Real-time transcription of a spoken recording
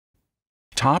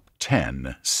Top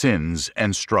 10 Sins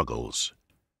and Struggles.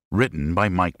 Written by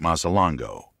Mike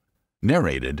Mazzalongo.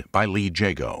 Narrated by Lee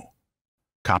Jagow.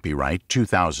 Copyright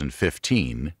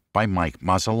 2015 by Mike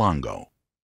Mazzalongo.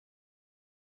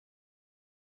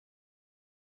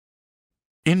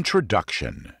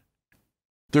 Introduction.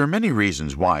 There are many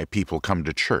reasons why people come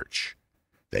to church.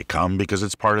 They come because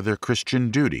it's part of their Christian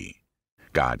duty.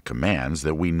 God commands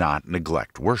that we not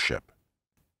neglect worship,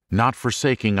 not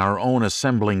forsaking our own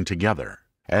assembling together,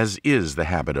 as is the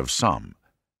habit of some,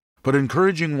 but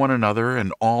encouraging one another,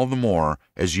 and all the more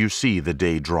as you see the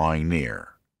day drawing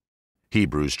near.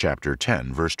 Hebrews chapter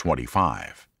 10, verse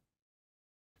 25.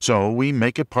 So we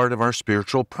make it part of our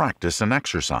spiritual practice and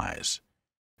exercise.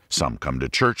 Some come to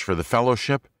church for the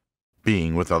fellowship.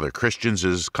 Being with other Christians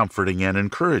is comforting and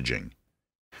encouraging.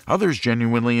 Others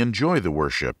genuinely enjoy the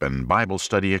worship and Bible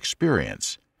study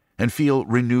experience and feel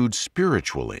renewed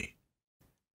spiritually.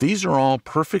 These are all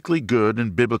perfectly good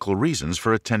and biblical reasons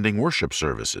for attending worship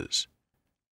services.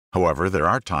 However, there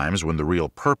are times when the real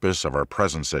purpose of our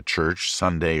presence at church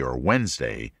Sunday or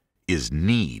Wednesday is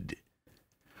need.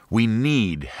 We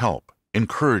need help,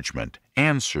 encouragement,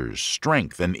 answers,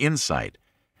 strength, and insight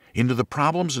into the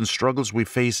problems and struggles we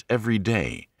face every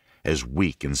day as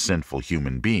weak and sinful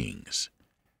human beings.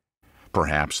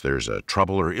 Perhaps there's a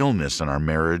trouble or illness in our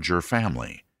marriage or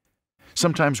family.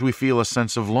 Sometimes we feel a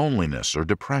sense of loneliness or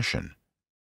depression.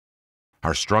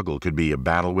 Our struggle could be a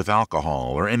battle with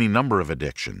alcohol or any number of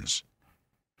addictions.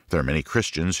 There are many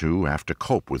Christians who have to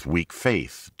cope with weak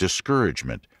faith,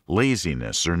 discouragement,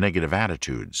 laziness, or negative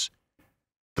attitudes.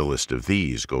 The list of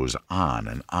these goes on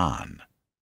and on.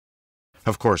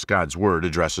 Of course, God's Word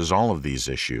addresses all of these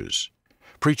issues.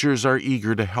 Preachers are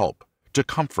eager to help, to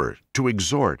comfort, to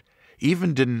exhort,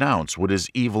 even denounce what is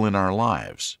evil in our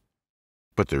lives.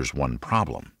 But there's one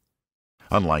problem.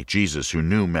 Unlike Jesus, who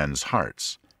knew men's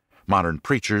hearts, modern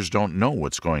preachers don't know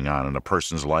what's going on in a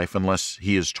person's life unless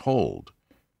he is told.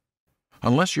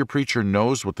 Unless your preacher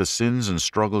knows what the sins and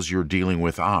struggles you're dealing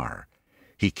with are,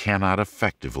 he cannot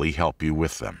effectively help you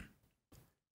with them.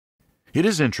 It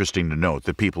is interesting to note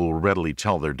that people will readily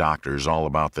tell their doctors all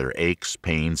about their aches,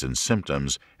 pains, and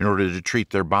symptoms in order to treat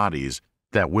their bodies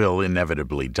that will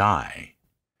inevitably die.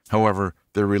 However,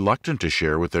 they're reluctant to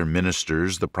share with their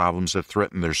ministers the problems that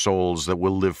threaten their souls that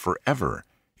will live forever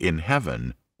in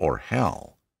heaven or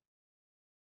hell.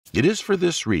 It is for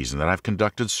this reason that I've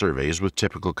conducted surveys with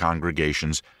typical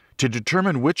congregations to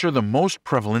determine which are the most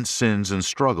prevalent sins and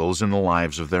struggles in the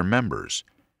lives of their members,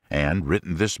 and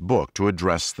written this book to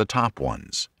address the top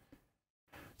ones.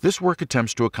 This work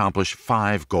attempts to accomplish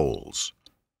 5 goals.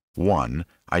 1.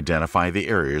 Identify the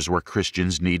areas where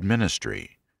Christians need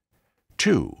ministry.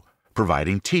 2.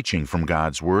 Providing teaching from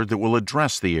God's Word that will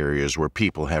address the areas where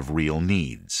people have real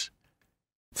needs.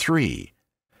 3.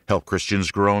 Help Christians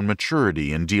grow in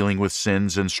maturity in dealing with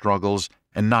sins and struggles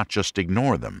and not just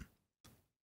ignore them.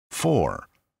 4.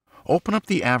 Open up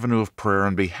the avenue of prayer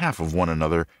on behalf of one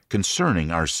another concerning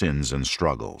our sins and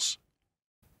struggles.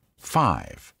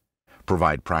 5.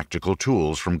 Provide practical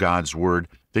tools from God's Word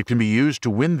that can be used to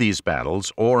win these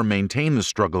battles or maintain the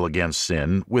struggle against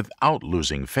sin without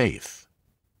losing faith.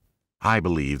 I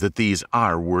believe that these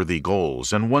are worthy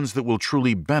goals and ones that will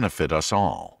truly benefit us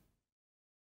all.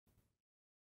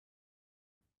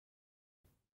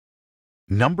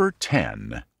 Number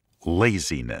 10.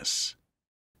 Laziness.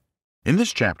 In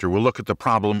this chapter, we'll look at the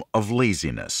problem of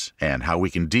laziness and how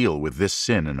we can deal with this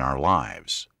sin in our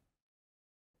lives.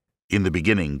 In the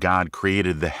beginning, God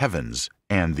created the heavens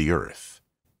and the earth.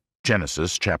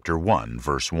 Genesis chapter 1,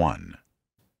 verse 1.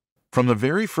 From the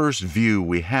very first view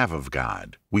we have of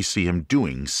God, we see Him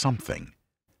doing something.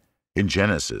 In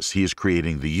Genesis, He is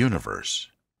creating the universe.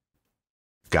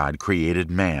 God created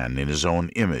man in His own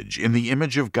image. In the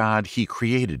image of God, He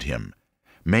created him.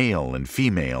 Male and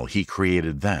female, He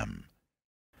created them.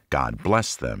 God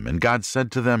blessed them, and God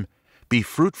said to them, "Be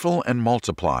fruitful and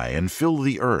multiply, and fill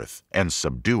the earth, and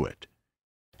subdue it,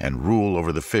 and rule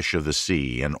over the fish of the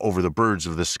sea, and over the birds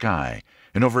of the sky,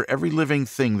 and over every living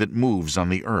thing that moves on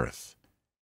the earth."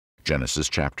 Genesis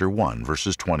chapter 1,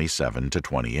 verses 27 to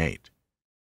 28.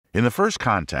 In the first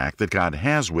contact that God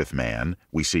has with man,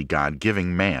 we see God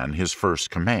giving man his first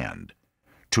command: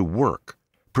 to work,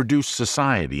 produce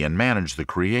society, and manage the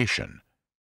creation.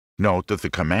 Note that the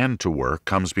command to work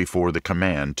comes before the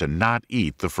command to not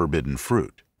eat the forbidden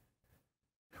fruit.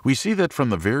 We see that from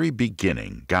the very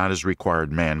beginning, God has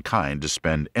required mankind to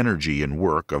spend energy in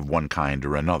work of one kind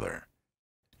or another.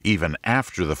 Even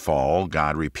after the fall,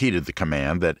 God repeated the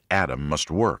command that Adam must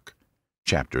work.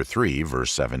 Chapter 3,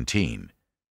 verse 17.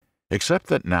 Except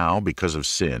that now, because of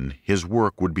sin, his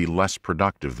work would be less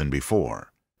productive than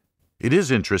before. It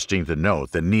is interesting to note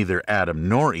that neither Adam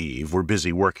nor Eve were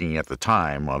busy working at the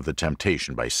time of the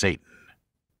temptation by Satan.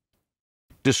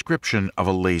 Description of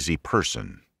a lazy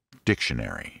person.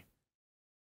 Dictionary.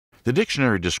 The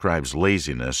dictionary describes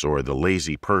laziness or the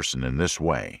lazy person in this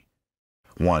way: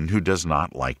 one who does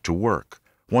not like to work,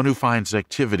 one who finds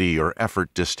activity or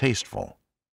effort distasteful.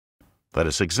 Let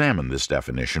us examine this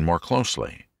definition more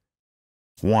closely.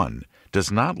 1.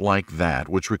 Does not like that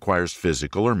which requires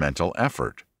physical or mental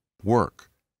effort, work.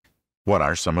 What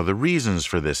are some of the reasons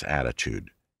for this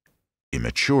attitude?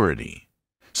 Immaturity.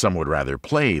 Some would rather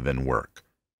play than work.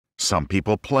 Some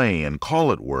people play and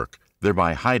call it work,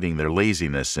 thereby hiding their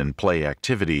laziness in play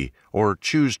activity, or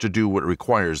choose to do what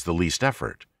requires the least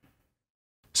effort.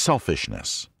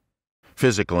 Selfishness.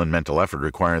 Physical and mental effort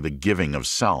require the giving of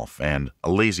self, and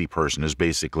a lazy person is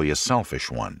basically a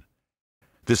selfish one.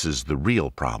 This is the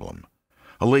real problem.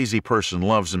 A lazy person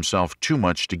loves himself too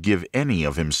much to give any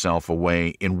of himself away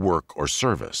in work or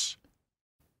service.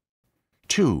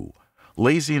 2.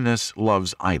 Laziness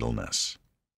loves idleness.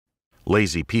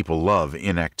 Lazy people love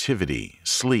inactivity,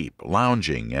 sleep,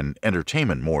 lounging, and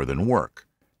entertainment more than work.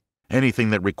 Anything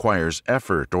that requires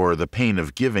effort or the pain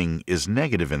of giving is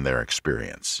negative in their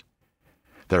experience.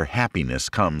 Their happiness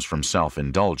comes from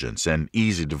self-indulgence and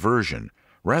easy diversion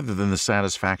rather than the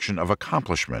satisfaction of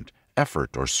accomplishment,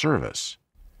 effort, or service.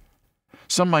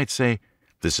 Some might say,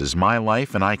 "This is my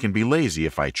life and I can be lazy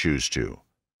if I choose to."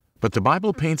 But the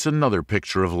Bible paints another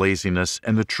picture of laziness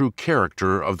and the true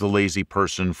character of the lazy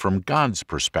person from God's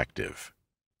perspective.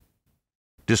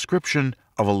 Description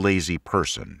of a lazy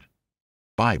person.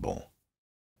 Bible.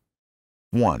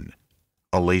 1.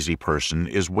 A lazy person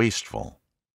is wasteful.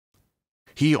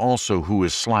 He also who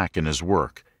is slack in his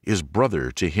work is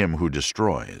brother to him who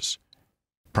destroys.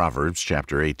 Proverbs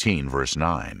chapter 18, verse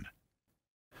 9.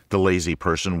 The lazy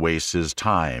person wastes his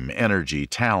time, energy,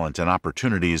 talent, and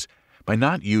opportunities by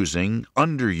not using,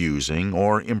 underusing,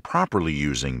 or improperly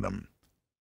using them.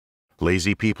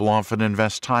 Lazy people often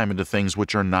invest time into things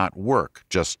which are not work,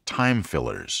 just time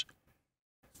fillers.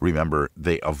 Remember,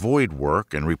 they avoid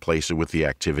work and replace it with the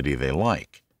activity they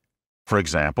like. For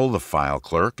example, the file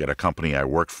clerk at a company I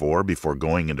worked for before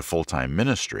going into full-time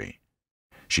ministry.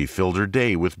 She filled her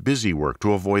day with busy work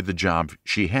to avoid the job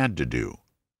she had to do.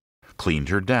 Cleaned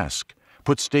her desk,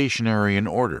 put stationery in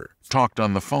order, talked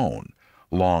on the phone,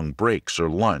 long breaks or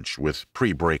lunch with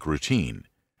pre-break routine,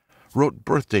 wrote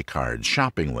birthday cards,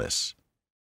 shopping lists.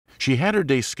 She had her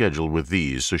day scheduled with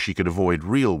these so she could avoid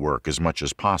real work as much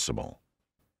as possible.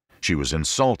 She was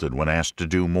insulted when asked to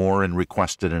do more and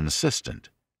requested an assistant.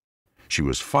 She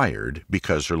was fired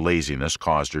because her laziness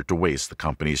caused her to waste the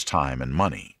company's time and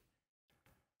money.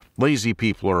 Lazy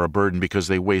people are a burden because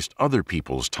they waste other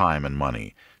people's time and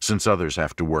money, since others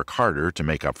have to work harder to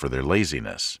make up for their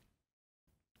laziness.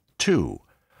 2.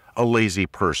 A lazy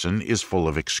person is full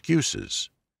of excuses.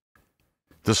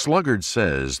 The sluggard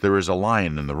says, "There is a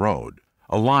lion in the road.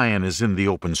 A lion is in the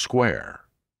open square."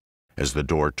 As the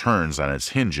door turns on its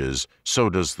hinges, so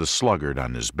does the sluggard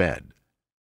on his bed.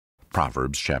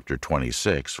 Proverbs chapter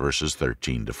 26, verses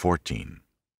 13 to 14.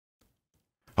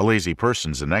 A lazy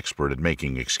person's an expert at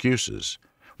making excuses.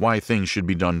 Why things should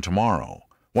be done tomorrow.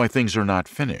 Why things are not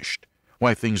finished.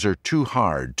 Why things are too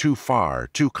hard, too far,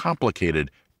 too complicated,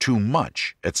 too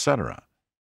much, etc.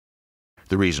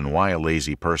 The reason why a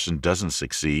lazy person doesn't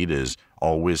succeed is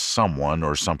always someone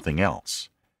or something else.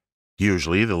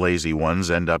 Usually the lazy ones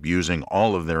end up using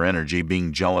all of their energy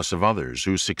being jealous of others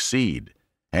who succeed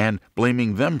and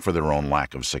blaming them for their own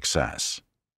lack of success.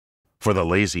 For the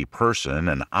lazy person,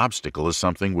 an obstacle is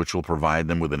something which will provide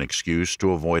them with an excuse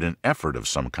to avoid an effort of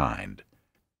some kind.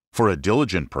 For a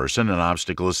diligent person, an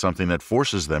obstacle is something that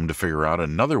forces them to figure out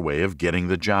another way of getting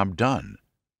the job done.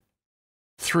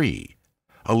 3.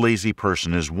 A lazy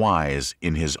person is wise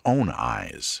in his own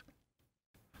eyes.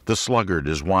 The sluggard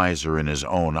is wiser in his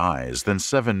own eyes than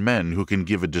 7 men who can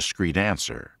give a discreet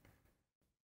answer.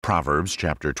 Proverbs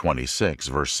chapter 26,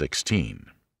 verse 16.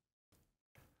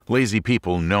 Lazy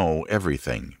people know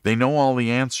everything. They know all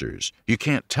the answers. You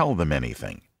can't tell them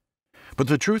anything. But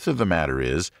the truth of the matter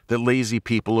is that lazy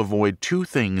people avoid 2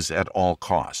 things at all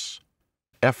costs: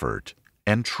 effort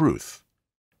and truth.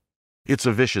 It's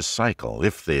a vicious cycle.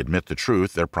 If they admit the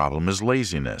truth, their problem is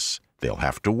laziness. They'll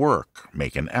have to work,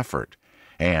 make an effort,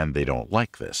 and they don't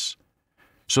like this.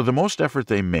 So the most effort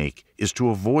they make is to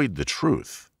avoid the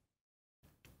truth.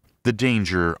 The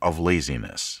danger of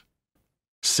laziness.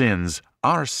 Sins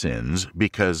are sins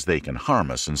because they can harm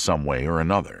us in some way or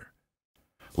another.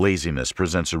 Laziness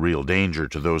presents a real danger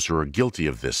to those who are guilty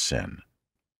of this sin.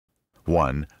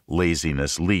 1.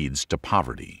 Laziness leads to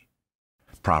poverty.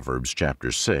 Proverbs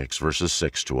chapter 6, verses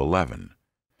 6 to 11,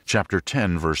 chapter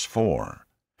 10, verse 4,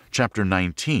 chapter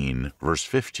 19, verse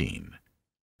 15.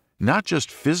 Not just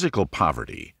physical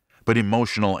poverty, but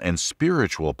emotional and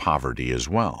spiritual poverty as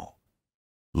well.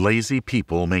 Lazy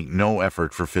people make no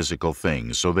effort for physical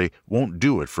things, so they won't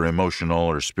do it for emotional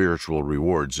or spiritual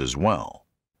rewards as well.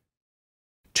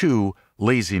 2.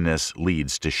 Laziness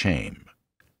leads to shame.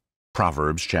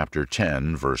 Proverbs chapter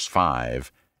 10, verse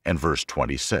 5 and verse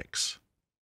 26.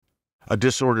 A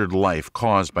disordered life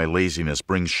caused by laziness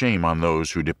brings shame on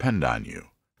those who depend on you.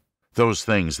 Those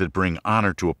things that bring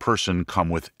honor to a person come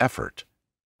with effort.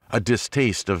 A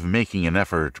distaste of making an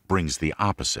effort brings the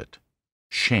opposite,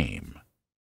 shame.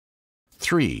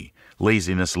 3.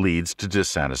 Laziness leads to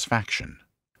dissatisfaction.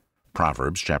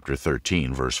 Proverbs chapter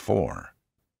 13, verse 4.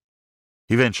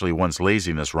 Eventually, one's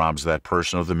laziness robs that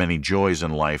person of the many joys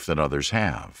in life that others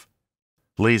have.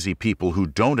 Lazy people who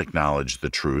don't acknowledge the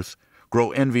truth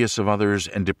grow envious of others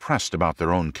and depressed about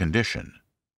their own condition.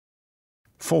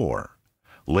 4.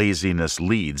 Laziness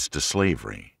leads to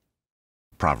slavery.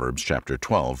 Proverbs chapter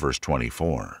 12, verse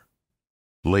 24.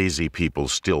 Lazy people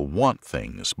still want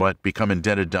things, but become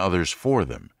indebted to others for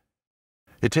them.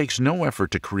 It takes no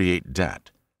effort to create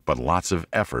debt, but lots of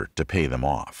effort to pay them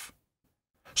off.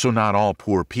 So not all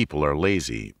poor people are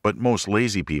lazy, but most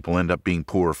lazy people end up being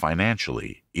poor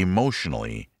financially,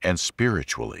 emotionally, and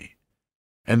spiritually.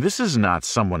 And this is not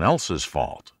someone else's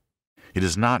fault. It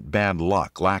is not bad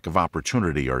luck, lack of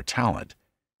opportunity, or talent.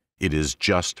 It is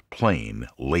just plain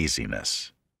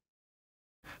laziness.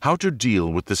 How to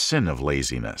deal with the sin of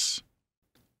laziness.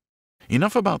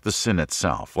 Enough about the sin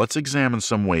itself. Let's examine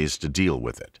some ways to deal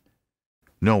with it.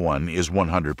 No one is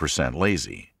 100%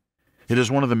 lazy. It is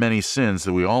one of the many sins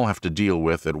that we all have to deal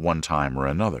with at one time or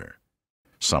another.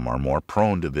 Some are more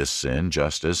prone to this sin,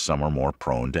 just as some are more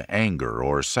prone to anger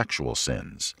or sexual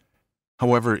sins.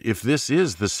 However, if this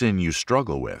is the sin you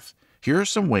struggle with, here are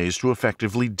some ways to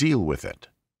effectively deal with it.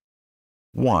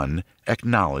 1.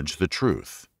 Acknowledge the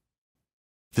truth.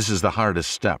 This is the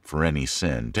hardest step for any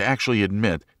sin, to actually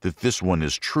admit that this one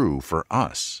is true for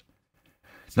us.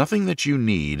 Nothing that you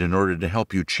need in order to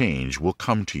help you change will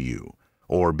come to you,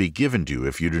 or be given to you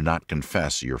if you do not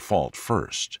confess your fault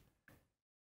first.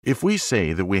 If we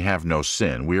say that we have no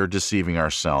sin, we are deceiving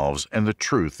ourselves and the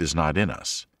truth is not in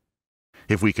us.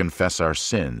 If we confess our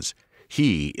sins,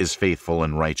 He is faithful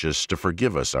and righteous to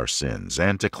forgive us our sins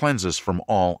and to cleanse us from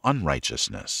all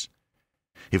unrighteousness.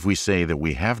 If we say that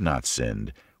we have not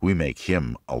sinned, we make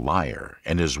Him a liar,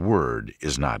 and His word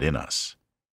is not in us.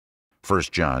 1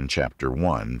 John chapter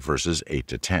 1, verses 8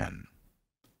 to 10.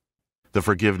 The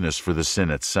forgiveness for the sin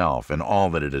itself and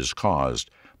all that it has caused,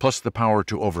 plus the power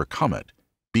to overcome it,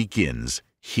 begins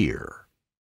here.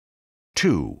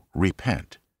 2.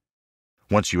 Repent.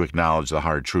 Once you acknowledge the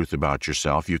hard truth about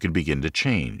yourself, you can begin to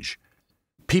change.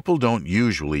 People don't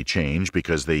usually change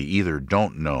because they either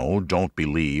don't know, don't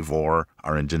believe, or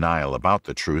are in denial about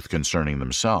the truth concerning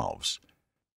themselves.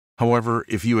 However,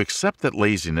 if you accept that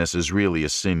laziness is really a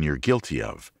sin you're guilty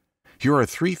of, here are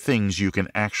 3 things you can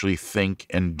actually think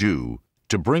and do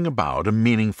to bring about a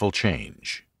meaningful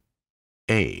change.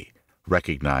 A.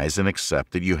 Recognize and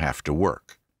accept that you have to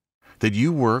work. That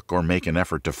you work or make an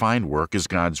effort to find work is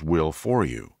God's will for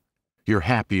you. You're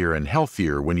happier and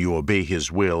healthier when you obey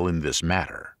His will in this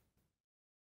matter.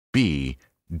 B.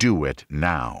 Do it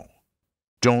now.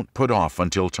 Don't put off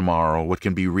until tomorrow what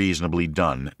can be reasonably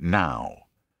done now.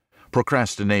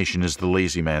 Procrastination is the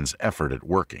lazy man's effort at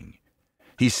working.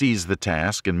 He sees the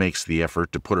task and makes the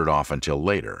effort to put it off until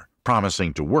later,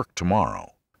 promising to work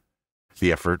tomorrow.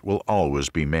 The effort will always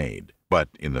be made, but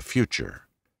in the future.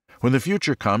 When the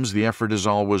future comes, the effort is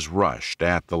always rushed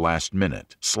at the last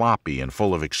minute, sloppy and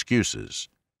full of excuses.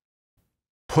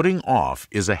 Putting off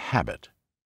is a habit.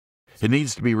 It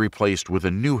needs to be replaced with a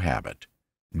new habit,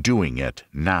 doing it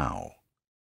now.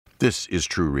 This is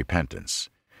true repentance.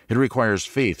 It requires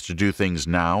faith to do things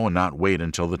now and not wait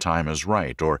until the time is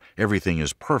right, or everything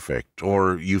is perfect,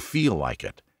 or you feel like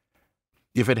it.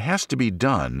 If it has to be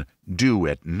done, do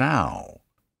it now.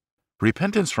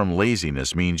 Repentance from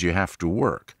laziness means you have to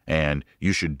work, and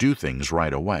you should do things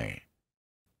right away.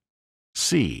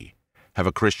 C. Have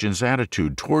a Christian's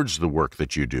attitude towards the work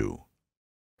that you do.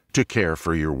 To care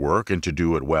for your work and to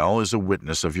do it well is a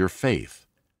witness of your faith.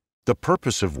 The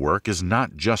purpose of work is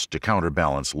not just to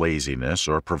counterbalance laziness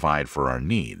or provide for our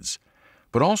needs,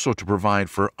 but also to provide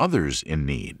for others in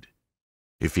need.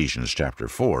 Ephesians chapter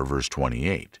 4, verse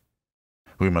 28.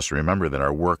 We must remember that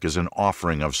our work is an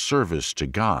offering of service to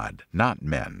God, not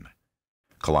men.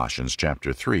 Colossians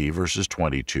chapter 3, verses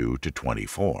 22 to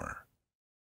 24.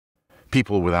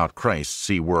 People without Christ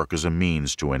see work as a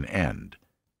means to an end.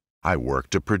 I work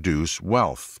to produce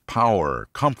wealth, power,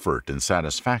 comfort, and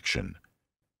satisfaction.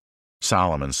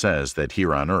 Solomon says that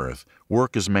here on earth,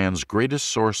 work is man's greatest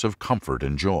source of comfort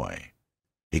and joy.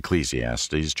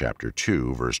 Ecclesiastes chapter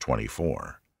 2, verse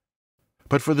 24.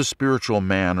 But for the spiritual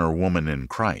man or woman in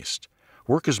Christ,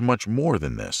 work is much more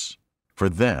than this. For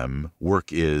them,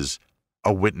 work is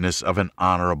a witness of an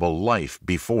honorable life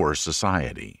before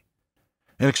society,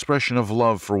 an expression of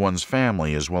love for one's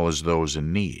family as well as those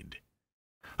in need,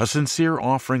 a sincere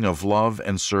offering of love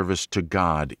and service to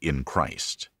God in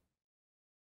Christ.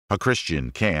 A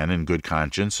Christian can, in good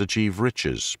conscience, achieve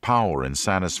riches, power, and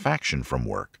satisfaction from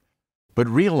work, but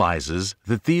realizes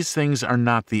that these things are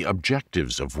not the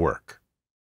objectives of work.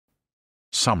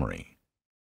 Summary.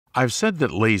 I've said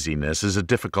that laziness is a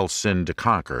difficult sin to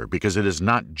conquer because it is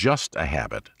not just a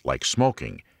habit, like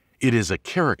smoking. It is a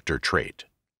character trait.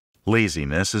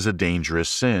 Laziness is a dangerous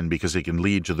sin because it can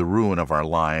lead to the ruin of our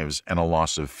lives and a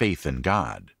loss of faith in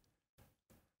God.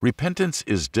 Repentance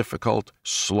is difficult,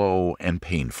 slow, and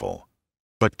painful,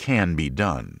 but can be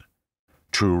done.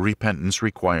 True repentance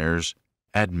requires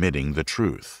admitting the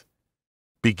truth,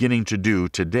 beginning to do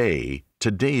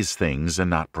today's things and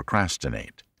not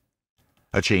procrastinate.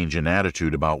 A change in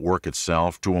attitude about work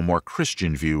itself to a more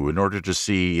Christian view in order to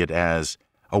see it as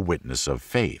a witness of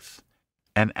faith,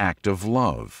 an act of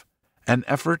love, an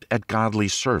effort at godly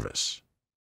service.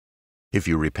 If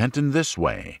you repent in this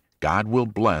way, God will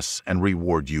bless and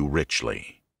reward you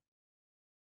richly.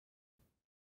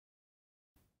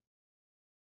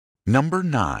 Number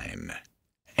 9.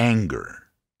 Anger.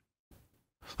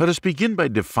 Let us begin by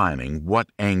defining what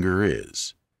anger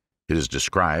is. It is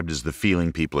described as the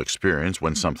feeling people experience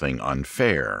when something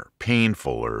unfair,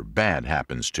 painful, or bad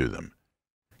happens to them.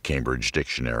 Cambridge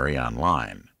Dictionary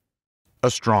Online.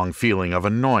 A strong feeling of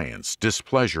annoyance,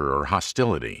 displeasure, or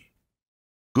hostility.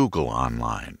 Google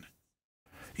Online.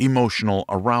 Emotional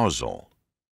arousal.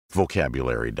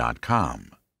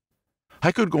 Vocabulary.com.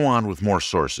 I could go on with more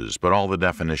sources, but all the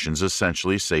definitions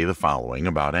essentially say the following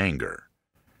about anger.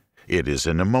 It is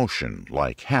an emotion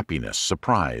like happiness,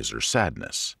 surprise, or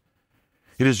sadness.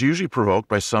 It is usually provoked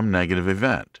by some negative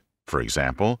event. For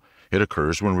example, it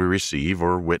occurs when we receive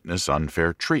or witness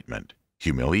unfair treatment,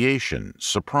 humiliation,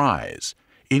 surprise,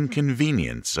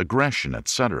 inconvenience, aggression,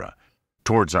 etc.,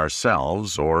 towards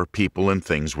ourselves or people and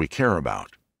things we care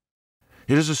about.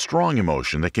 It is a strong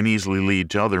emotion that can easily lead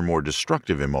to other more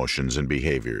destructive emotions and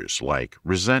behaviors like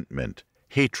resentment,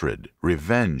 hatred,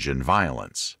 revenge, and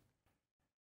violence.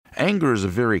 Anger is a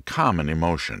very common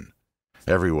emotion.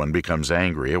 Everyone becomes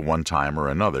angry at one time or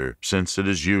another, since it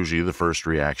is usually the first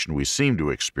reaction we seem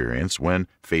to experience when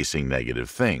facing negative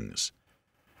things.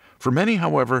 For many,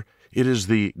 however, it is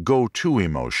the go-to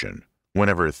emotion,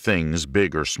 whenever things,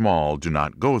 big or small, do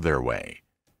not go their way.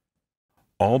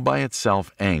 All by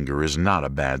itself, anger is not a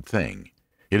bad thing.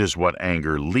 It is what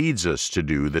anger leads us to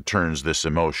do that turns this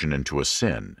emotion into a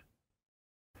sin.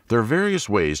 There are various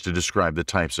ways to describe the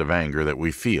types of anger that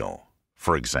we feel.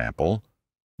 For example,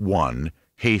 1.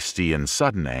 Hasty and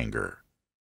sudden anger.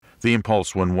 The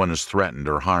impulse when one is threatened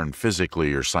or harmed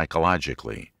physically or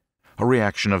psychologically, a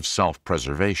reaction of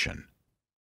self-preservation.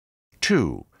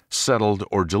 2. Settled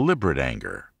or deliberate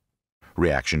anger,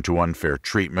 reaction to unfair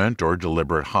treatment or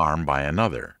deliberate harm by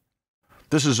another.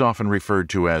 This is often referred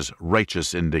to as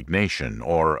righteous indignation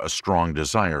or a strong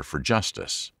desire for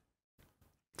justice.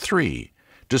 3.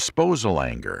 Disposal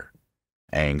anger,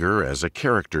 anger as a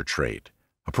character trait,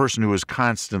 a person who is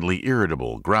constantly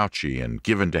irritable, grouchy, and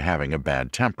given to having a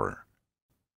bad temper.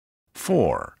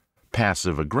 4.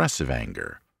 Passive-aggressive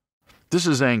anger. This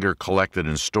is anger collected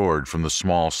and stored from the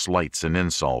small slights and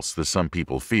insults that some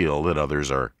people feel that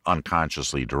others are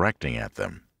unconsciously directing at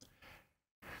them.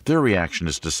 Their reaction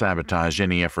is to sabotage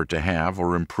any effort to have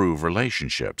or improve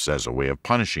relationships as a way of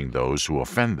punishing those who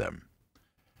offend them.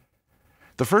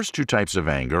 The first 2 types of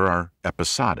anger are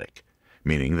episodic,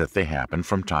 meaning that they happen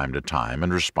from time to time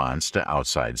in response to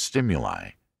outside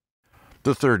stimuli.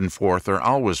 The third and fourth are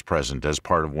always present as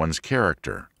part of one's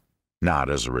character,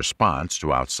 not as a response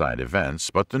to outside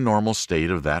events, but the normal state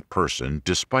of that person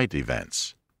despite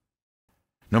events.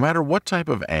 No matter what type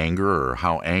of anger or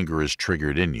how anger is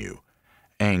triggered in you,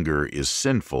 anger is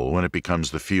sinful when it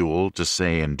becomes the fuel to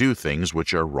say and do things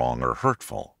which are wrong or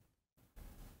hurtful.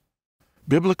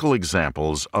 Biblical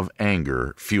examples of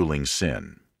anger fueling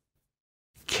sin.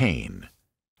 Cain.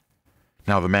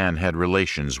 Now the man had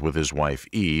relations with his wife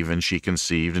Eve, and she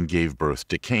conceived and gave birth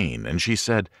to Cain. And she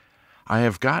said, I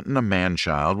have gotten a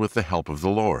man-child with the help of the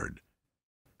Lord.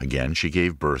 Again she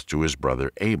gave birth to his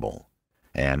brother Abel.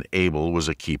 And Abel was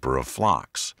a keeper of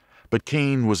flocks, but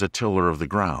Cain was a tiller of the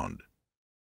ground.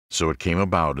 So it came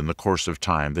about in the course of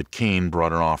time that Cain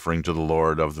brought an offering to the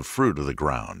Lord of the fruit of the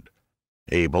ground.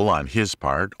 Abel, on his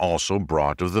part, also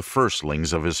brought of the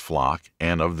firstlings of his flock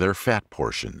and of their fat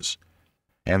portions.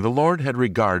 And the Lord had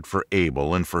regard for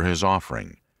Abel and for his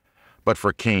offering, but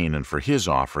for Cain and for his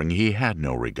offering he had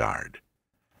no regard.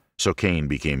 So Cain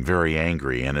became very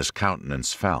angry, and his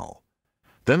countenance fell.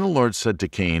 Then the Lord said to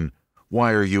Cain,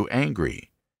 "Why are you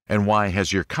angry, and why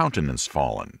has your countenance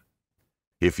fallen?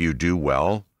 If you do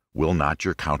well, will not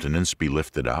your countenance be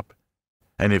lifted up?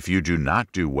 And if you do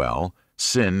not do well,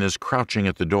 sin is crouching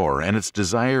at the door, and its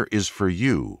desire is for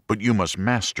you, but you must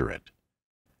master it."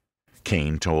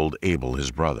 Cain told Abel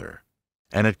his brother.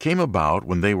 And it came about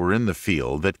when they were in the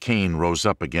field that Cain rose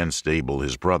up against Abel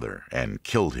his brother, and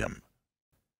killed him.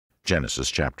 Genesis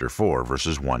chapter 4,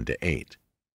 verses 1 to 8.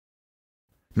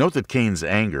 Note that Cain's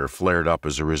anger flared up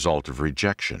as a result of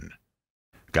rejection.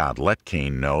 God let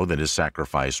Cain know that his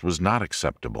sacrifice was not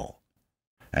acceptable.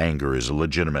 Anger is a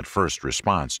legitimate first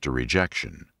response to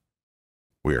rejection.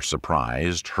 We are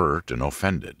surprised, hurt, and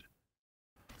offended.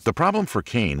 The problem for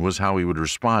Cain was how he would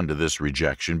respond to this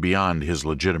rejection beyond his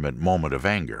legitimate moment of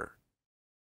anger.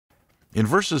 In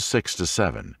verses 6 to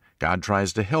 7, God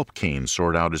tries to help Cain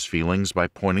sort out his feelings by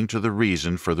pointing to the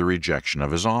reason for the rejection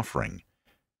of his offering.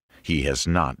 He has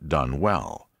not done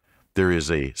well. There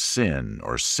is a sin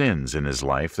or sins in his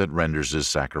life that renders his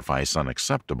sacrifice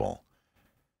unacceptable.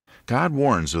 God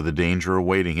warns of the danger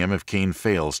awaiting him if Cain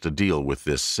fails to deal with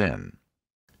this sin.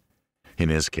 In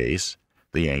his case,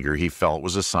 the anger he felt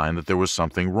was a sign that there was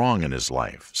something wrong in his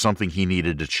life, something he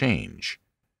needed to change.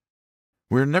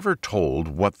 We're never told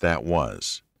what that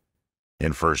was.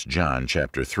 In 1 John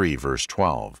chapter 3, verse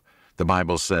 12, the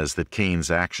Bible says that Cain's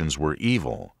actions were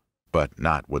evil, but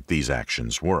not what these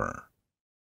actions were.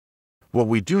 What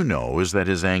we do know is that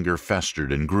his anger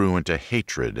festered and grew into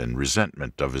hatred and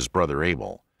resentment of his brother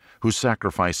Abel, whose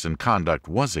sacrifice and conduct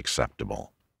was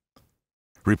acceptable.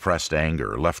 Repressed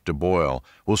anger, left to boil,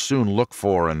 will soon look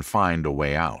for and find a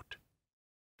way out.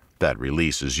 That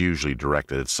release is usually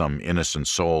directed at some innocent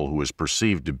soul who is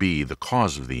perceived to be the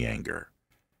cause of the anger.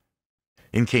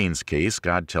 In Cain's case,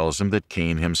 God tells him that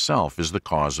Cain himself is the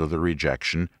cause of the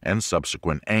rejection and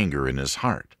subsequent anger in his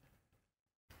heart.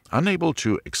 Unable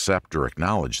to accept or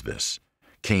acknowledge this,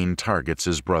 Cain targets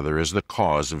his brother as the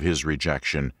cause of his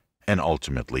rejection and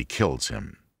ultimately kills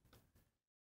him.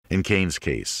 In Cain's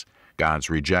case, God's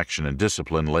rejection and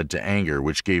discipline led to anger,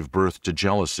 which gave birth to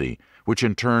jealousy, which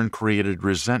in turn created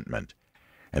resentment,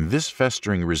 and this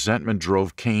festering resentment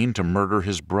drove Cain to murder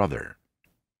his brother.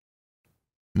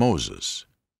 Moses.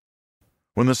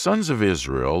 When the sons of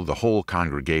Israel, the whole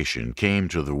congregation, came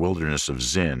to the wilderness of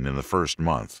Zin in the first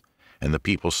month, and the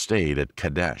people stayed at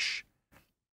Kadesh.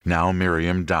 Now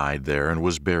Miriam died there and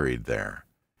was buried there.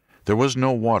 There was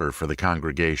no water for the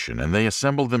congregation, and they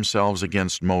assembled themselves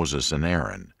against Moses and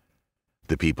Aaron.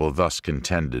 The people thus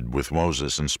contended with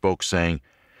Moses and spoke, saying,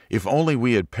 "If only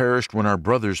we had perished when our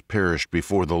brothers perished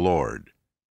before the Lord."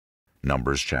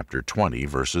 Numbers chapter 20,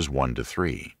 verses 1 to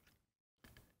 3.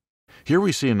 Here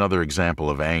we see another example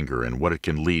of anger and what it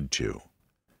can lead to.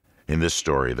 In this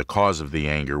story, the cause of the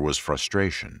anger was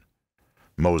frustration.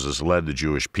 Moses led the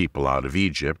Jewish people out of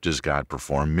Egypt as God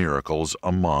performed miracles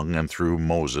among and through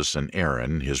Moses and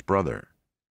Aaron, his brother.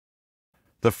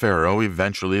 The Pharaoh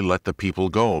eventually let the people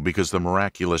go because the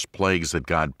miraculous plagues that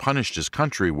God punished his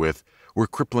country with were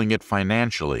crippling it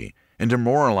financially and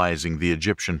demoralizing the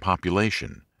Egyptian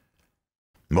population.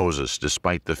 Moses,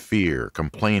 despite the fear,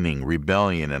 complaining,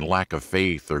 rebellion, and lack of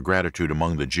faith or gratitude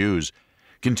among the Jews,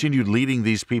 continued leading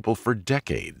these people for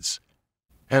decades.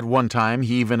 At one time,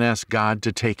 he even asked God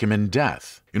to take him in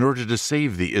death in order to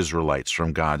save the Israelites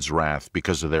from God's wrath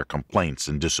because of their complaints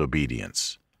and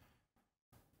disobedience.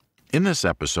 In this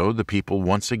episode, the people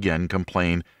once again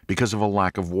complain because of a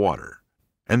lack of water,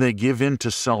 and they give in to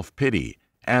self-pity,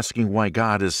 asking why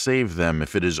God has saved them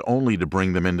if it is only to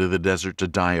bring them into the desert to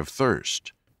die of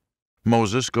thirst.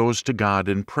 Moses goes to God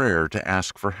in prayer to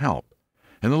ask for help,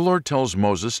 and the Lord tells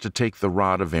Moses to take the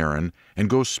rod of Aaron and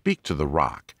go speak to the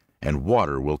rock, and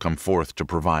water will come forth to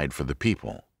provide for the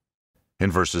people. In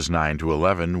verses 9 to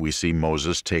 11, we see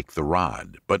Moses take the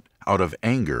rod, but out of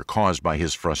anger caused by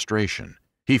his frustration.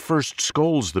 He first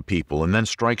scolds the people and then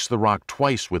strikes the rock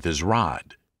twice with his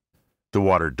rod. The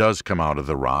water does come out of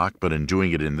the rock, but in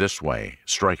doing it in this way,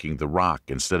 striking the rock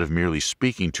instead of merely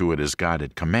speaking to it as God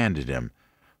had commanded him,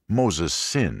 Moses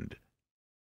sinned.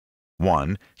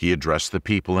 1. He addressed the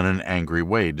people in an angry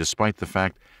way despite the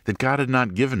fact that God had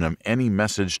not given him any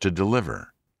message to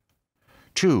deliver.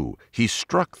 2. He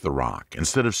struck the rock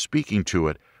instead of speaking to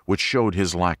it, which showed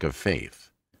his lack of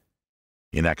faith.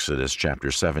 In Exodus chapter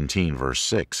 17, verse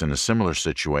 6, in a similar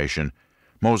situation,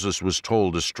 Moses was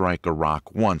told to strike a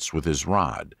rock once with his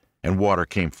rod, and water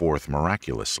came forth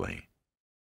miraculously.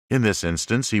 In this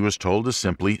instance, he was told to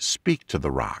simply speak to the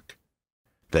rock.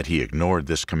 That he ignored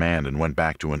this command and went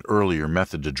back to an earlier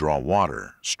method to draw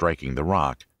water, striking the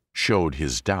rock, showed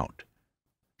his doubt.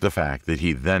 The fact that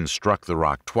he then struck the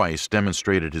rock twice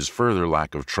demonstrated his further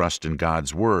lack of trust in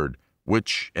God's word,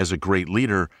 which, as a great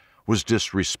leader, was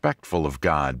disrespectful of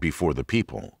God before the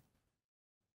people.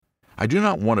 I do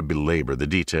not want to belabor the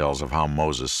details of how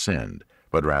Moses sinned,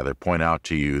 but rather point out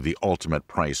to you the ultimate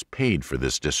price paid for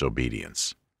this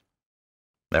disobedience.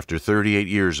 After 38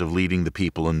 years of leading the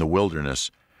people in the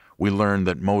wilderness, we learn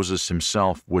that Moses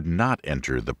himself would not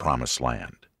enter the Promised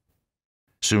Land.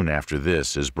 Soon after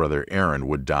this, his brother Aaron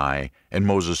would die, and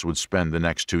Moses would spend the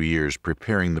next 2 years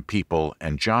preparing the people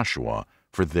and Joshua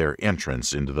for their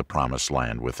entrance into the Promised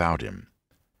Land without him.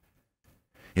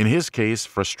 In his case,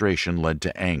 frustration led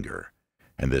to anger,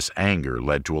 and this anger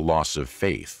led to a loss of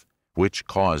faith, which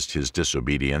caused his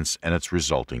disobedience and its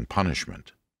resulting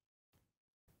punishment.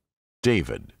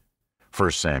 David,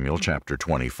 1 Samuel chapter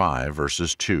 25,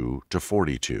 verses 2 to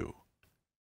 42.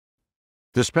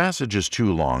 This passage is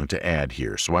too long to add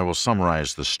here, so I will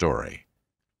summarize the story.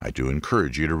 I do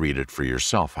encourage you to read it for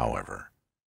yourself, however.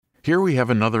 Here we have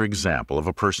another example of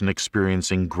a person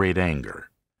experiencing great anger.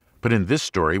 But in this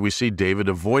story, we see David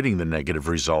avoiding the negative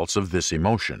results of this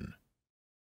emotion.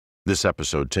 This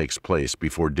episode takes place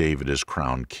before David is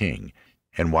crowned king,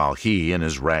 and while he and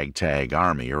his ragtag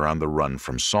army are on the run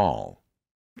from Saul.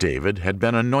 David had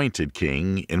been anointed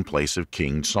king in place of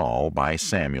King Saul by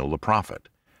Samuel the prophet,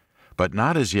 but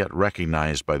not as yet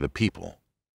recognized by the people.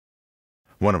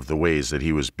 One of the ways that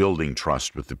he was building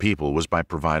trust with the people was by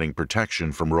providing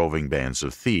protection from roving bands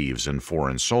of thieves and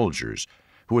foreign soldiers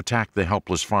who attacked the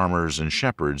helpless farmers and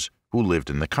shepherds who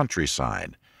lived in the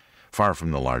countryside, far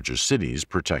from the larger cities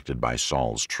protected by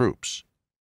Saul's troops.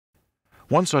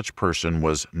 One such person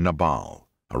was Nabal,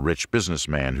 a rich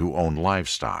businessman who owned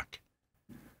livestock.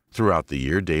 Throughout the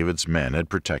year, David's men had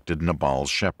protected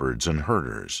Nabal's shepherds and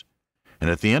herders, and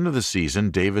at the end of the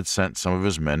season, David sent some of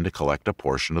his men to collect a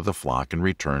portion of the flock in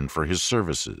return for his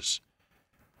services.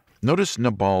 Notice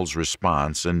Nabal's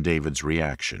response and David's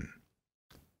reaction.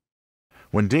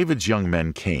 When David's young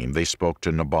men came, they spoke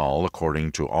to Nabal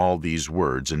according to all these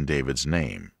words in David's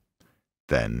name.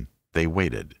 Then they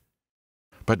waited.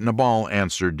 But Nabal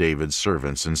answered David's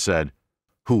servants and said,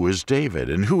 "Who is David,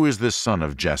 and who is this son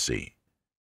of Jesse?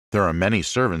 There are many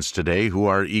servants today who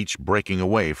are each breaking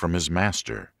away from his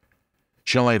master.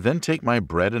 Shall I then take my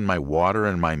bread and my water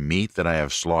and my meat that I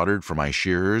have slaughtered for my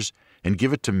shearers, and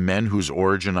give it to men whose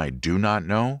origin I do not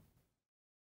know?"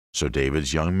 So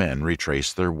David's young men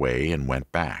retraced their way and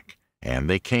went back, and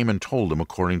they came and told him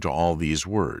according to all these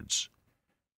words.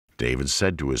 David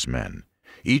said to his men,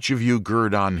 "Each of you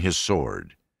gird on his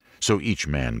sword." So each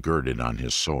man girded on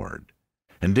his sword.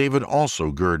 And David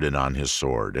also girded on his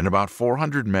sword, and about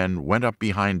 400 men went up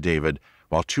behind David,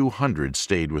 while 200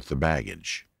 stayed with the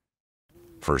baggage.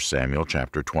 1 Samuel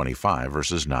chapter 25,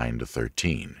 verses 9 to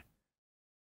 13.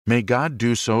 May God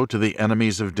do so to the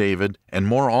enemies of David, and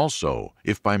more also,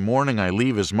 if by morning I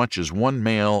leave as much as one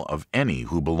male of any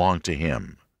who belong to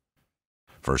him.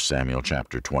 1 Samuel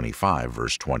chapter 25,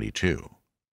 verse 22.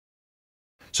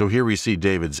 So here we see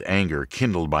David's anger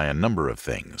kindled by a number of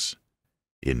things.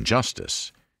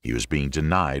 Injustice. He was being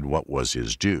denied what was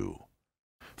his due.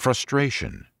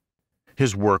 Frustration.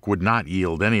 His work would not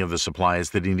yield any of the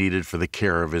supplies that he needed for the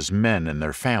care of his men and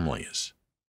their families.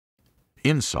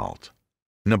 Insult.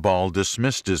 Nabal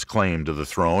dismissed his claim to the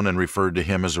throne and referred to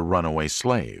him as a runaway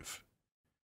slave.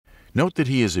 Note that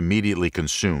he is immediately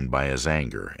consumed by his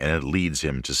anger, and it leads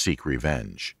him to seek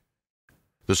revenge.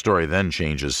 The story then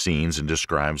changes scenes and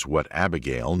describes what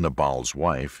Abigail, Nabal's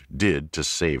wife, did to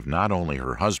save not only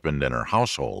her husband and her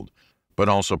household, but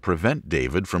also prevent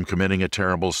David from committing a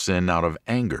terrible sin out of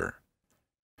anger.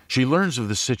 She learns of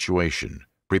the situation,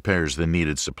 prepares the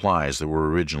needed supplies that were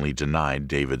originally denied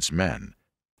David's men,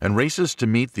 and races to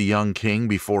meet the young king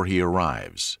before he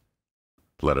arrives.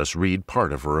 Let us read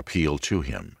part of her appeal to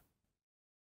him.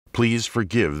 "Please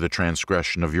forgive the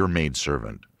transgression of your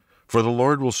maidservant, for the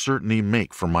Lord will certainly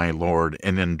make for my lord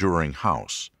an enduring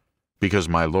house, because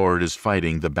my lord is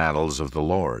fighting the battles of the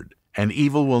Lord, and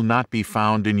evil will not be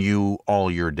found in you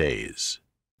all your days.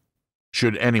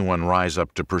 Should anyone rise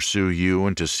up to pursue you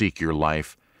and to seek your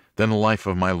life, then the life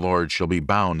of my lord shall be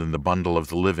bound in the bundle of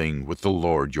the living with the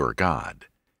Lord your God.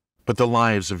 But the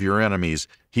lives of your enemies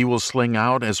he will sling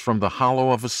out as from the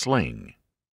hollow of a sling.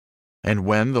 And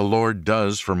when the Lord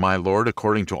does for my lord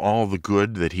according to all the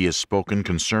good that he has spoken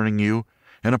concerning you,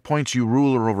 and appoints you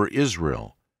ruler over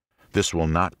Israel. This will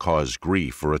not cause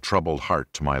grief or a troubled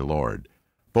heart to my Lord,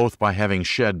 both by having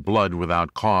shed blood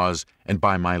without cause and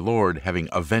by my Lord having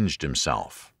avenged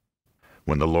himself.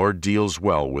 When the Lord deals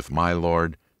well with my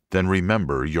Lord, then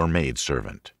remember your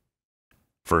maidservant."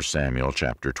 1 Samuel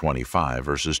chapter 25,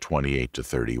 verses 28 to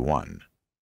 31.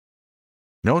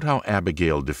 Note how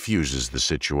Abigail diffuses the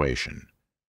situation.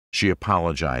 She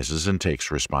apologizes and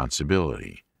takes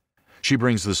responsibility. She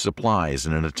brings the supplies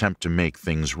in an attempt to make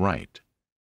things right.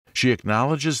 She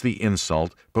acknowledges the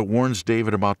insult, but warns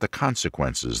David about the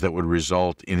consequences that would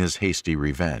result in his hasty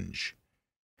revenge.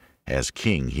 As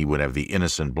king, he would have the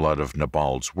innocent blood of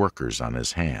Nabal's workers on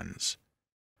his hands.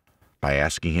 By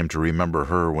asking him to remember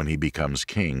her when he becomes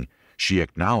king, she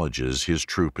acknowledges his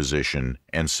true position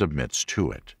and submits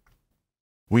to it.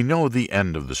 We know the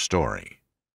end of the story.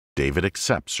 David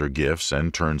accepts her gifts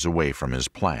and turns away from his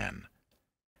plan.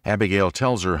 Abigail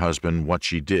tells her husband what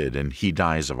she did, and he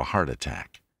dies of a heart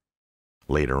attack.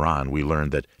 Later on, we learn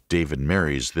that David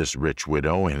marries this rich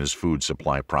widow and his food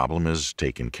supply problem is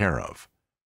taken care of.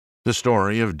 The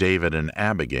story of David and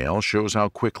Abigail shows how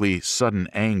quickly sudden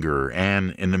anger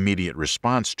and an immediate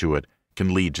response to it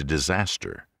can lead to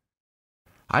disaster.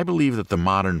 I believe that the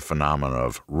modern phenomenon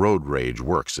of road rage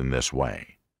works in this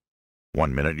way.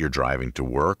 One minute you're driving to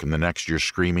work, and the next you're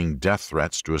screaming death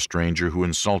threats to a stranger who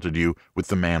insulted you with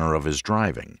the manner of his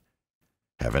driving.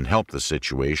 Heaven help the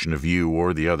situation if you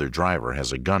or the other driver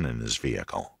has a gun in his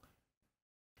vehicle.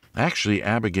 Actually,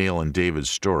 Abigail and David's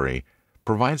story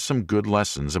provides some good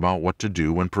lessons about what to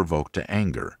do when provoked to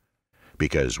anger,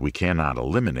 because we cannot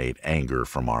eliminate anger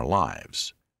from our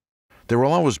lives. There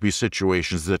will always be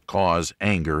situations that cause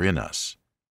anger in us.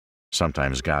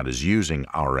 Sometimes God is using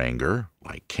our anger,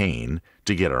 like Cain,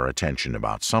 to get our attention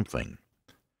about something.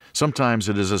 Sometimes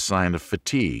it is a sign of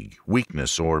fatigue,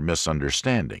 weakness, or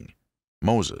misunderstanding.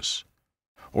 Moses.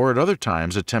 Or at other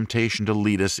times a temptation to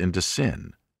lead us into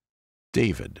sin.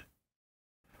 David.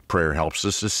 Prayer helps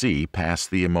us to see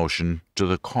past the emotion to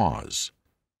the cause.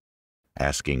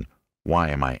 Asking, "Why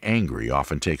am I angry?"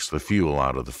 often takes the fuel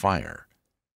out of the fire.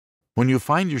 When you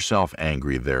find yourself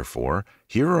angry, therefore,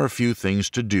 here are a few things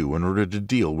to do in order to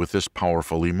deal with this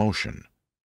powerful emotion.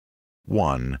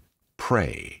 1.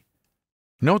 Pray.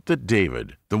 Note that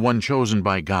David, the one chosen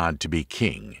by God to be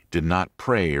king, did not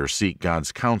pray or seek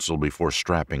God's counsel before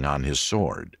strapping on his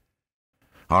sword.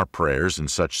 Our prayers in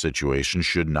such situations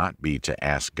should not be to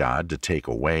ask God to take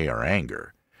away our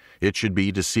anger. It should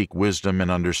be to seek wisdom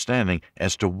and understanding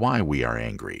as to why we are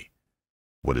angry.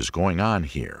 What is going on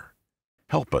here?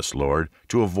 Help us, Lord,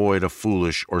 to avoid a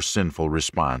foolish or sinful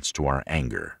response to our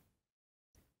anger.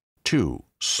 2.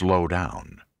 Slow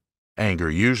down. Anger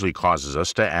usually causes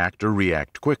us to act or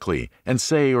react quickly and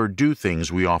say or do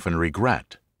things we often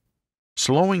regret.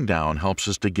 Slowing down helps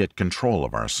us to get control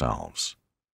of ourselves.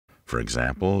 For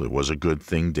example, it was a good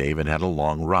thing David had a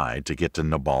long ride to get to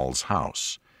Nabal's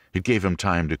house. It gave him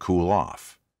time to cool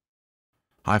off.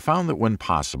 I found that when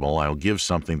possible, I'll give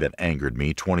something that angered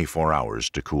me 24 hours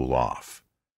to cool off.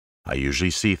 I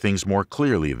usually see things more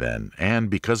clearly then, and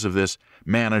because of this,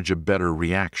 manage a better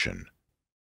reaction.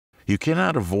 You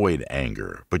cannot avoid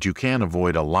anger, but you can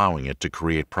avoid allowing it to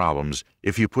create problems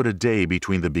if you put a day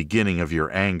between the beginning of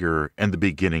your anger and the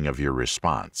beginning of your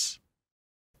response.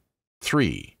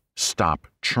 3. Stop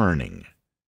churning.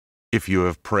 If you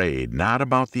have prayed not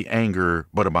about the anger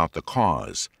but about the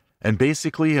cause, and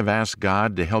basically have asked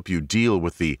God to help you deal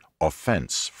with the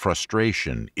offense,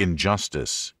 frustration,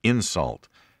 injustice, insult,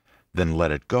 then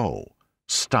let it go.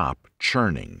 Stop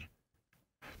churning.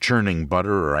 Churning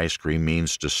butter or ice cream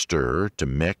means to stir, to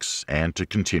mix, and to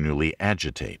continually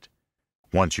agitate.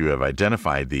 Once you have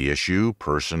identified the issue,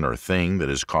 person, or thing that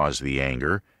has caused the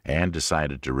anger and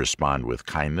decided to respond with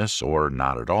kindness or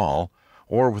not at all,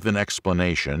 or with an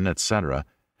explanation, etc.,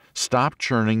 stop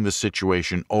churning the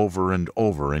situation over and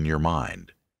over in your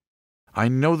mind. I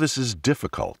know this is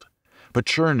difficult, but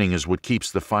churning is what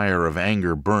keeps the fire of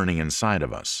anger burning inside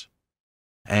of us.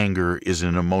 Anger is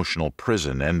an emotional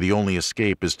prison, and the only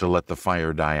escape is to let the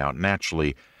fire die out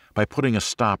naturally by putting a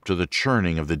stop to the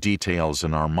churning of the details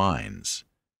in our minds.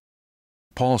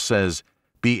 Paul says,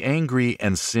 "Be angry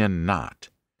and sin not.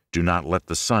 Do not let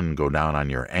the sun go down on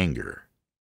your anger."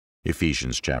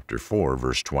 Ephesians chapter 4,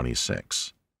 verse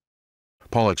 26.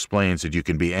 Paul explains that you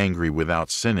can be angry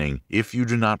without sinning if you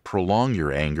do not prolong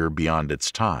your anger beyond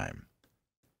its time.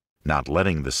 Not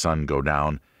letting the sun go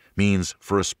down means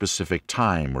for a specific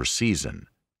time or season.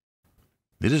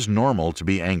 It is normal to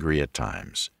be angry at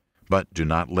times, but do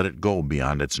not let it go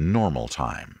beyond its normal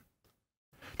time.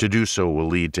 To do so will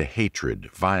lead to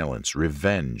hatred, violence,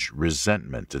 revenge,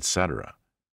 resentment, etc.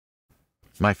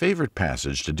 My favorite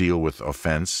passage to deal with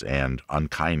offense and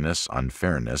unkindness,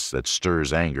 unfairness that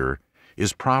stirs anger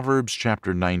is Proverbs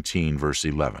chapter 19, verse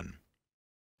 11.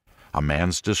 A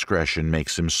man's discretion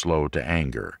makes him slow to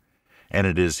anger, and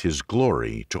it is his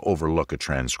glory to overlook a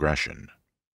transgression.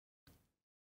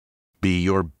 Be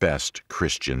your best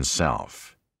Christian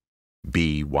self.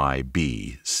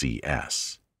 BYBCS.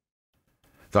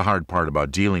 The hard part about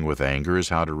dealing with anger is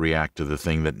how to react to the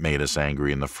thing that made us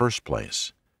angry in the first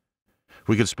place.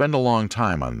 We could spend a long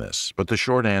time on this, but the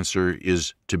short answer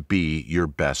is to be your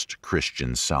best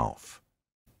Christian self.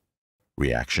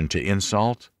 Reaction to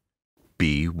insult?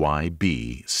 BYBCS.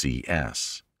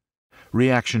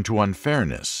 Reaction to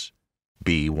unfairness?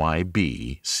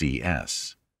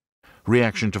 BYBCS.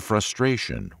 Reaction to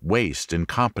frustration, waste,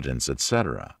 incompetence,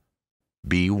 etc.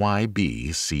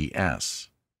 BYBCS.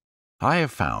 I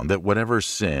have found that whatever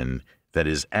sin that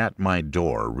is at my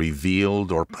door,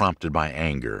 revealed or prompted by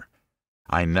anger,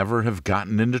 I never have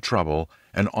gotten into trouble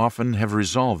and often have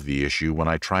resolved the issue when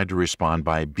I tried to respond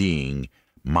by being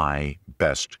my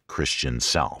best Christian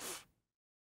self.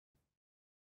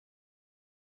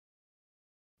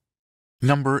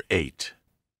 Number 8.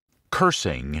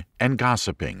 Cursing and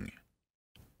gossiping.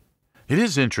 It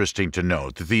is interesting to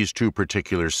note that these two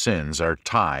particular sins are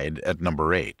tied at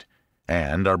number 8,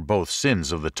 and are both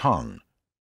sins of the tongue.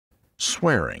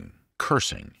 Swearing,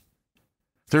 cursing.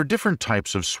 There are different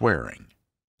types of swearing.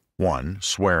 1.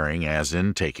 Swearing as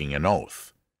in taking an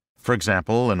oath. For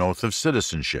example, an oath of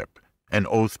citizenship, an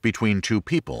oath between two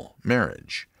people,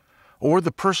 marriage. Or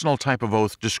the personal type of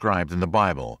oath described in the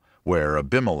Bible, where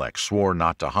Abimelech swore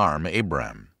not to harm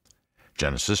Abram.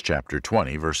 Genesis chapter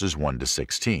 20, verses 1 to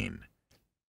 16.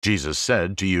 Jesus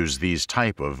said to use these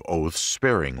type of oaths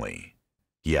sparingly.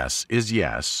 Yes is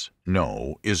yes,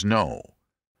 no is no.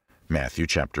 Matthew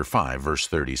chapter 5, verse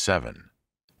 37.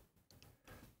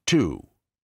 2.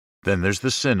 Then there's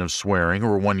the sin of swearing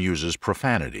where one uses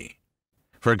profanity.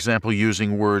 For example,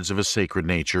 using words of a sacred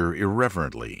nature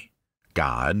irreverently.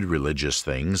 God, religious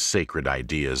things, sacred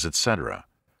ideas, etc.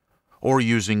 Or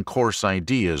using coarse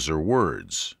ideas or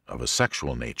words of a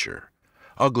sexual nature.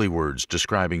 Ugly words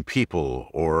describing people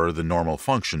or the normal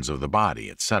functions of the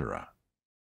body, etc.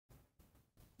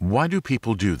 Why do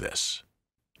people do this?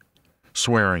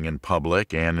 Swearing in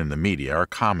public and in the media are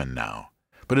common now,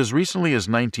 but as recently as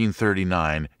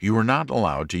 1939, you were not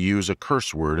allowed to use a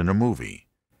curse word in a movie.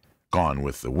 Gone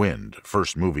with the Wind,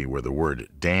 first movie where the word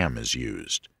damn is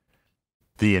used.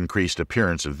 The increased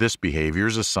appearance of this behavior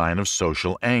is a sign of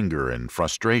social anger and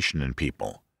frustration in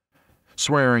people.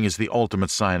 Swearing is the ultimate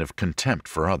sign of contempt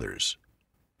for others,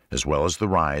 as well as the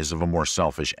rise of a more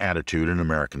selfish attitude in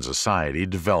American society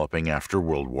developing after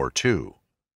World War II.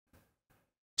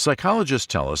 Psychologists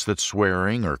tell us that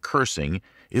swearing or cursing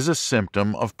is a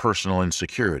symptom of personal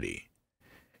insecurity.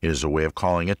 It is a way of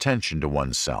calling attention to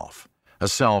oneself, a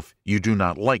self you do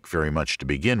not like very much to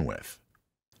begin with.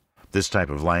 This type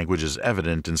of language is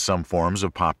evident in some forms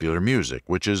of popular music,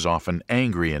 which is often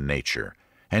angry in nature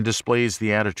and displays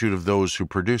the attitude of those who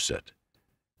produce it.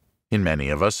 In many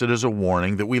of us, it is a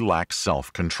warning that we lack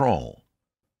self-control.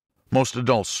 Most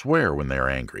adults swear when they are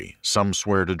angry. Some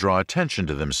swear to draw attention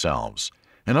to themselves,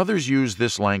 and others use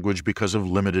this language because of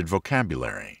limited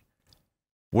vocabulary.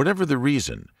 Whatever the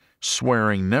reason,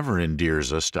 swearing never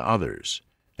endears us to others,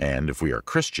 and if we are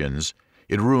Christians,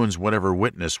 it ruins whatever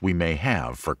witness we may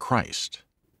have for Christ.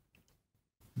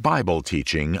 Bible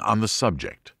teaching on the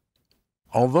subject.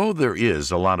 Although there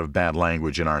is a lot of bad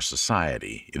language in our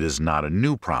society, it is not a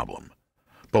new problem.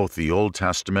 Both the Old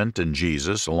Testament and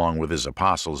Jesus, along with his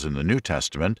apostles in the New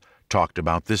Testament, talked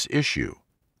about this issue.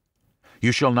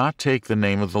 You shall not take the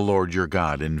name of the Lord your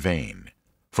God in vain,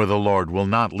 for the Lord will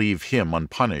not leave him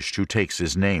unpunished who takes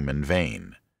his name in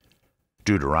vain.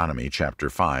 Deuteronomy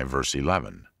chapter 5, verse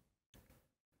 11.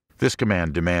 This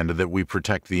command demanded that we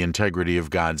protect the integrity of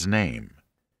God's name.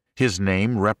 His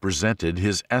name represented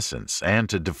his essence, and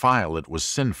to defile it was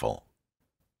sinful.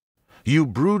 You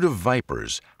brood of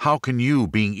vipers, how can you,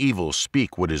 being evil,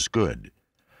 speak what is good?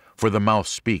 For the mouth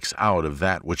speaks out of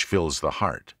that which fills the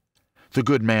heart. The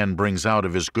good man brings out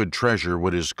of his good treasure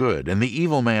what is good, and the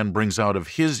evil man brings out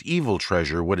of his evil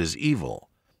treasure what is evil.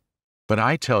 But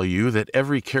I tell you that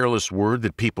every careless word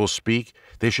that people speak,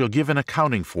 they shall give an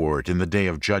accounting for it in the day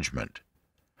of judgment.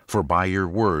 For by your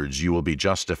words you will be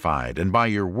justified, and by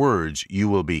your words you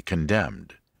will be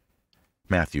condemned.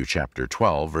 Matthew chapter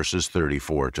 12, verses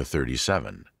 34 to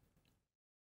 37.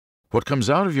 What comes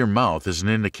out of your mouth is an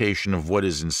indication of what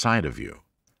is inside of you.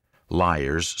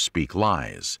 Liars speak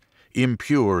lies,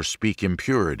 impure speak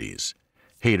impurities,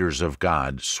 haters of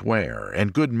God swear,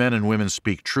 and good men and women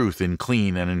speak truth in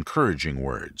clean and encouraging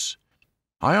words.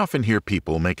 I often hear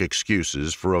people make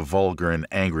excuses for a vulgar and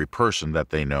angry person that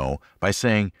they know by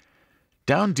saying,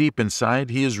 "Down deep inside,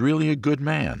 he is really a good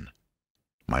man."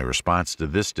 My response to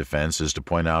this defense is to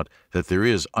point out that there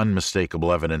is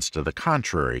unmistakable evidence to the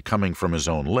contrary coming from his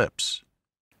own lips.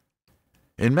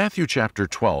 In Matthew chapter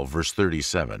 12, verse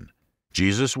 37,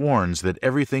 Jesus warns that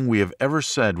everything we have ever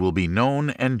said will be known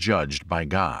and judged by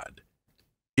God.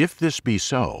 If this be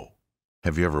so,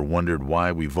 have you ever wondered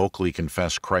why we vocally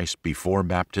confess Christ before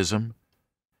baptism?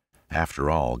 After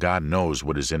all, God knows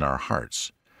what is in our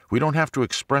hearts. We don't have to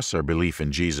express our belief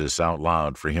in Jesus out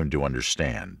loud for Him to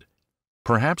understand.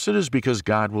 Perhaps it is because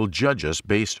God will judge us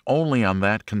based only on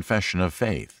that confession of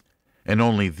faith, and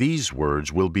only these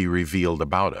words will be revealed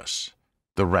about us.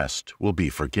 The rest will be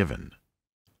forgiven.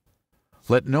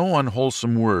 Let no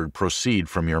unwholesome word proceed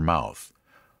from your mouth,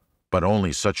 but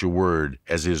only such a word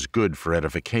as is good for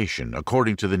edification,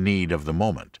 according to the need of the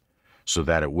moment, so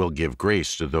that it will give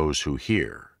grace to those who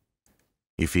hear.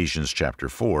 Ephesians chapter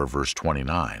 4, verse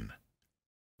 29.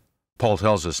 Paul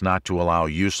tells us not to allow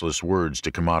useless words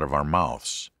to come out of our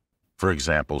mouths. For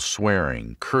example,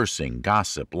 swearing, cursing,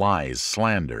 gossip, lies,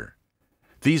 slander.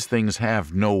 These things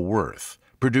have no worth,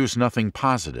 produce nothing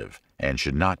positive, and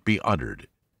should not be uttered.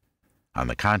 On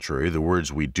the contrary, the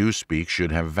words we do speak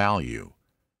should have value.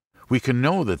 We can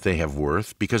know that they have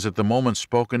worth because at the moment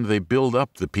spoken they build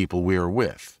up the people we are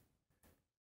with.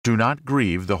 Do not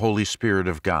grieve the Holy Spirit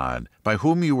of God, by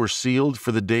whom you were sealed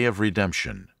for the day of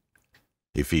redemption.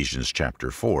 Ephesians chapter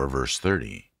 4, verse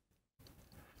 30.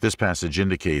 This passage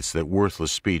indicates that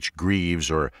worthless speech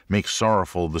grieves or makes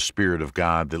sorrowful the Spirit of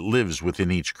God that lives within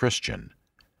each Christian.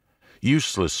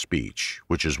 Useless speech,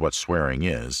 which is what swearing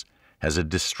is, has a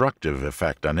destructive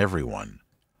effect on everyone: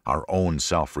 our own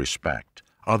self-respect,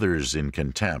 others in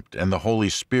contempt, and the Holy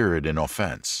Spirit in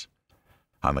offense.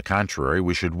 On the contrary,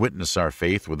 we should witness our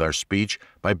faith with our speech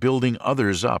by building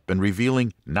others up and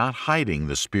revealing, not hiding,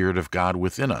 the Spirit of God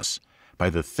within us by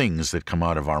the things that come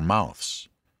out of our mouths.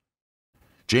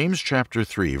 James chapter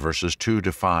 3, verses 2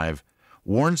 to 5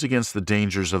 warns against the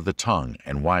dangers of the tongue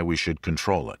and why we should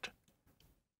control it.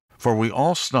 For we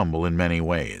all stumble in many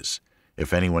ways.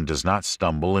 If anyone does not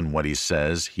stumble in what he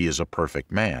says, he is a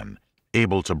perfect man,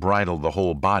 able to bridle the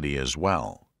whole body as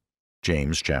well.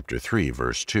 James chapter 3,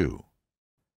 verse 2.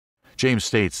 James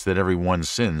states that everyone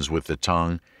sins with the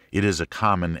tongue. It is a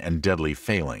common and deadly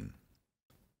failing.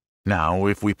 Now,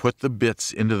 if we put the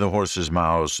bits into the horses'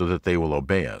 mouths so that they will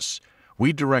obey us,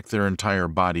 we direct their entire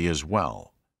body as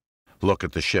well. Look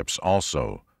at the ships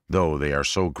also, though they are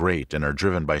so great and are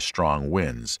driven by strong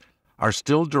winds, are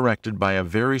still directed by a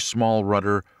very small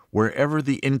rudder wherever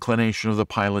the inclination of the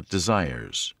pilot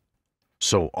desires.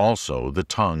 So also the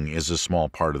tongue is a small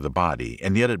part of the body,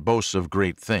 and yet it boasts of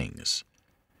great things.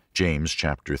 James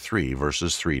chapter 3,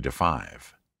 verses 3 to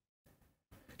 5.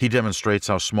 He demonstrates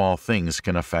how small things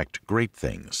can affect great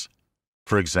things.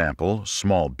 For example,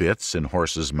 small bits in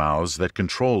horses' mouths that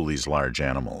control these large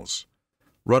animals,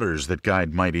 rudders that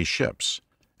guide mighty ships,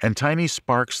 and tiny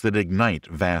sparks that ignite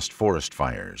vast forest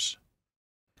fires.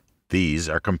 These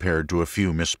are compared to a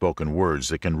few misspoken words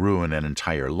that can ruin an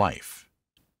entire life.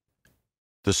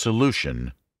 The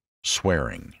solution: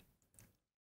 swearing.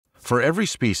 For every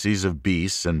species of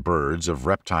beasts and birds, of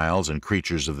reptiles and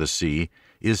creatures of the sea,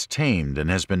 is tamed and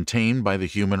has been tamed by the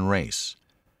human race.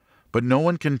 But no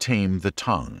one can tame the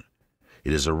tongue.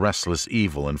 It is a restless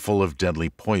evil and full of deadly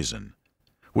poison.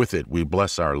 With it we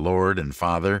bless our Lord and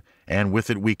Father, and with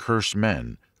it we curse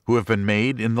men, who have been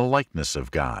made in the likeness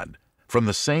of God. From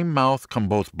the same mouth come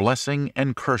both blessing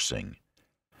and cursing.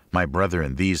 My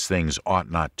brethren, these things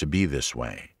ought not to be this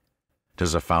way.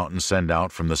 Does a fountain send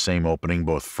out from the same opening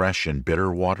both fresh and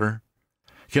bitter water?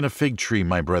 Can a fig tree,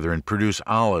 my brethren, produce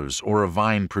olives, or a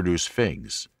vine produce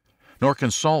figs? Nor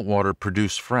can salt water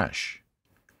produce fresh.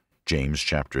 James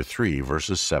chapter 3,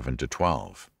 verses 7 to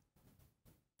 12.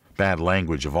 Bad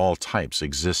language of all types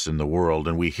exists in the world,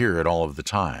 and we hear it all of the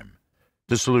time.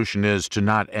 The solution is to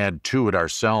not add to it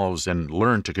ourselves and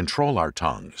learn to control our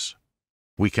tongues.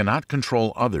 We cannot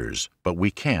control others, but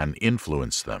we can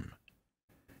influence them.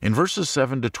 In verses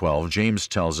 7 to 12, James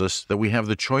tells us that we have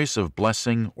the choice of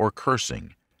blessing or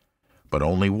cursing, but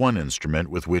only one instrument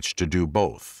with which to do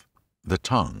both: the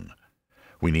tongue.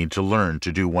 We need to learn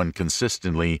to do one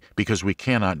consistently because we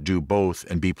cannot do both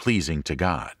and be pleasing to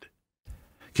God.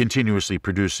 Continuously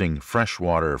producing fresh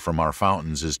water from our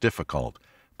fountains is difficult,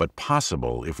 but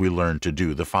possible if we learn to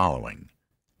do the following.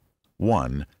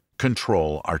 1.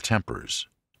 Control our tempers.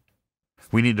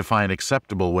 We need to find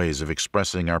acceptable ways of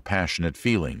expressing our passionate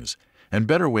feelings and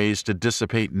better ways to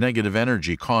dissipate negative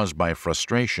energy caused by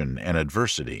frustration and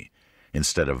adversity,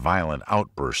 instead of violent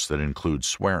outbursts that include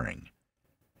swearing.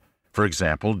 For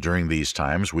example, during these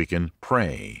times we can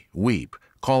pray, weep,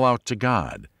 call out to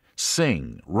God,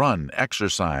 sing, run,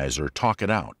 exercise, or talk it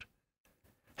out.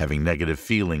 Having negative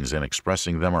feelings and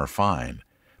expressing them are fine,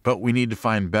 but we need to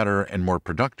find better and more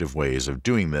productive ways of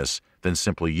doing this than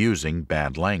simply using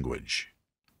bad language.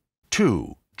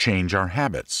 2. Change our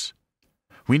habits.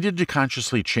 We need to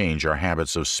consciously change our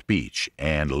habits of speech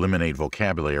and eliminate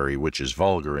vocabulary which is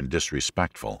vulgar and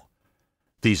disrespectful.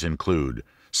 These include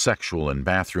sexual and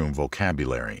bathroom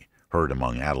vocabulary, heard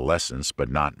among adolescents but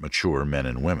not mature men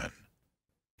and women.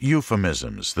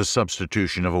 Euphemisms, the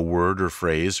substitution of a word or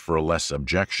phrase for a less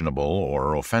objectionable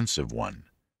or offensive one.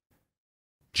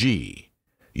 G.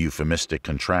 Euphemistic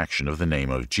contraction of the name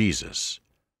of Jesus.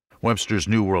 Webster's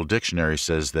New World Dictionary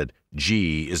says that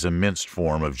G is a minced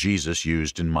form of Jesus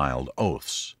used in mild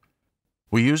oaths.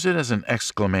 We use it as an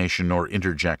exclamation or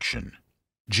interjection.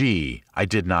 Gee, I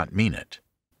did not mean it.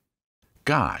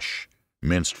 Gosh,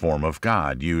 minced form of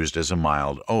God used as a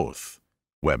mild oath.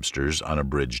 Webster's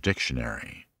Unabridged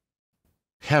Dictionary.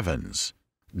 Heavens,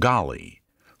 golly,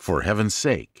 for heaven's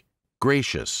sake,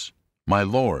 gracious, my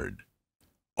Lord.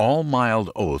 All mild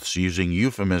oaths using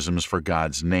euphemisms for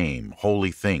God's name,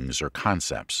 holy things, or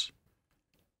concepts.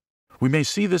 We may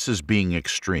see this as being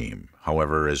extreme.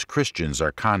 However, as Christians,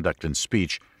 our conduct and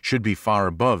speech should be far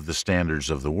above the standards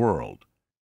of the world.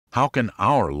 How can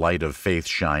our light of faith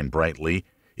shine brightly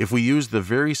if we use the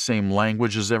very same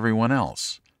language as everyone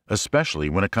else, especially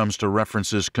when it comes to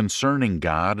references concerning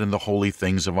God and the holy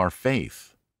things of our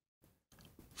faith?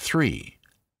 3.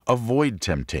 Avoid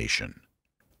temptation.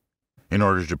 In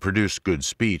order to produce good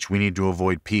speech, we need to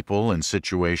avoid people and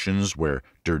situations where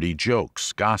dirty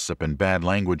jokes, gossip, and bad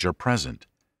language are present.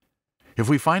 If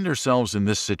we find ourselves in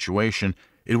this situation,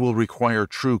 it will require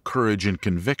true courage and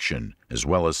conviction, as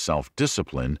well as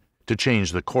self-discipline, to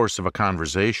change the course of a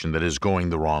conversation that is going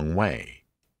the wrong way.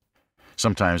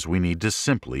 Sometimes we need to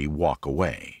simply walk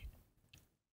away.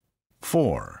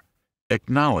 4.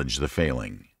 Acknowledge the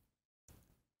failing.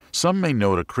 Some may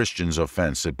note a Christian's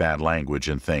offense at bad language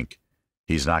and think,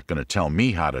 he's not going to tell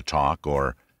me how to talk,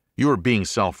 or you are being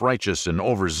self-righteous and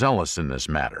overzealous in this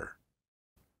matter.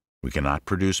 We cannot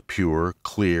produce pure,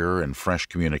 clear, and fresh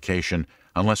communication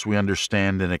unless we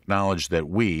understand and acknowledge that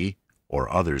we,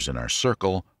 or others in our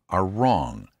circle, are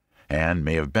wrong, and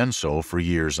may have been so for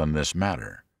years on this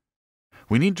matter.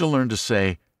 We need to learn to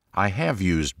say, I have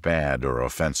used bad or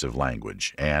offensive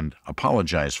language, and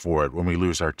apologize for it when we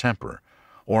lose our temper,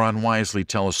 or unwisely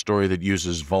tell a story that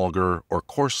uses vulgar or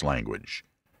coarse language.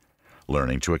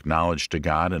 Learning to acknowledge to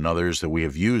God and others that we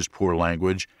have used poor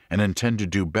language and intend to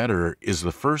do better is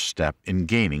the first step in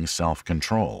gaining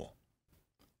self-control.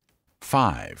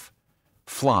 5.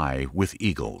 Fly with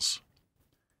eagles.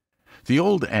 The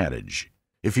old adage,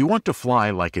 if you want to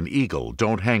fly like an eagle,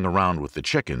 don't hang around with the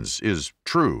chickens, is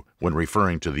true when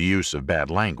referring to the use of bad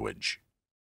language.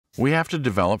 We have to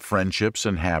develop friendships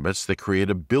and habits that create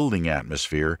a building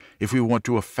atmosphere if we want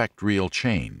to affect real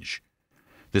change.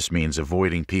 This means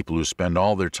avoiding people who spend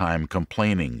all their time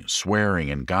complaining, swearing,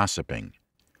 and gossiping.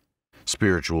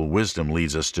 Spiritual wisdom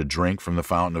leads us to drink from the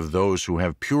fountain of those who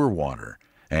have pure water,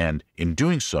 and in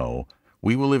doing so,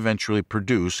 we will eventually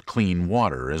produce clean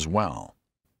water as well.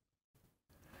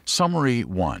 Summary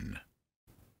 1.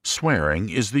 Swearing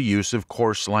is the use of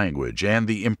coarse language and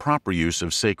the improper use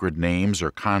of sacred names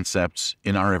or concepts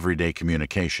in our everyday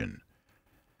communication.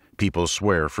 People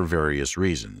swear for various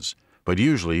reasons, but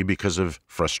usually because of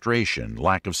frustration,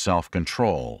 lack of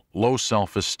self-control, low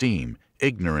self-esteem,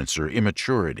 ignorance, or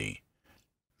immaturity.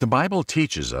 The Bible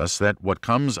teaches us that what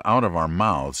comes out of our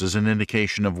mouths is an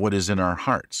indication of what is in our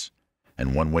hearts,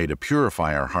 and one way to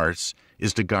purify our hearts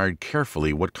is to guard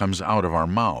carefully what comes out of our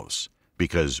mouths,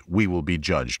 because we will be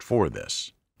judged for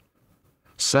this.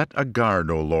 Set a guard,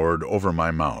 O Lord, over my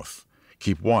mouth.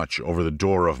 Keep watch over the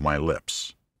door of my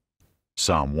lips.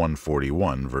 Psalm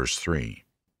 141, verse 3.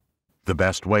 The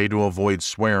best way to avoid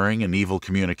swearing and evil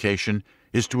communication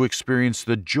is to experience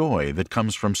the joy that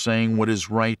comes from saying what is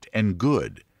right and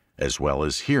good, as well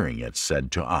as hearing it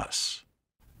said to us.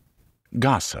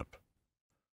 Gossip.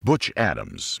 Butch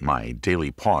Adams,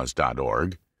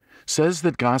 mydailypause.org, says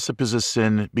that gossip is a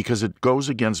sin because it goes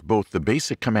against both the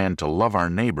basic command to love our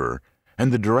neighbor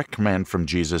and the direct command from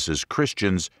Jesus as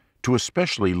Christians to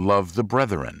especially love the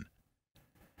brethren.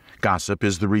 Gossip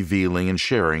is the revealing and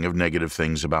sharing of negative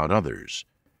things about others.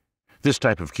 This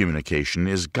type of communication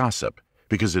is gossip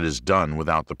because it is done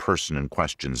without the person in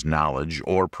question's knowledge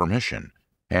or permission,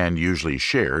 and usually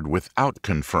shared without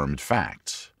confirmed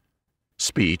facts.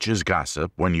 Speech is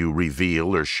gossip when you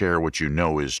reveal or share what you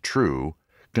know is true,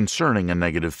 concerning a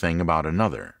negative thing about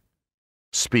another.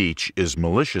 Speech is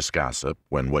malicious gossip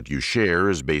when what you share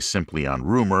is based simply on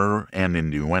rumor and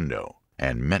innuendo,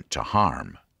 and meant to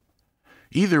harm.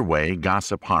 Either way,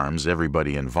 gossip harms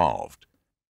everybody involved.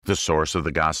 The source of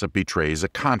the gossip betrays a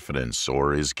confidence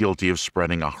or is guilty of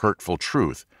spreading a hurtful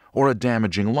truth or a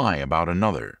damaging lie about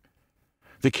another.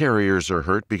 The carriers are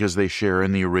hurt because they share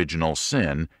in the original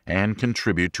sin and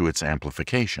contribute to its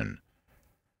amplification.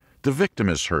 The victim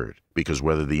is hurt because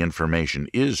whether the information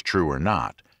is true or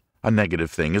not, a negative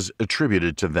thing is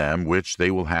attributed to them which they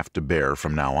will have to bear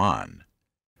from now on.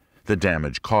 The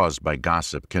damage caused by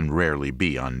gossip can rarely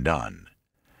be undone.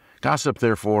 Gossip,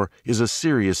 therefore, is a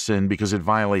serious sin because it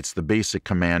violates the basic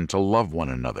command to love one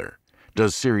another,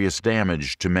 does serious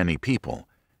damage to many people,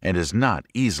 and is not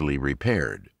easily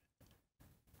repaired.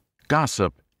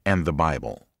 Gossip and the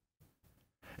Bible.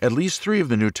 At least 3 of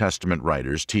the New Testament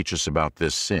writers teach us about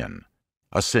this sin,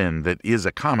 a sin that is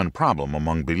a common problem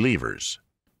among believers.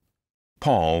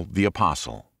 Paul the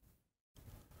Apostle.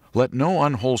 Let no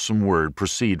unwholesome word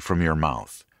proceed from your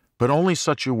mouth, but only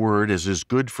such a word as is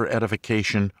good for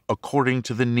edification according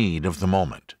to the need of the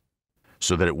moment,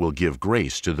 so that it will give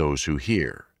grace to those who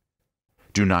hear.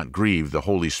 Do not grieve the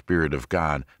Holy Spirit of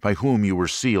God, by whom you were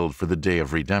sealed for the day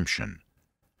of redemption.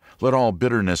 Let all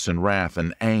bitterness and wrath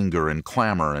and anger and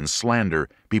clamor and slander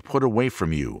be put away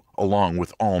from you, along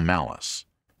with all malice.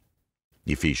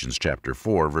 Ephesians chapter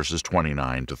 4, verses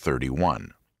 29 to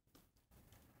 31.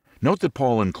 Note that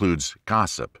Paul includes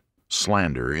gossip,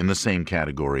 slander in the same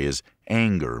category as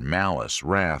anger, malice,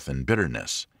 wrath, and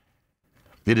bitterness.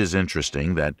 It is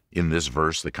interesting that in this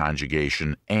verse the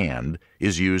conjugation "and"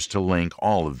 is used to link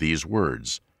all of these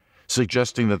words,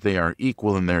 suggesting that they are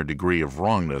equal in their degree of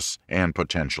wrongness and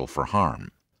potential for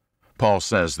harm. Paul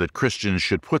says that Christians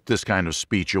should put this kind of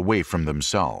speech away from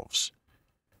themselves.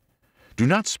 Do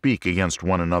not speak against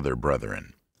one another,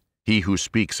 brethren. He who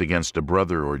speaks against a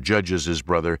brother or judges his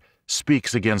brother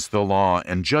speaks against the law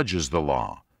and judges the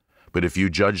law. But if you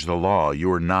judge the law,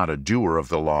 you are not a doer of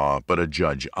the law, but a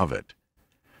judge of it.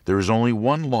 There is only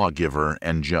one lawgiver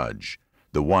and judge,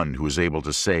 the one who is able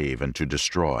to save and to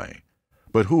destroy.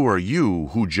 But who are you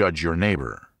who judge your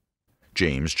neighbor?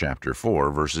 James chapter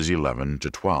 4, verses 11 to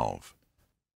 12.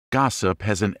 Gossip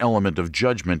has an element of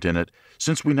judgment in it,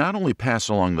 since we not only pass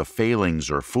along the failings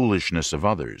or foolishness of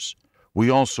others, we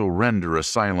also render a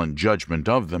silent judgment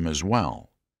of them as well.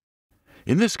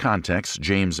 In this context,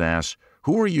 James asks,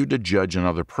 who are you to judge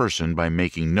another person by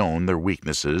making known their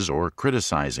weaknesses or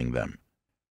criticizing them?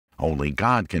 Only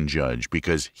God can judge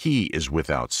because He is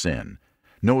without sin,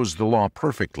 knows the law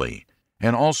perfectly,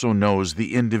 and also knows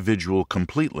the individual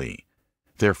completely.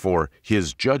 Therefore,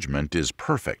 His judgment is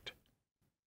perfect.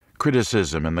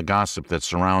 Criticism and the gossip that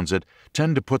surrounds it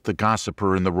tend to put the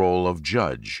gossiper in the role of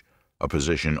judge, a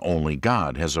position only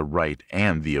God has a right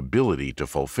and the ability to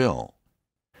fulfill.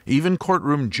 Even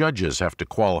courtroom judges have to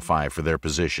qualify for their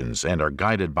positions and are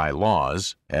guided by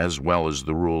laws, as well as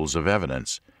the rules of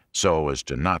evidence, so as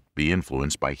to not be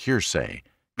influenced by hearsay,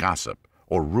 gossip,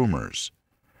 or rumors.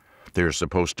 They are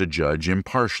supposed to judge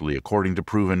impartially according to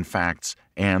proven facts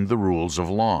and the rules of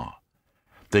law,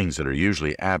 things that are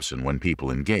usually absent when people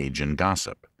engage in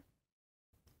gossip.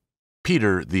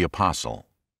 Peter the Apostle.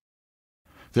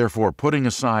 Therefore, putting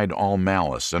aside all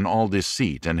malice and all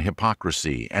deceit and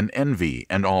hypocrisy and envy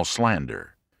and all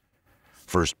slander.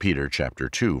 1 Peter chapter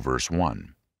 2, verse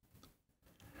 1.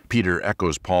 Peter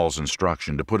echoes Paul's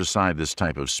instruction to put aside this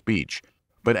type of speech,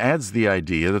 but adds the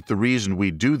idea that the reason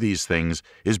we do these things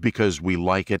is because we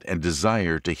like it and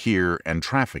desire to hear and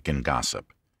traffic in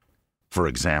gossip. For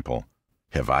example,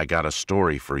 "Have I got a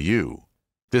story for you?"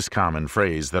 This common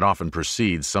phrase that often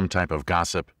precedes some type of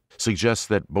gossip suggests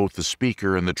that both the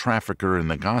speaker and the trafficker in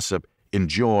the gossip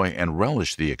enjoy and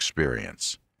relish the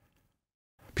experience.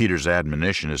 Peter's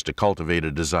admonition is to cultivate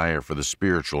a desire for the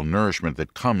spiritual nourishment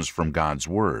that comes from God's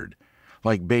Word,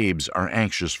 like babes are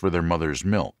anxious for their mother's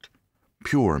milk,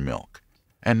 pure milk,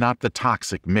 and not the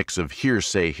toxic mix of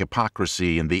hearsay,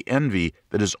 hypocrisy, and the envy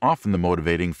that is often the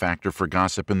motivating factor for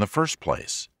gossip in the first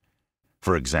place.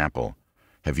 For example,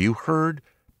 "Have you heard?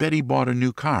 Betty bought a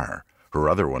new car. Her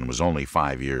other one was only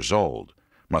 5 years old.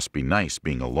 Must be nice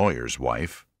being a lawyer's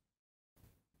wife."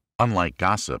 Unlike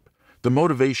gossip, the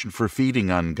motivation for feeding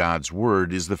on God's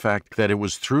Word is the fact that it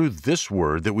was through this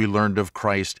Word that we learned of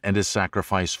Christ and His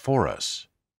sacrifice for us.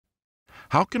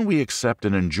 How can we accept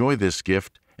and enjoy this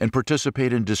gift and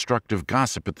participate in destructive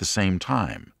gossip at the same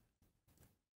time?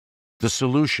 The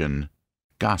solution: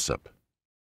 gossip.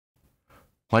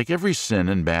 Like every sin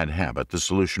and bad habit, the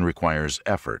solution requires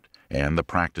effort and the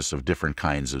practice of different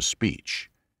kinds of speech.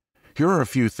 Here are a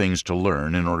few things to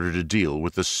learn in order to deal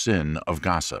with the sin of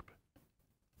gossip.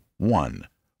 1.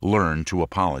 Learn to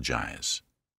apologize.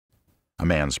 A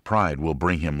man's pride will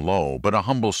bring him low, but a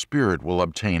humble spirit will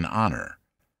obtain honor.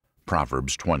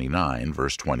 Proverbs 29,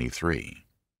 verse 23.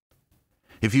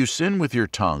 If you sin with your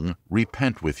tongue,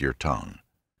 repent with your tongue.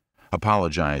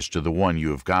 Apologize to the one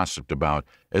you have gossiped about,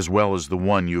 as well as the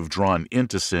one you have drawn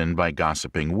into sin by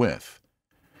gossiping with.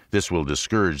 This will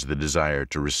discourage the desire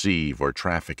to receive or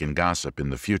traffic in gossip in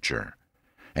the future,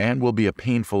 and will be a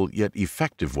painful yet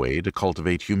effective way to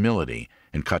cultivate humility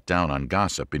and cut down on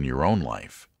gossip in your own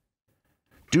life.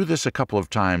 Do this a couple of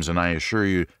times, and I assure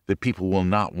you that people will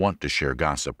not want to share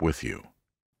gossip with you.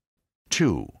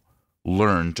 2.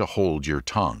 Learn to hold your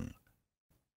tongue.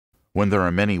 When there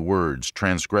are many words,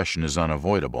 transgression is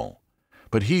unavoidable,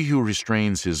 but he who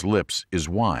restrains his lips is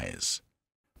wise.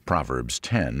 Proverbs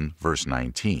 10, verse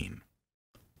 19.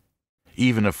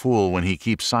 Even a fool, when he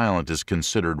keeps silent, is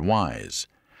considered wise.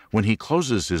 When he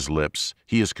closes his lips,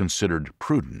 he is considered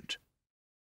prudent.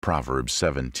 Proverbs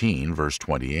 17, verse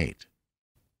 28.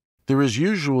 There is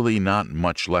usually not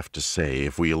much left to say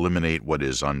if we eliminate what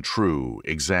is untrue,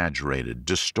 exaggerated,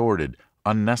 distorted,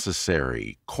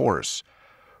 unnecessary, coarse,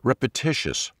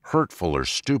 repetitious, hurtful, or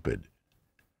stupid.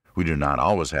 We do not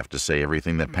always have to say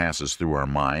everything that passes through our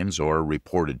minds or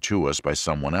reported to us by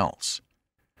someone else.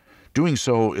 Doing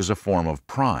so is a form of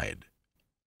pride.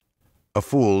 A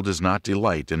fool does not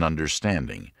delight in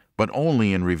understanding, but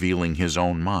only in revealing his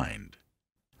own mind.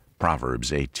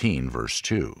 Proverbs 18, verse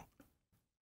 2.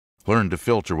 Learn to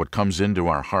filter what comes into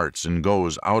our hearts and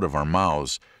goes out of our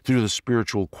mouths through the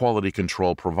spiritual quality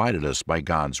control provided us by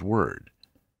God's Word.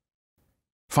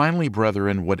 Finally,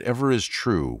 brethren, whatever is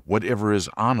true, whatever is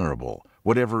honorable,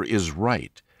 whatever is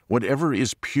right, whatever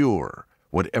is pure,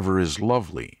 whatever is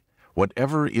lovely,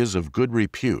 whatever is of good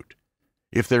repute,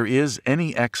 if there is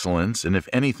any excellence and if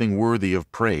anything worthy of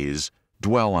praise,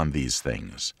 dwell on these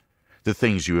things. The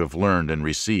things you have learned and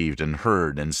received and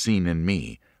heard and seen in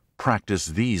me, practice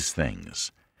these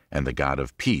things, and the God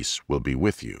of peace will be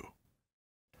with you.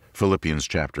 Philippians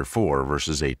chapter 4,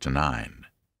 verses 8 to 9.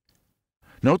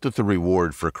 Note that the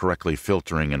reward for correctly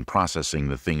filtering and processing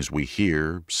the things we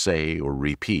hear, say, or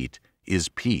repeat is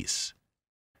peace,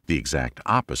 the exact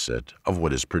opposite of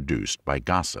what is produced by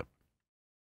gossip.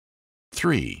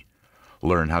 3.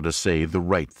 Learn how to say the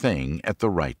right thing at the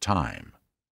right time.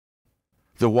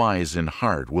 The wise in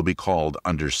heart will be called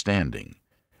understanding,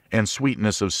 and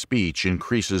sweetness of speech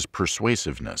increases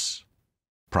persuasiveness.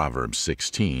 Proverbs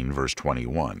 16, verse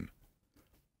 21.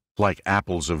 Like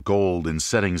apples of gold in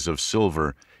settings of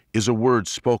silver is a word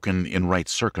spoken in right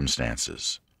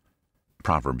circumstances.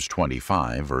 Proverbs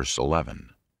 25, verse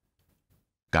 11.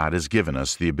 God has given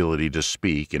us the ability to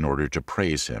speak in order to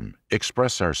praise Him,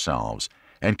 express ourselves,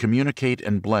 and communicate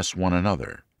and bless one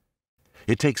another.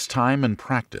 It takes time and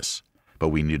practice, but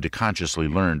we need to consciously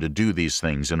learn to do these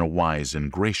things in a wise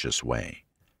and gracious way.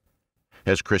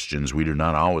 As Christians, we do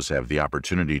not always have the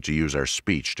opportunity to use our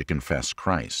speech to confess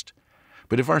Christ.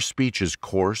 But if our speech is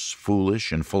coarse,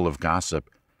 foolish, and full of gossip,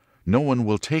 no one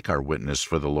will take our witness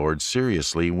for the Lord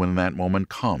seriously when that moment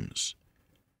comes.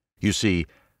 You see,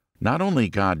 not only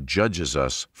God judges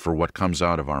us for what comes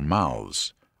out of our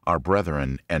mouths, our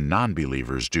brethren and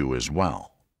non-believers do as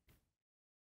well.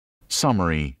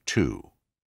 Summary 2.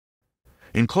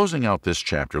 In closing out this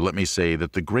chapter, let me say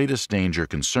that the greatest danger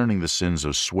concerning the sins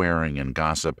of swearing and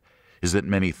gossip is that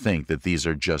many think that these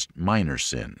are just minor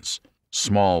sins,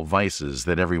 small vices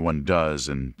that everyone does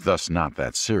and thus not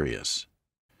that serious.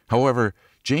 However,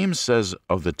 James says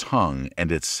of the tongue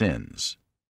and its sins,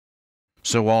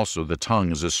 "So also the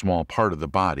tongue is a small part of the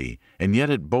body, and yet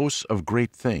it boasts of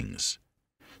great things.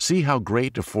 See how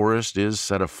great a forest is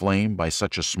set aflame by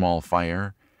such a small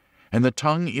fire? And the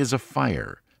tongue is a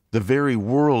fire, the very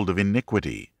world of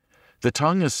iniquity. The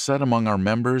tongue is set among our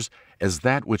members as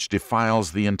that which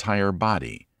defiles the entire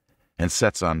body, and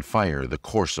sets on fire the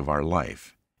course of our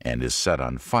life, and is set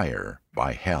on fire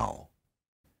by hell."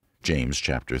 James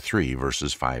chapter 3,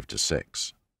 verses 5 to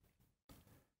 6.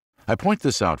 I point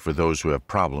this out for those who have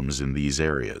problems in these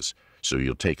areas, so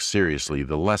you'll take seriously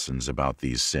the lessons about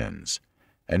these sins,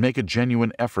 and make a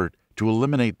genuine effort to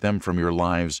eliminate them from your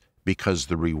lives, because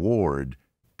the reward,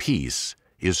 peace,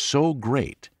 is so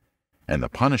great, and the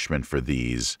punishment for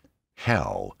these,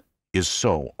 hell, is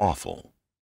so awful.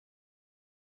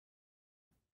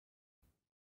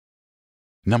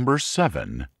 Number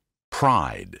 7.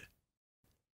 Pride.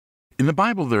 In the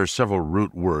Bible there are several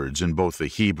root words in both the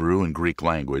Hebrew and Greek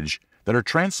language that are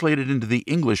translated into the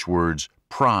English words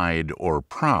pride or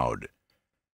proud.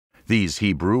 These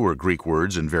Hebrew or Greek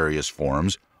words in various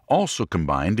forms also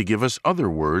combine to give us other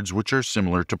words which are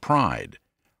similar to pride: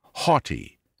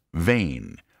 haughty,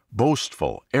 vain,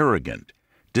 boastful, arrogant,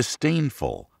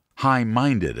 disdainful,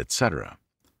 high-minded, etc.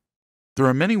 There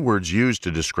are many words used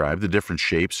to describe the different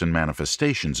shapes and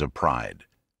manifestations of pride.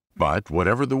 But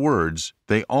whatever the words,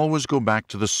 they always go back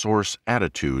to the source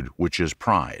attitude, which is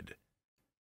pride.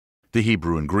 The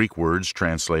Hebrew and Greek words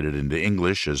translated into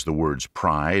English as the words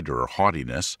pride or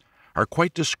haughtiness are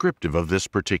quite descriptive of this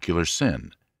particular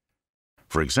sin.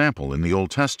 For example, in the Old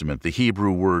Testament, the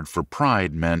Hebrew word for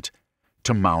pride meant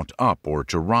to mount up or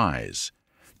to rise,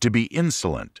 to be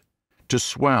insolent, to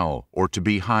swell or to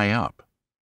be high up,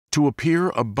 to appear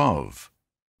above,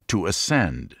 to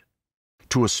ascend,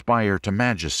 to aspire to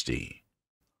majesty,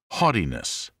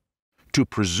 haughtiness, to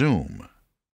presume.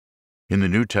 In the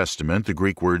New Testament, the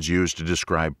Greek words used to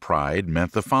describe pride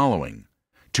meant the following: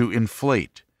 to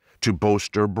inflate, to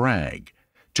boast or brag,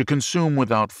 to consume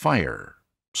without fire,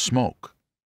 smoke.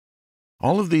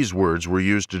 All of these words were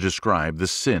used to describe the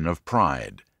sin of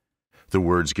pride. The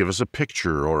words give us a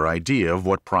picture or idea of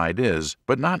what pride is,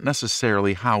 but not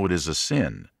necessarily how it is a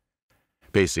sin.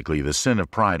 Basically, the sin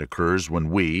of pride occurs when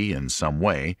we, in some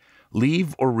way,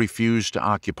 leave or refuse to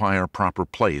occupy our proper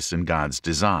place in God's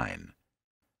design.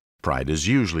 Pride is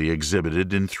usually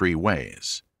exhibited in three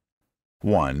ways.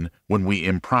 1. When we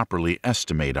improperly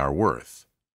estimate our worth.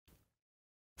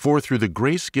 For through the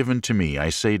grace given to me, I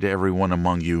say to everyone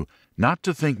among you, not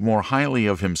to think more highly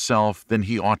of himself than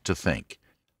he ought to think,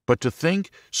 but to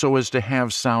think so as to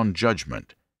have sound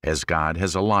judgment, as God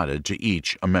has allotted to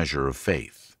each a measure of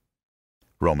faith.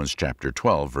 Romans chapter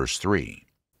 12, verse 3.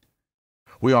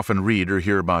 We often read or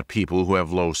hear about people who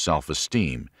have low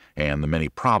self-esteem and the many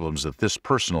problems that this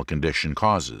personal condition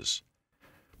causes.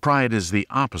 Pride is the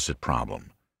opposite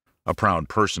problem. A proud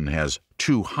person has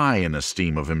too high an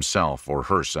esteem of himself or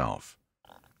herself.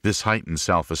 This heightened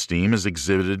self-esteem is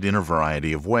exhibited in a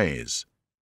variety of ways.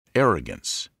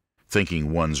 Arrogance,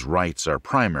 thinking one's rights are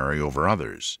primary over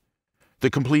others.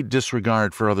 The complete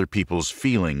disregard for other people's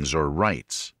feelings or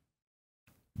rights.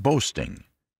 Boasting,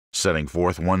 setting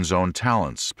forth one's own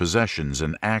talents, possessions,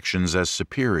 and actions as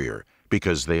superior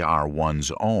because they are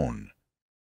one's own.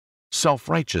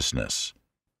 Self-righteousness,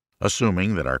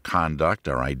 assuming that our conduct,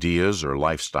 our ideas, or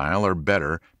lifestyle are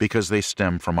better because they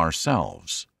stem from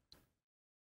ourselves.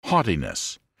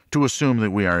 Haughtiness, to assume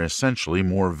that we are essentially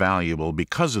more valuable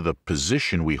because of the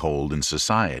position we hold in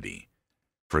society.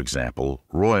 For example,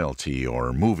 royalty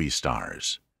or movie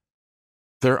stars.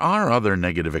 There are other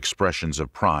negative expressions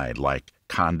of pride like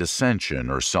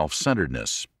condescension or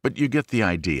self-centeredness, but you get the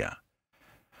idea.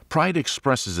 Pride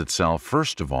expresses itself,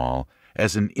 first of all,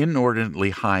 as an inordinately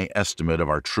high estimate of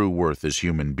our true worth as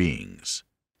human beings.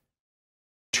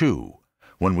 2.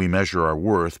 When we measure our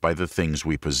worth by the things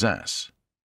we possess.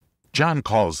 John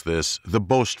calls this the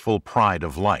boastful pride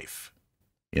of life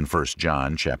in 1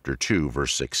 John chapter 2,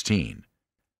 verse 16.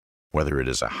 Whether it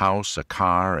is a house, a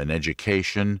car, an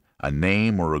education, a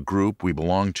name, or a group we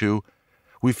belong to,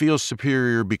 we feel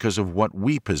superior because of what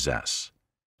we possess.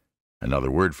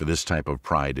 Another word for this type of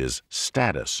pride is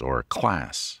status or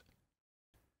class.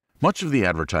 Much of the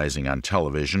advertising on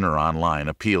television or online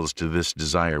appeals to this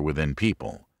desire within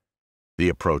people. The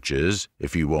approach is,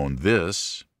 if you own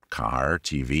this, car,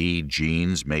 TV,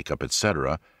 jeans, makeup,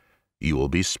 etc., you will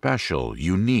be special,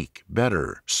 unique,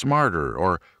 better, smarter,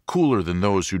 or cooler than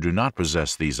those who do not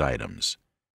possess these items.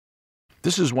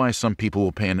 This is why some people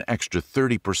will pay an extra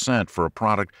 30% for a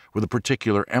product with a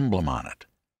particular emblem on it.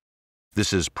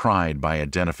 This is pride by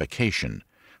identification,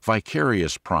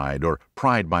 vicarious pride, or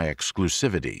pride by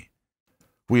exclusivity.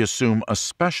 We assume a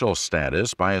special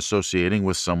status by associating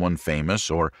with someone famous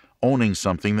or owning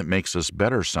something that makes us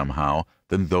better somehow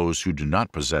than those who do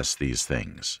not possess these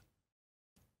things.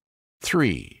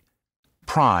 3.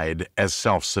 Pride as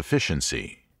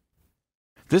self-sufficiency.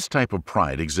 This type of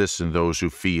pride exists in those who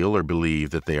feel or believe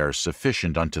that they are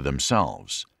sufficient unto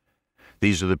themselves.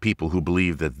 These are the people who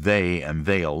believe that they and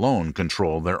they alone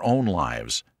control their own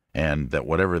lives, and that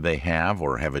whatever they have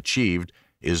or have achieved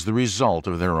is the result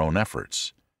of their own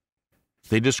efforts.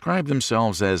 They describe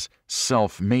themselves as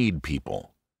self-made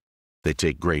people. They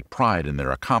take great pride in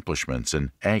their accomplishments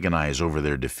and agonize over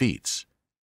their defeats.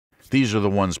 These are the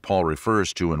ones Paul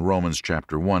refers to in Romans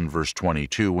chapter 1, verse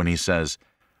 22, when he says,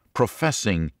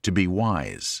 professing to be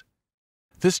wise.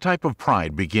 This type of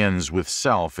pride begins with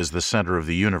self as the center of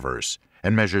the universe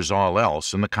and measures all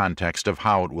else in the context of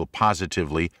how it will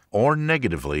positively or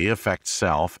negatively affect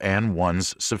self and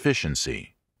one's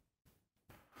sufficiency.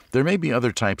 There may be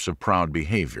other types of proud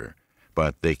behavior,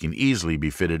 but they can easily be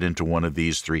fitted into one of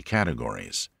these three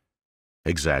categories.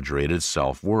 Exaggerated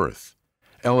self-worth,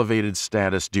 elevated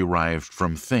status derived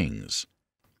from things,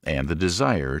 and the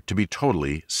desire to be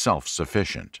totally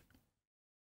self-sufficient.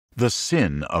 The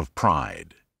sin of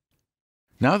pride.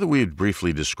 Now that we have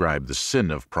briefly described the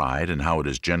sin of pride and how it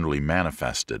is generally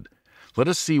manifested, let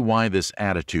us see why this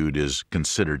attitude is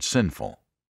considered sinful.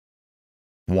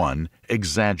 1.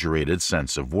 Exaggerated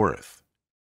sense of worth.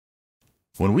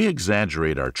 When we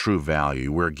exaggerate our true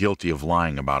value, we're guilty of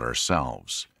lying about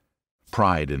ourselves.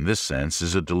 Pride in this sense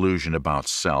is a delusion about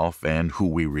self and who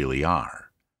we really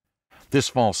are. This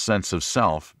false sense of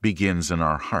self begins in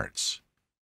our hearts.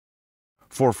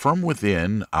 For from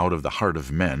within, out of the heart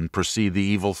of men, proceed the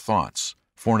evil thoughts,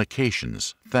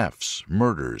 fornications, thefts,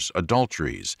 murders,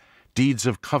 adulteries, deeds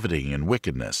of coveting and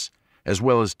wickedness, as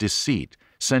well as deceit,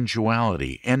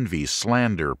 sensuality, envy,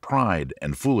 slander, pride,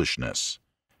 and foolishness.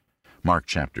 Mark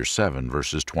chapter 7,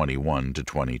 verses 21 to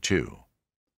 22.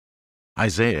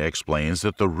 Isaiah explains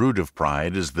that the root of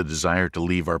pride is the desire to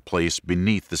leave our place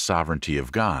beneath the sovereignty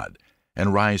of God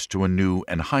and rise to a new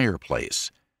and higher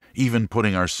place, even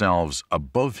putting ourselves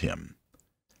above Him.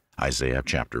 Isaiah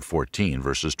chapter 14,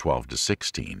 verses 12 to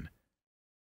 16.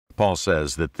 Paul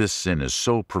says that this sin is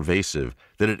so pervasive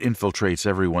that it infiltrates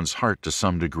everyone's heart to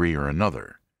some degree or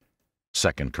another.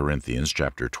 2 Corinthians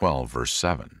chapter 12, verse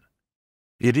 7.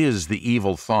 It is the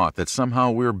evil thought that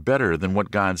somehow we're better than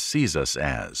what God sees us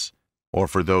as, or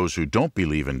for those who don't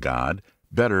believe in God,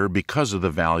 better because of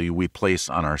the value we place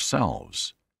on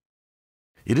ourselves.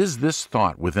 It is this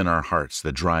thought within our hearts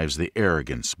that drives the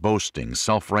arrogance, boasting,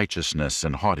 self-righteousness,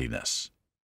 and haughtiness.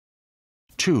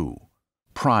 2.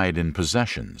 Pride in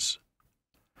possessions.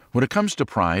 When it comes to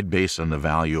pride based on the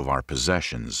value of our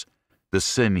possessions, the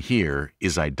sin here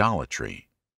is idolatry.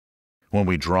 When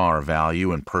we draw our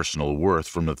value and personal worth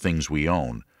from the things we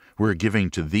own, we're giving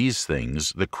to these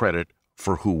things the credit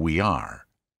for who we are.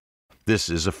 This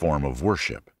is a form of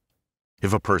worship.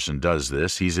 If a person does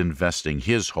this, he's investing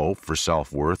his hope for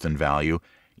self-worth and value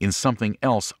in something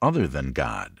else other than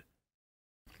God.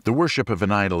 The worship of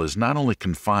an idol is not only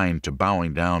confined to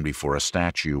bowing down before a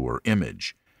statue or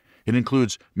image. It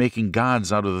includes making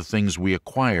gods out of the things we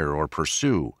acquire or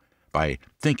pursue by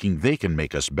thinking they can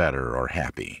make us better or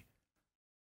happy.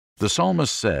 The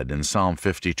psalmist said in Psalm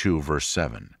 52, verse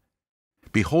 7,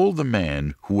 "Behold the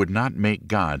man who would not make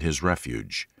God his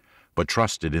refuge, but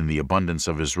trusted in the abundance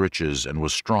of his riches and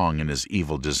was strong in his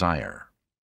evil desire."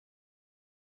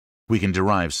 We can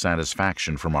derive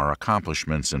satisfaction from our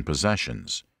accomplishments and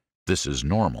possessions. This is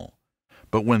normal.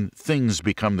 But when things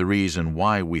become the reason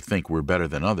why we think we're better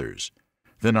than others,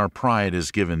 then our pride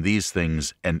has given these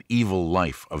things an evil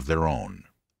life of their own.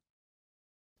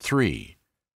 3.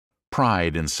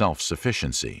 Pride in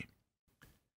self-sufficiency.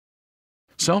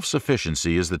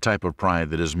 Self-sufficiency is the type of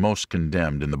pride that is most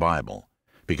condemned in the Bible,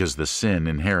 because the sin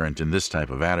inherent in this type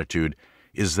of attitude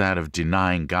is that of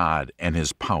denying God and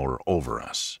His power over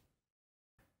us.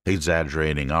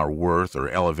 Exaggerating our worth or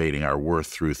elevating our worth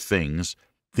through things,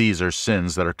 these are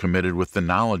sins that are committed with the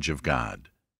knowledge of God.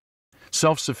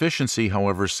 Self-sufficiency,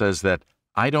 however, says that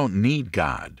I don't need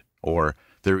God, or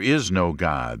there is no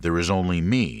God, there is only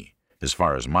me. As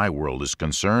far as my world is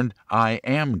concerned, I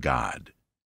am God.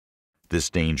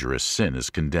 This dangerous sin is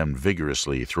condemned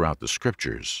vigorously throughout the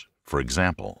Scriptures. For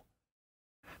example,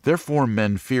 "Therefore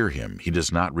men fear him, he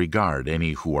does not regard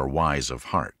any who are wise of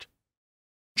heart."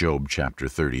 Job chapter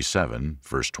 37,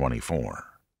 verse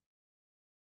 24.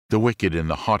 "The wicked in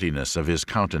the haughtiness of his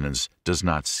countenance does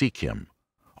not seek him.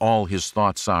 All his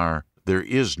thoughts are, there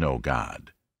is no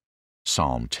God."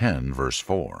 Psalm 10, verse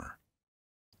 4.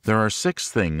 "There are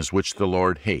 6 things which the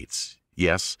Lord hates,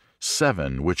 yes,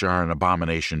 7 which are an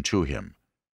abomination to him: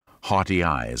 haughty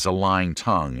eyes, a lying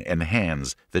tongue, and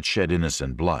hands that shed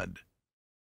innocent blood."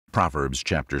 Proverbs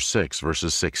chapter 6,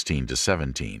 verses 16 to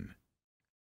 17.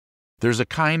 "There's a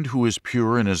kind who is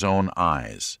pure in his own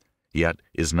eyes, yet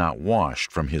is not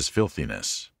washed from his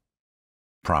filthiness."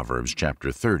 Proverbs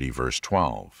chapter 30, verse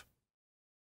 12.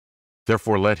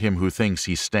 "Therefore let him who thinks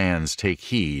he stands take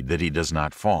heed that he does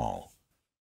not fall."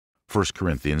 1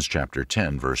 Corinthians chapter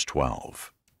 10, verse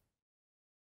 12.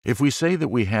 If we say that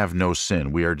we have no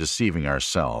sin, we are deceiving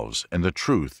ourselves, and the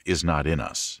truth is not in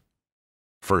us.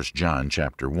 1 John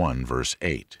chapter 1, verse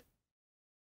 8.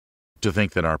 To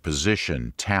think that our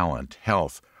position, talent,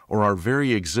 health, or our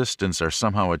very existence are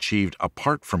somehow achieved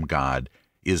apart from God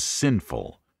is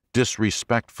sinful,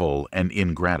 disrespectful, and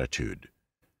ingratitude.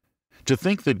 To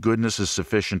think that goodness is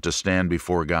sufficient to stand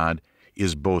before God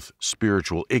is both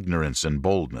spiritual ignorance and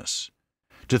boldness.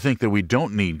 To think that we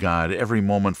don't need God every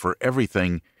moment for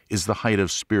everything is the height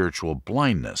of spiritual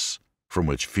blindness, from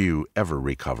which few ever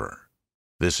recover.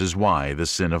 This is why the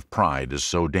sin of pride is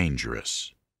so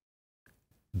dangerous.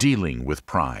 Dealing with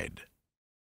pride.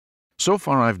 So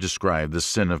far I've described the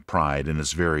sin of pride in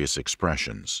its various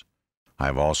expressions.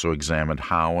 I've also examined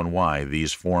how and why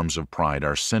these forms of pride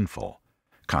are sinful,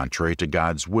 contrary to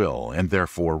God's will, and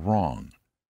therefore wrong.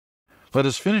 Let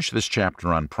us finish this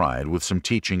chapter on pride with some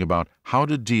teaching about how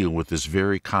to deal with this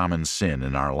very common sin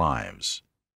in our lives.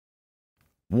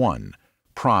 1.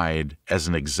 Pride as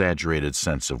an exaggerated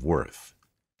sense of worth.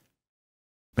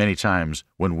 Many times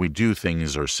when we do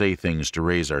things or say things to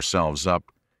raise ourselves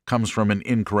up comes from an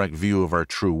incorrect view of our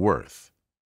true worth.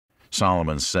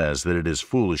 Solomon says that it is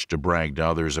foolish to brag to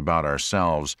others about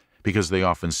ourselves because they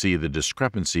often see the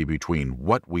discrepancy between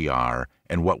what we are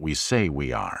and what we say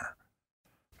we are.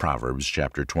 Proverbs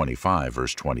chapter 25,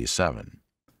 verse 27.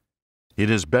 It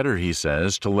is better, he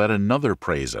says, to let another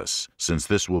praise us, since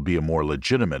this will be a more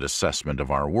legitimate assessment of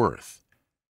our worth.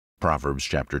 Proverbs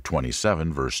chapter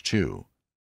 27, verse 2.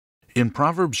 In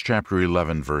Proverbs chapter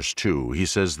 11, verse 2, he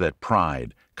says that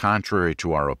pride, contrary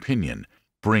to our opinion,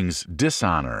 brings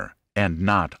dishonor and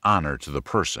not honor to the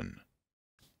person.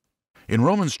 In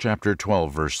Romans chapter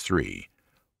 12, verse 3,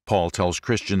 Paul tells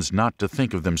Christians not to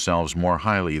think of themselves more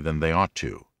highly than they ought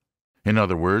to. In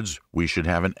other words, we should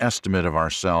have an estimate of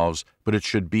ourselves, but it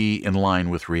should be in line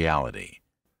with reality.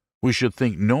 We should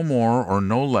think no more or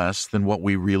no less than what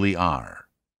we really are.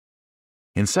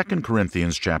 In 2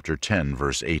 Corinthians chapter 10,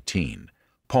 verse 18,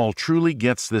 Paul truly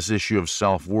gets this issue of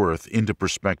self-worth into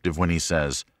perspective when he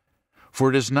says, "For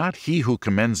it is not he who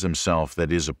commends himself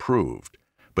that is approved,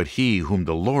 but he whom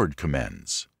the Lord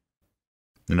commends."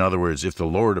 In other words, if the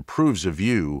Lord approves of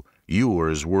you, you are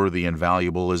as worthy and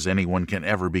valuable as anyone can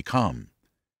ever become.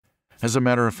 As a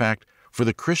matter of fact, for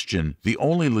the Christian, the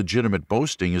only legitimate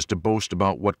boasting is to boast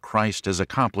about what Christ has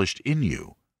accomplished in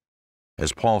you.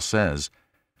 As Paul says,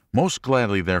 "Most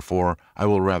gladly, therefore, I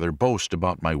will rather boast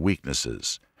about my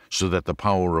weaknesses, so that the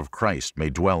power of Christ may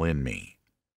dwell in me."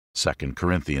 2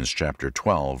 Corinthians chapter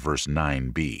 12, verse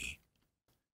 9b.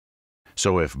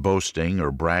 So if boasting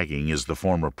or bragging is the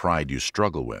form of pride you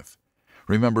struggle with,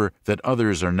 remember that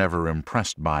others are never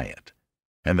impressed by it,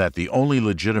 and that the only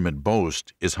legitimate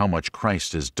boast is how much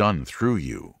Christ has done through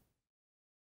you.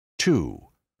 2.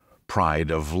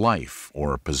 Pride of life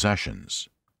or possessions.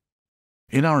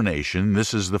 In our nation,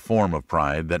 this is the form of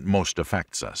pride that most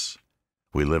affects us.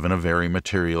 We live in a very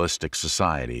materialistic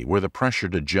society where the pressure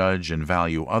to judge and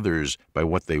value others by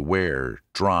what they wear,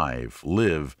 drive,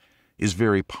 live, is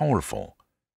very powerful.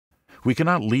 We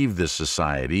cannot leave this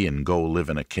society and go live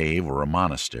in a cave or a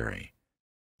monastery.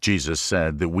 Jesus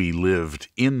said that we lived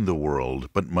in the world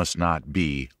but must not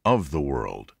be of the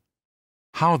world.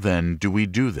 How then do we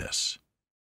do this?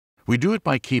 We do it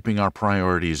by keeping our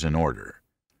priorities in order.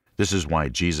 This is why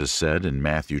Jesus said in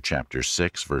Matthew chapter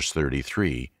 6, verse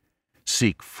 33,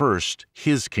 "Seek first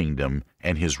His kingdom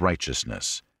and His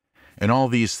righteousness, and all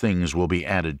these things will be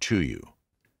added to you."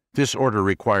 This order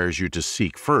requires you to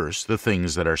seek first the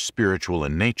things that are spiritual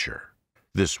in nature.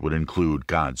 This would include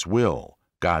God's will,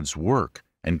 God's work,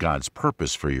 and God's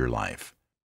purpose for your life.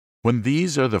 When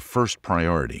these are the first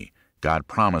priority, God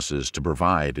promises to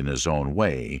provide in His own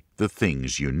way the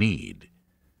things you need.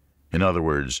 In other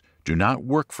words, do not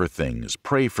work for things,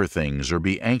 pray for things, or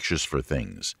be anxious for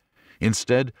things.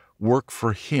 Instead, work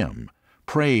for Him,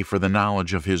 pray for the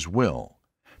knowledge of His will,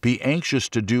 be anxious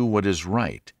to do what is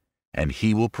right, and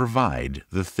He will provide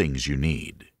the things you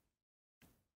need.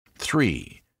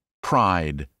 3.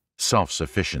 Pride,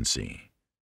 self-sufficiency.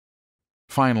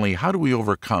 Finally, how do we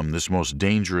overcome this most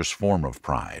dangerous form of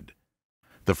pride?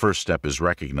 The first step is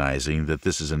recognizing that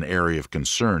this is an area of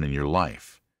concern in your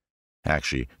life.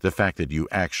 Actually, the fact that you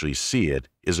actually see it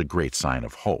is a great sign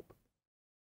of hope.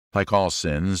 Like all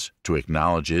sins, to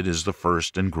acknowledge it is the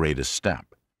first and greatest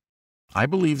step. I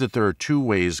believe that there are two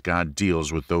ways God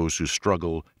deals with those who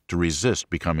struggle to resist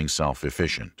becoming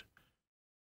self-efficient.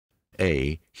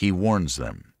 A. He warns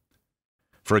them.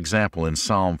 For example, in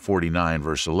Psalm 49,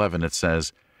 verse 11, it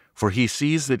says, "For He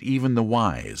sees that even the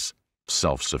wise,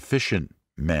 self-sufficient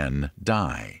men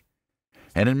die."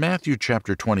 And in Matthew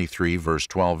chapter 23, verse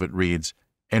 12, it reads,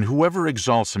 "And whoever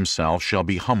exalts himself shall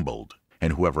be humbled,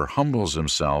 and whoever humbles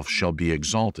himself shall be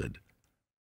exalted."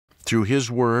 Through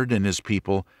His word and His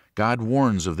people, God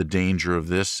warns of the danger of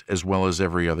this as well as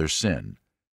every other sin.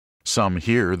 Some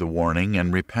hear the warning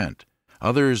and repent.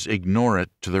 Others ignore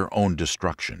it to their own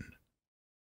destruction.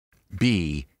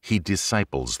 B. He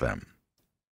disciples them.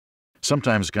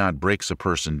 Sometimes God breaks a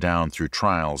person down through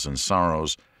trials and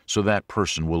sorrows so that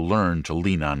person will learn to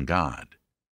lean on God.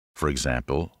 For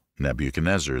example,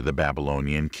 Nebuchadnezzar, the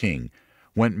Babylonian king,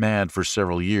 went mad for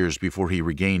several years before he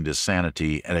regained his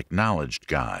sanity and acknowledged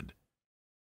God.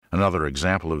 Another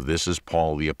example of this is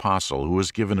Paul the Apostle, who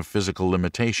was given a physical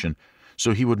limitation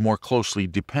so he would more closely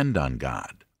depend on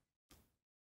God.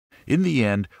 In the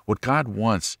end, what God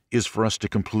wants is for us to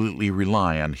completely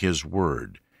rely on His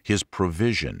Word, His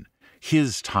provision,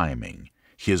 His timing,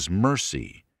 His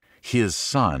mercy, His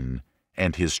Son,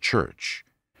 and His church,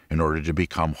 in order to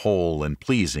become whole and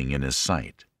pleasing in His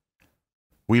sight.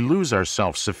 We lose our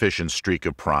self-sufficient streak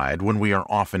of pride when we are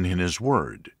often in His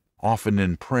Word, often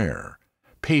in prayer,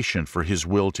 patient for His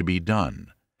will to be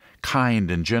done, kind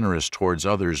and generous towards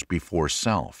others before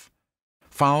self,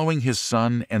 following His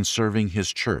Son and serving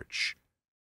His church.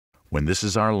 When this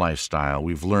is our lifestyle,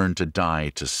 we've learned to die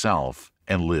to self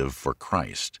and live for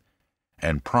Christ,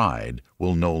 and pride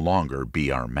will no longer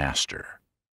be our master.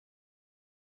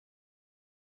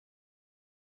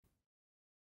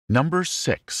 Number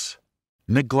 6.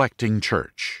 Neglecting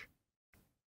church.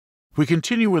 We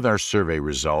continue with our survey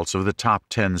results of the top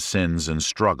 10 sins and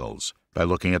struggles by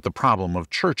looking at the problem of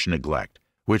church neglect,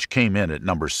 which came in at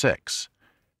number 6.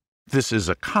 This is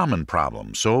a common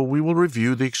problem, so we will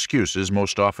review the excuses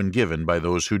most often given by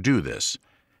those who do this,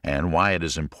 and why it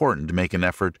is important to make an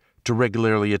effort to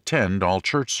regularly attend all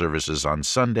church services on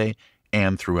Sunday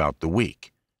and throughout the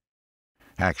week.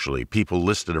 Actually, people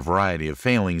listed a variety of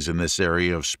failings in this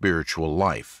area of spiritual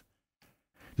life.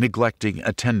 Neglecting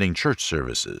attending church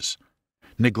services,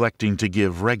 neglecting to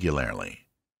give regularly,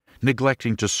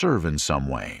 neglecting to serve in some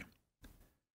way.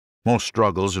 Most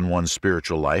struggles in one's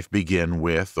spiritual life begin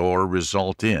with or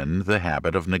result in the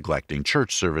habit of neglecting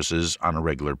church services on a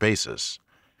regular basis.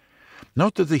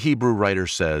 Note that the Hebrew writer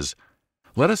says,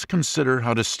 "Let us consider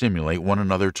how to stimulate one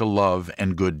another to love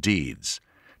and good deeds,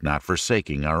 not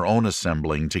forsaking our own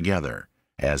assembling together,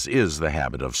 as is the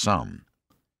habit of some."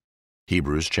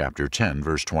 Hebrews chapter 10,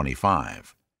 verse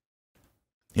 25.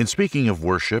 In speaking of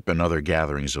worship and other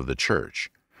gatherings of the church,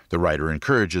 the writer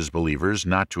encourages believers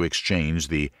not to exchange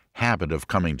the habit of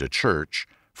coming to church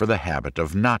for the habit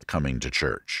of not coming to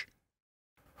church.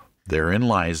 Therein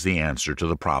lies the answer to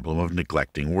the problem of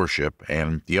neglecting worship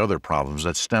and the other problems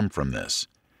that stem from this,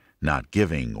 not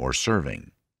giving or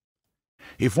serving.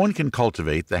 If one can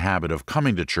cultivate the habit of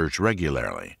coming to church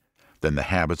regularly, then the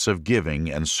habits of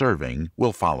giving and serving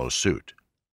will follow suit.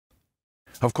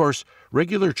 Of course,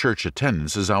 regular church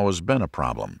attendance has always been a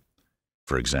problem.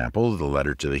 For example, the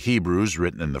letter to the Hebrews,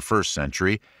 written in the 1st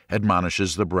century,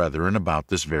 admonishes the brethren about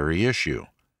this very issue.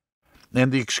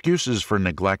 And the excuses for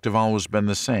neglect have always been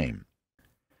the same.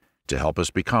 To help us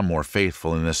become more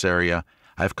faithful in this area,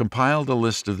 I've compiled a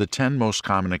list of the 10 most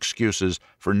common excuses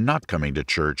for not coming to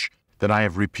church that I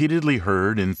have repeatedly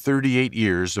heard in 38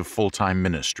 years of full-time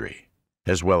ministry,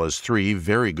 as well as 3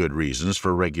 very good reasons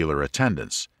for regular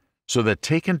attendance, so that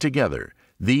taken together,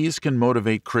 these can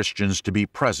motivate Christians to be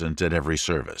present at every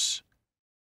service.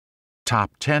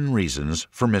 Top 10 reasons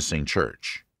for missing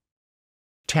church.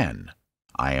 10.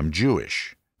 I am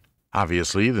Jewish.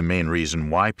 Obviously, the main reason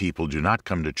why people do not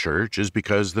come to church is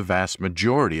because the vast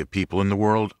majority of people in the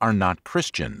world are not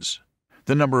Christians.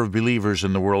 The number of believers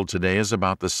in the world today is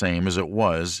about the same as it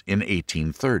was in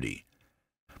 1830.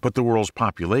 But the world's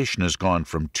population has gone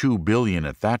from 2 billion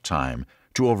at that time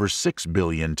to over 6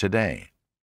 billion today.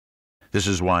 This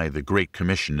is why the Great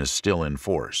Commission is still in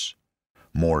force.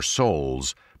 More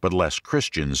souls, but less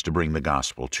Christians to bring the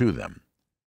gospel to them.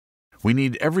 We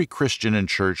need every Christian in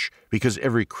church because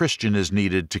every Christian is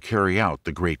needed to carry out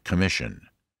the Great Commission.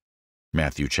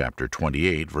 Matthew chapter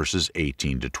 28, verses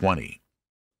 18 to 20.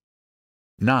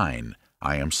 9.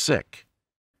 I am sick.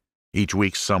 Each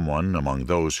week someone among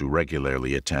those who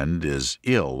regularly attend is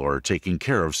ill or taking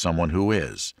care of someone who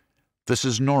is. This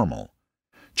is normal.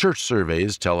 Church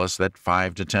surveys tell us that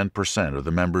 5 to 10% of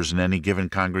the members in any given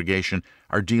congregation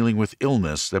are dealing with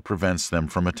illness that prevents them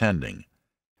from attending.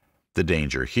 The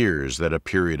danger here is that a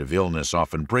period of illness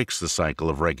often breaks the cycle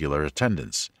of regular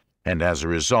attendance, and as a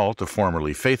result, a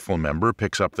formerly faithful member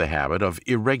picks up the habit of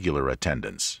irregular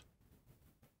attendance.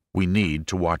 We need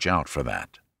to watch out for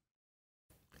that.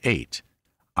 8.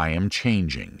 I am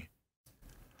changing.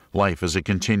 Life is a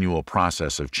continual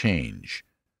process of change.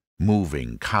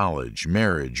 Moving, college,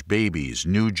 marriage, babies,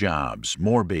 new jobs,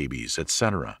 more babies,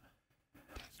 etc.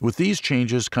 With these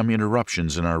changes come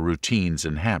interruptions in our routines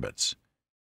and habits.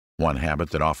 One habit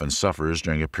that often suffers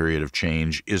during a period of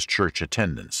change is church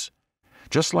attendance,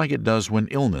 just like it does when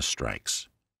illness strikes.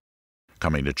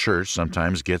 Coming to church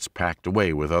sometimes gets packed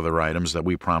away with other items that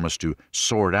we promise to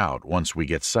sort out once we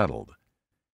get settled.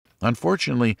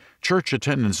 Unfortunately, church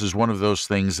attendance is one of those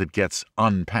things that gets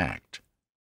unpacked.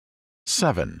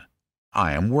 7.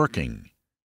 I am working.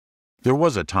 There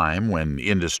was a time when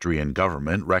industry and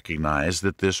government recognized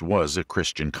that this was a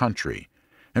Christian country,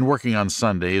 and working on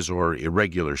Sundays or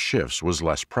irregular shifts was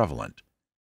less prevalent.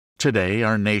 Today,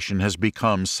 our nation has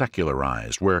become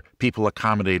secularized, where people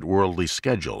accommodate worldly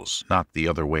schedules, not the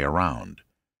other way around.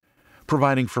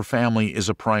 Providing for family is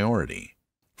a priority.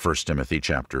 1 Timothy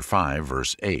chapter 5,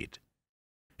 verse 8.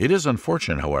 It is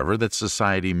unfortunate, however, that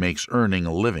society makes earning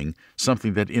a living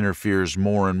something that interferes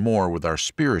more and more with our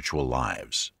spiritual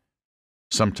lives.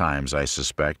 Sometimes, I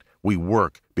suspect, we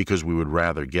work because we would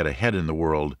rather get ahead in the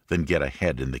world than get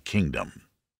ahead in the kingdom.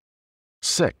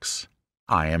 6.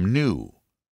 I am new.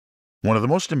 One of the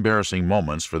most embarrassing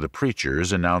moments for the preacher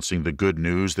is announcing the good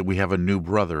news that we have a new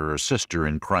brother or sister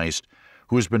in Christ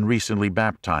who has been recently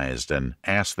baptized, and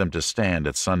ask them to stand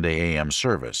at Sunday a.m.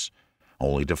 service,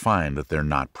 only to find that they're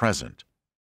not present.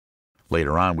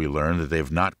 Later on, we learn that they've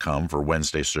not come for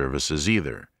Wednesday services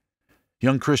either.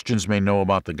 Young Christians may know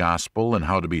about the gospel and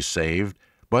how to be saved,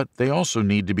 but they also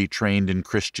need to be trained in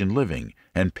Christian living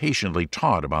and patiently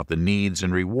taught about the needs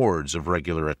and rewards of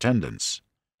regular attendance.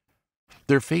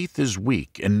 Their faith is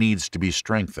weak and needs to be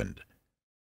strengthened.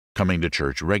 Coming to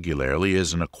church regularly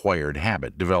is an acquired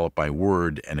habit developed by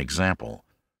word and example,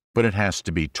 but it has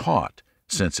to be taught,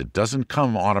 since it doesn't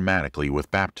come automatically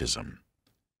with baptism.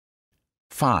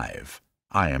 5.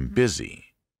 I am busy.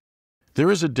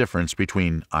 There is a difference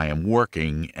between I am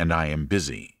working and I am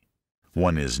busy.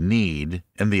 One is need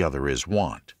and the other is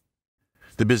want.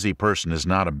 The busy person is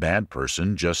not a bad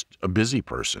person, just a busy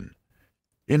person.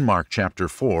 In Mark chapter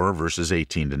 4, verses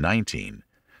 18 to 19,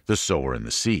 the sower and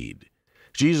the seed,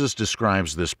 Jesus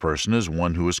describes this person as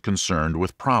one who is concerned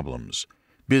with problems,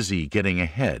 busy getting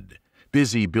ahead,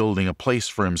 busy building a place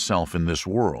for himself in this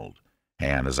world,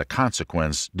 and as a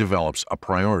consequence develops a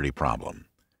priority problem.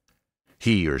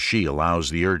 He or she allows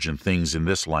the urgent things in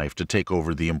this life to take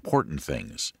over the important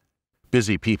things.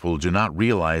 Busy people do not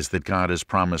realize that God has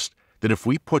promised that if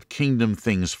we put kingdom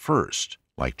things first,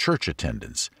 like church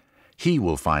attendance, He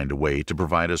will find a way to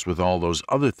provide us with all those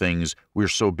other things we're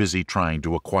so busy trying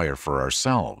to acquire for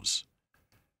ourselves.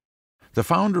 The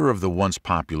founder of the once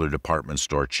popular department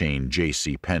store chain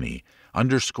J.C. Penney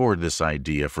underscored this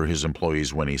idea for his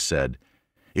employees when he said,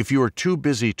 "If you are too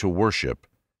busy to worship,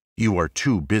 you are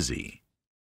too busy."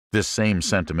 This same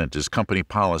sentiment is company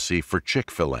policy for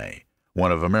Chick-fil-A,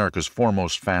 one of America's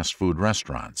foremost fast food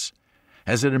restaurants,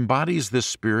 as it embodies this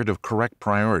spirit of correct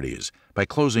priorities by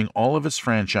closing all of its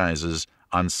franchises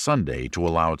on Sunday to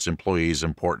allow its employees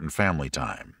important family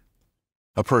time.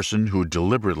 A person who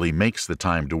deliberately makes the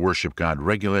time to worship God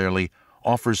regularly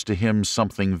offers to Him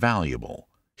something valuable,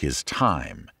 his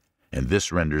time, and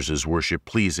this renders his worship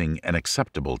pleasing and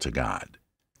acceptable to God.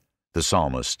 The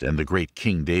psalmist and the great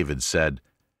King David said,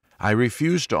 "I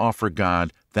refuse to offer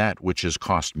God that which has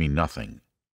cost me nothing."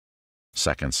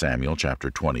 2 Samuel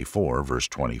chapter 24, verse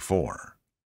 24.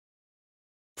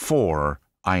 4.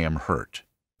 I am hurt.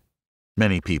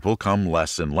 Many people come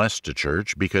less and less to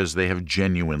church because they have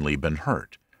genuinely been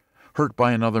hurt. Hurt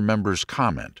by another member's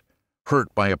comment,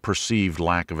 hurt by a perceived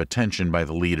lack of attention by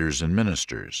the leaders and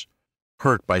ministers,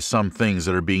 hurt by some things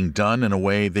that are being done in a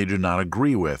way they do not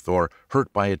agree with, or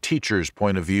hurt by a teacher's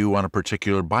point of view on a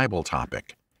particular Bible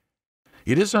topic.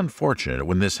 It is unfortunate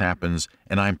when this happens,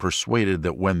 and I'm persuaded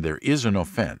that when there is an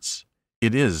offense,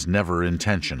 it is never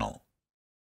intentional.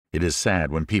 It is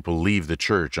sad when people leave the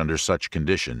church under such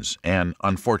conditions, and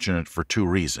unfortunate for two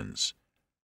reasons.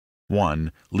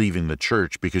 1. Leaving the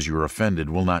church because you are offended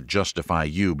will not justify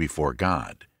you before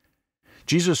God.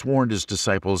 Jesus warned His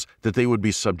disciples that they would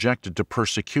be subjected to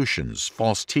persecutions,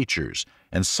 false teachers,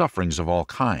 and sufferings of all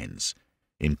kinds,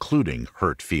 including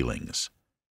hurt feelings.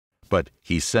 But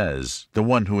He says, "The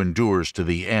one who endures to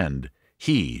the end,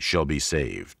 he shall be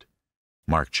saved."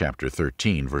 Mark chapter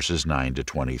 13, verses 9 to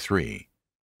 23.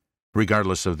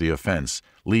 Regardless of the offense,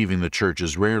 leaving the church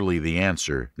is rarely the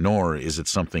answer, nor is it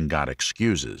something God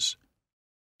excuses.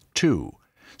 2.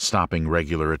 Stopping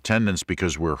regular attendance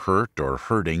because we're hurt or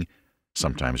hurting.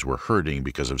 Sometimes we're hurting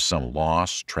because of some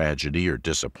loss, tragedy, or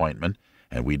disappointment,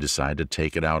 and we decide to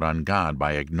take it out on God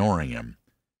by ignoring Him,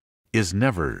 is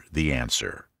never the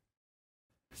answer.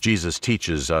 Jesus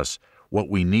teaches us what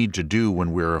we need to do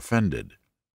when we're offended.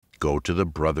 Go to the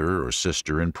brother or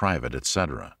sister in private,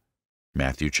 etc.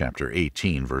 Matthew chapter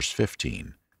 18, verse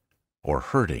 15. Or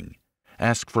hurting,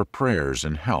 ask for prayers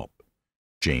and help.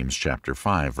 James chapter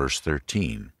 5, verse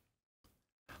 13.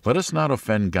 Let us not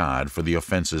offend God for the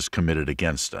offenses committed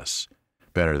against us.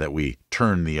 Better that we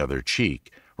turn the other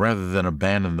cheek rather than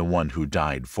abandon the one who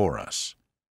died for us.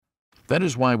 That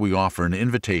is why we offer an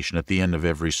invitation at the end of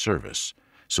every service,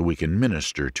 so we can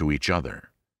minister to each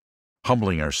other.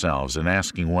 Humbling ourselves and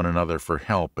asking one another for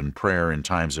help and prayer in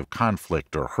times of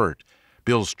conflict or hurt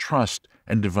builds trust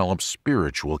and develop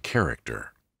spiritual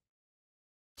character.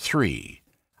 3.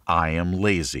 I am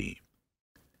lazy.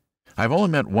 I've only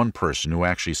met one person who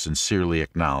actually sincerely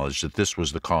acknowledged that this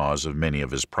was the cause of many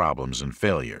of his problems and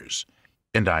failures,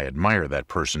 and I admire that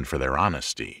person for their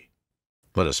honesty.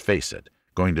 Let us face it,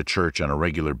 going to church on a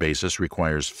regular basis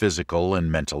requires physical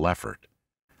and mental effort.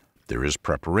 There is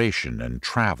preparation and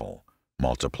travel,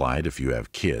 multiplied if you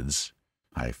have kids.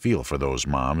 I feel for those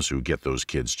moms who get those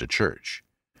kids to church.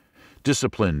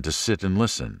 Discipline to sit and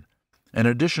listen, and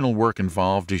additional work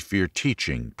involved if you're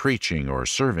teaching, preaching, or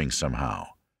serving somehow.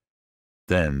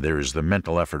 Then there is the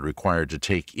mental effort required to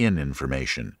take in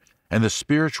information, and the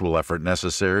spiritual effort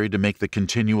necessary to make the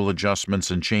continual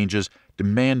adjustments and changes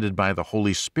demanded by the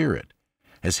Holy Spirit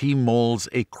as He molds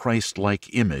a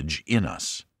Christ-like image in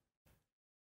us.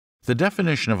 The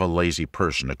definition of a lazy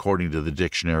person, according to the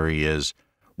dictionary, is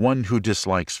one who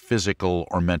dislikes physical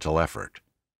or mental effort.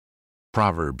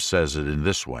 Proverbs says it in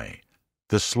this way: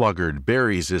 "The sluggard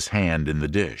buries his hand in the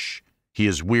dish. He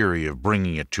is weary of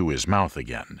bringing it to his mouth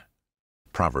again."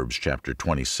 Proverbs chapter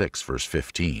 26, verse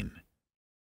 15.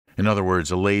 In other words,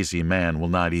 a lazy man will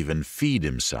not even feed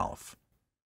himself.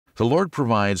 The Lord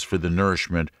provides for the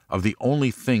nourishment of the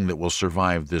only thing that will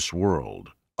survive this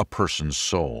world, a person's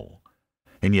soul.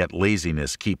 And yet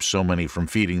laziness keeps so many from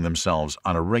feeding themselves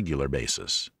on a regular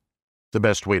basis. The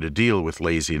best way to deal with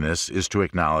laziness is to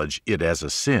acknowledge it as a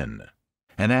sin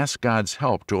and ask God's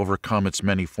help to overcome its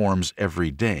many forms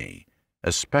every day,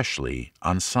 especially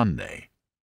on Sunday.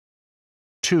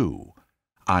 2.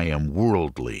 I am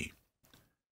worldly.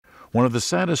 One of the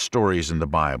saddest stories in the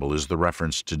Bible is the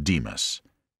reference to Demas.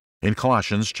 In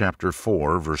Colossians chapter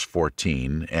 4, verse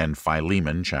 14, and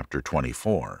Philemon chapter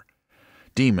 24,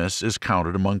 Demas is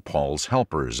counted among Paul's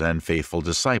helpers and faithful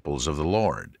disciples of the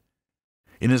Lord.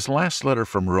 In his last letter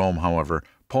from Rome, however,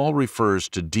 Paul refers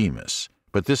to Demas,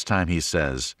 but this time he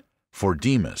says, "For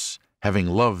Demas, having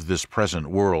loved this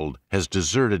present world, has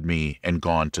deserted me and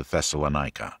gone to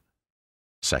Thessalonica."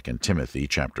 2 Timothy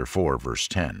chapter 4, verse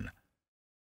 10.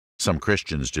 Some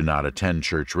Christians do not attend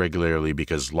church regularly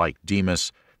because, like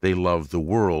Demas, they love the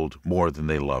world more than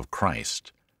they love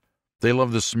Christ. They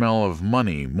love the smell of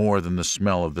money more than the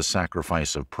smell of the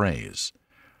sacrifice of praise.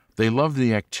 They love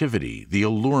the activity, the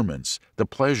allurements, the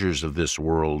pleasures of this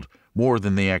world more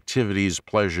than the activities,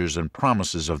 pleasures, and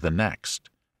promises of the next.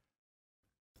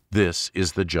 This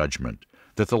is the judgment,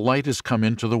 that the light has come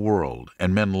into the world,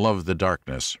 and men love the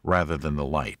darkness rather than the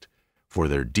light, for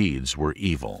their deeds were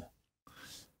evil.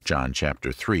 John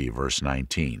chapter 3, verse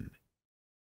 19.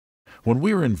 When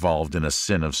we are involved in a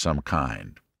sin of some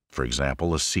kind, for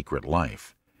example, a secret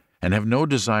life, and have no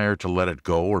desire to let it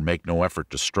go or make no effort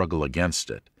to struggle against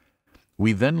it,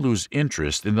 we then lose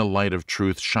interest in the light of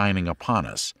truth shining upon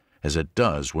us, as it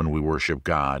does when we worship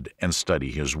God and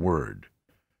study His Word.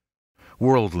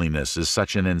 Worldliness is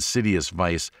such an insidious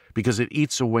vice because it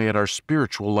eats away at our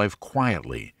spiritual life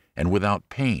quietly and without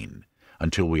pain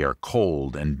until we are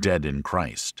cold and dead in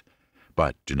Christ,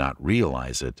 but do not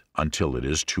realize it until it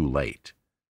is too late.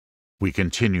 We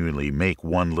continually make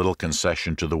one little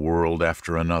concession to the world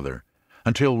after another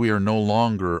until we are no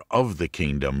longer of the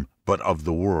kingdom but of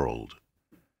the world.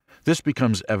 This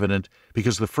becomes evident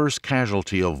because the first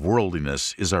casualty of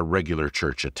worldliness is our regular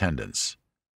church attendance.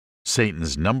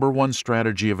 Satan's #1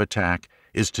 strategy of attack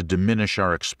is to diminish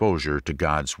our exposure to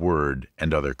God's Word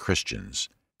and other Christians,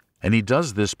 and he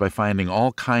does this by finding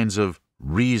all kinds of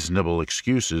reasonable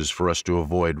excuses for us to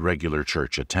avoid regular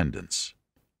church attendance.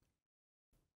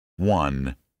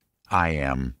 1. I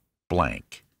am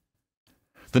blank.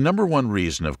 The #1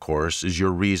 reason, of course, is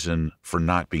your reason for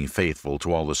not being faithful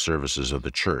to all the services of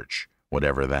the church,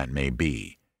 whatever that may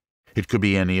be. It could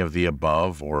be any of the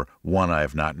above or one I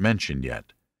have not mentioned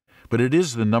yet, but it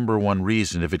is the #1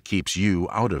 reason if it keeps you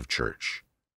out of church.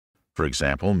 For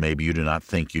example, maybe you do not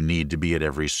think you need to be at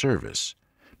every service.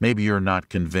 Maybe you're not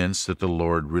convinced that the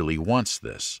Lord really wants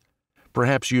this.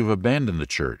 Perhaps you've abandoned the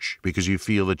church because you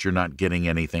feel that you're not getting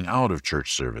anything out of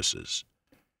church services.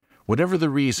 Whatever the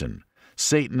reason,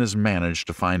 Satan has managed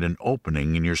to find an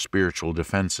opening in your spiritual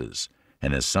defenses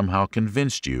and has somehow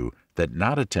convinced you that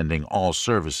not attending all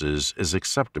services is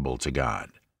acceptable to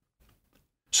God.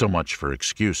 So much for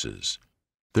excuses.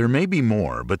 There may be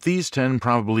more, but these 10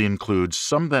 probably include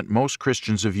some that most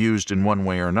Christians have used in one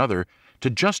way or another to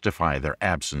justify their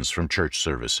absence from church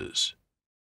services.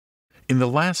 In the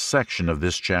last section of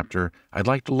this chapter, I'd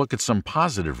like to look at some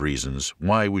positive reasons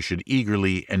why we should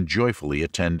eagerly and joyfully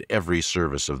attend every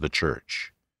service of the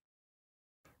church.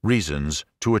 Reasons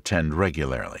to attend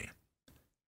regularly.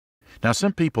 Now,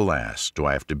 some people ask, do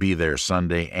I have to be there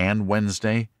Sunday and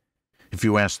Wednesday? If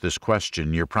you ask this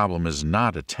question, your problem is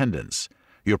not attendance,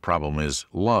 Your problem is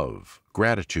love,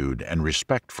 gratitude, and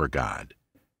respect for God.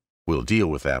 We'll deal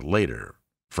with that later.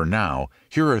 For now,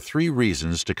 here are 3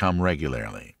 reasons to come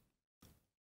regularly.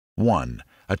 1.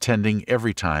 Attending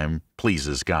every time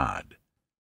pleases God.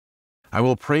 I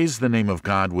will praise the name of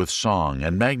God with song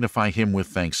and magnify Him with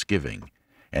thanksgiving,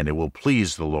 and it will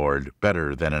please the Lord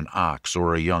better than an ox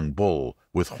or a young bull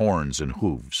with horns and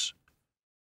hooves.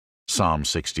 Psalm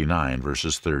 69,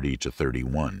 verses 30 to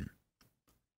 31.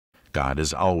 God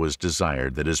has always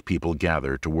desired that His people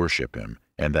gather to worship Him,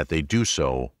 and that they do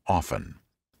so often.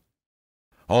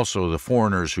 Also, the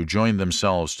foreigners who join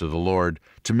themselves to the Lord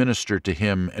to minister to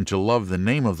Him and to love the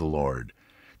name of the Lord,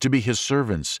 to be His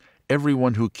servants,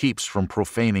 everyone who keeps from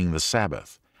profaning the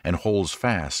Sabbath and holds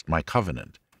fast my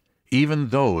covenant, even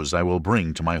those I will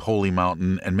bring to my holy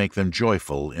mountain and make them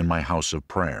joyful in my house of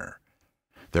prayer.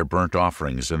 Their burnt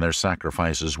offerings and their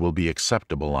sacrifices will be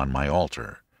acceptable on my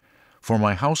altar. For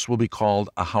my house will be called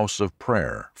a house of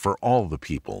prayer for all the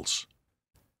peoples.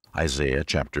 Isaiah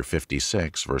chapter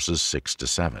 56, verses 6 to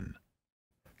 7.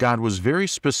 God was very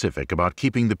specific about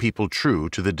keeping the people true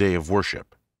to the day of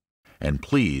worship, and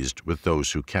pleased with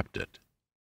those who kept it.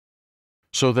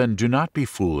 So then do not be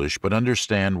foolish, but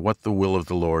understand what the will of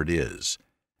the Lord is,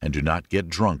 and do not get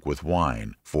drunk with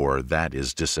wine, for that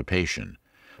is dissipation,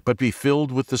 but be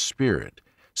filled with the Spirit,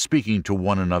 speaking to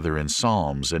one another in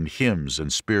psalms and hymns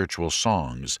and spiritual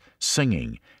songs,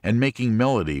 singing and making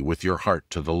melody with your heart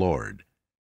to the Lord.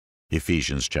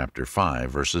 Ephesians chapter 5,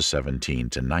 verses 17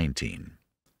 to 19.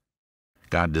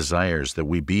 God desires that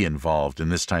we be involved in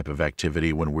this type of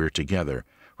activity when we're together,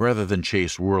 rather than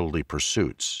chase worldly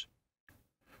pursuits.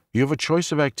 You have a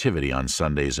choice of activity on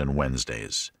Sundays and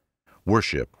Wednesdays.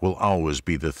 Worship will always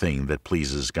be the thing that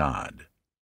pleases God.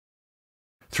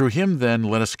 Through Him, then,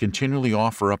 let us continually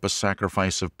offer up a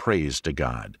sacrifice of praise to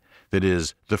God, that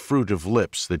is, the fruit of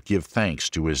lips that give thanks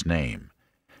to His name.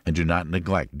 And do not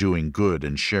neglect doing good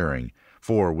and sharing,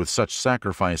 for with such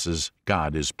sacrifices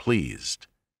God is pleased.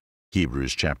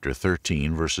 Hebrews chapter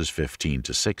 13, verses 15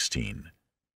 to 16.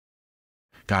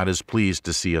 God is pleased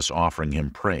to see us offering Him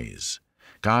praise.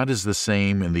 God is the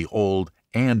same in the Old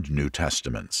and New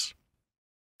Testaments.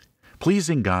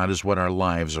 Pleasing God is what our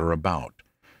lives are about.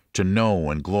 To know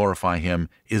and glorify Him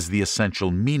is the essential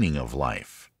meaning of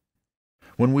life.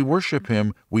 When we worship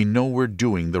Him, we know we're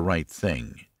doing the right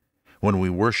thing. When we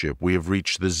worship, we have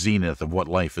reached the zenith of what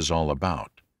life is all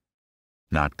about.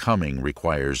 Not coming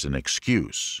requires an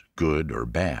excuse, good or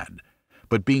bad,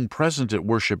 but being present at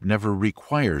worship never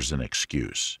requires an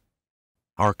excuse.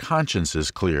 Our conscience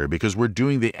is clear because we're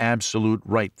doing the absolute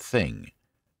right thing.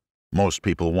 Most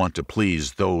people want to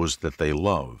please those that they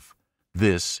love.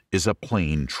 This is a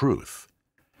plain truth.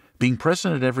 Being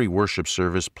present at every worship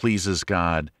service pleases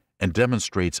God and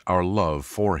demonstrates our love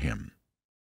for Him.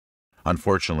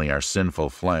 Unfortunately, our sinful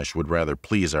flesh would rather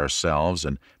please ourselves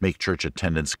and make church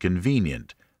attendance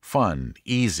convenient, fun,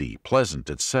 easy, pleasant,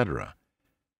 etc.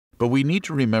 But we need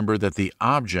to remember that the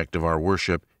object of our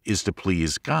worship is to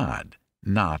please God,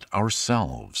 not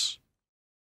ourselves.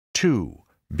 2.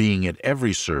 Being at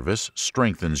every service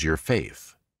strengthens your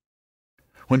faith.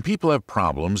 When people have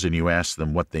problems and you ask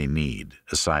them what they need,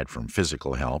 aside from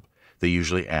physical help, they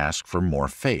usually ask for more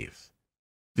faith.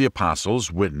 The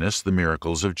apostles witnessed the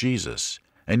miracles of Jesus,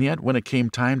 and yet when it came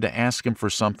time to ask Him for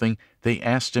something, they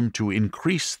asked Him to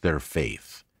increase their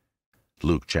faith.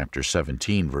 Luke chapter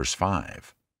 17, verse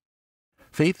 5.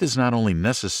 Faith is not only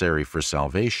necessary for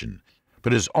salvation,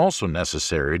 but is also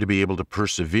necessary to be able to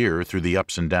persevere through the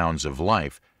ups and downs of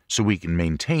life so we can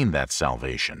maintain that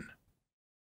salvation.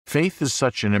 Faith is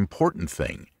such an important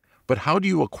thing, but how do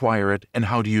you acquire it and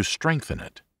how do you strengthen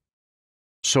it?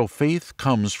 So faith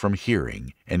comes from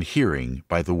hearing, and hearing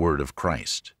by the word of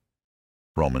Christ.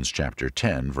 Romans chapter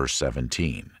 10, verse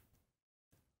 17.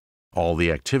 All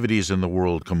the activities in the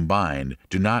world combined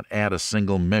do not add a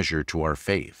single measure to our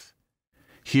faith.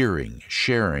 Hearing,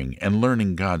 sharing, and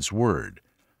learning God's Word,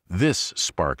 this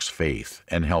sparks faith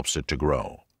and helps it to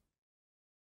grow.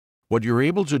 What you're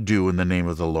able to do in the name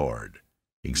of the Lord,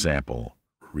 example,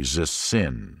 resist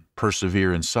sin,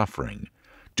 persevere in suffering,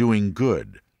 doing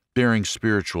good, bearing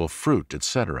spiritual fruit,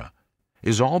 etc.,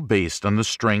 is all based on the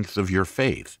strength of your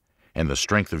faith, and the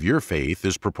strength of your faith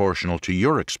is proportional to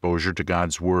your exposure to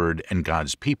God's Word and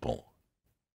God's people.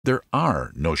 There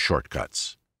are no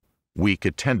shortcuts. Weak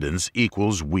attendance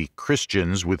equals weak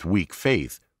Christians with weak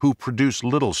faith who produce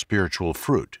little spiritual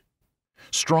fruit.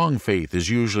 Strong faith is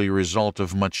usually a result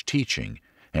of much teaching,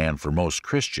 and for most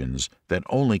Christians, that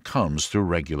only comes through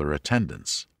regular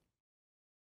attendance.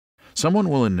 Someone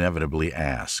will inevitably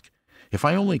ask, if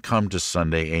I only come to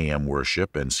Sunday a.m.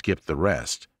 worship and skip the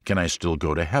rest, can I still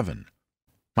go to heaven?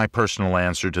 My personal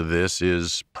answer to this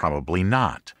is probably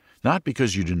not. Not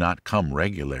because you do not come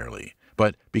regularly,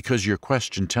 but because your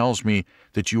question tells me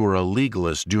that you are a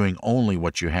legalist doing only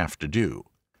what you have to do.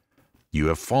 You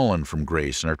have fallen from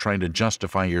grace and are trying to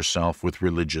justify yourself with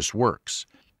religious works,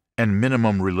 and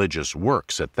minimum religious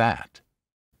works at that.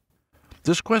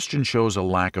 This question shows a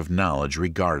lack of knowledge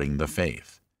regarding the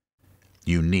faith.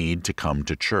 You need to come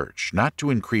to church, not to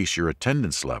increase your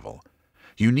attendance level.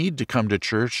 You need to come to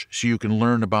church so you can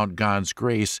learn about God's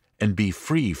grace and be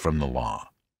free from the law.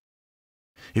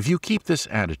 If you keep this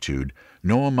attitude,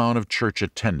 no amount of church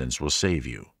attendance will save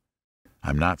you.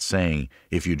 I'm not saying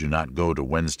if you do not go to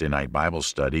Wednesday night Bible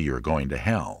study, you're going to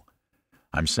hell.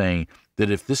 I'm saying that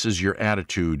if this is your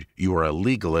attitude, you are a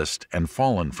legalist and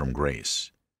fallen from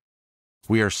grace.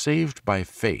 We are saved by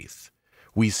faith.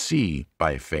 We see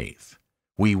by faith.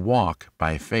 We walk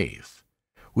by faith.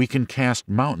 We can cast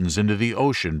mountains into the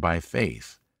ocean by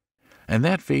faith. And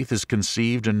that faith is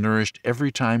conceived and nourished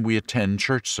every time we attend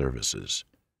church services.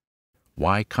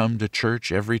 Why come to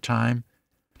church every time?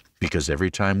 Because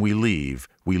every time we leave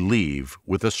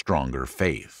with a stronger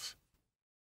faith.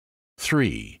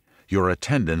 3. Your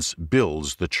attendance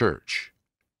builds the church.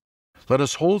 Let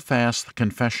us hold fast the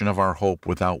confession of our hope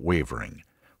without wavering,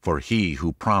 for He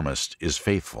who promised is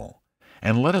faithful.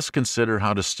 And let us consider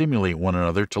how to stimulate one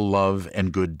another to love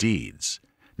and good deeds,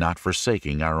 not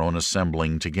forsaking our own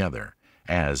assembling together,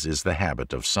 as is the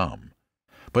habit of some,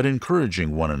 but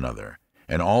encouraging one another,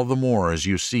 and all the more as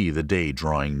you see the day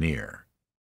drawing near.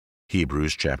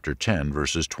 Hebrews chapter 10,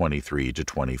 verses 23 to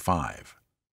 25.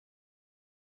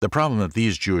 The problem that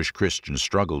these Jewish Christians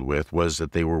struggled with was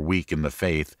that they were weak in the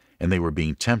faith and they were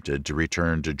being tempted to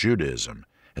return to Judaism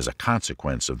as a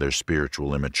consequence of their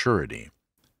spiritual immaturity.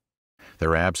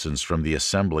 Their absence from the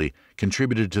assembly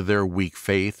contributed to their weak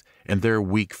faith, and their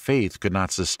weak faith could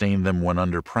not sustain them when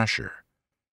under pressure.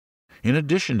 In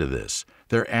addition to this,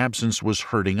 their absence was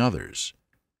hurting others.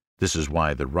 This is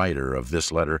why the writer of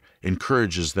this letter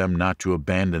encourages them not to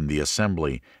abandon the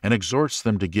assembly and exhorts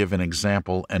them to give an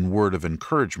example and word of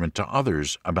encouragement to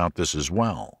others about this as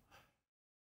well.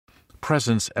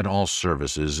 Presence at all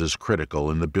services is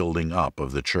critical in the building up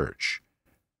of the church.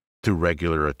 Through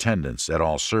regular attendance at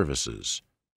all services,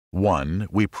 1.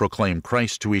 We proclaim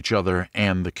Christ to each other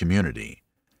and the community.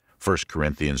 1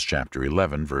 Corinthians chapter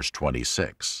 11, verse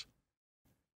 26.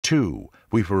 2.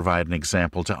 We provide an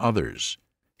example to others.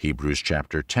 Hebrews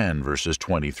chapter 10, verses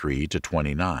 23 to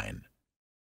 29.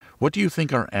 What do you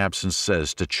think our absence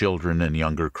says to children and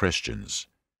younger Christians?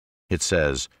 It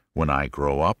says, when I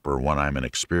grow up or when I'm an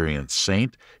experienced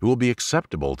saint, it will be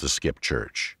acceptable to skip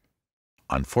church.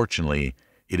 Unfortunately,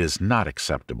 it is not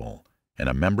acceptable, and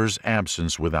a member's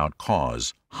absence without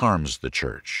cause harms the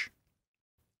church.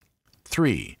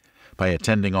 3. By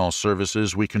attending all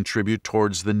services, we contribute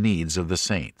towards the needs of the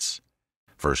saints.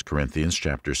 1 Corinthians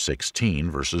chapter 16,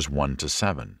 verses 1 to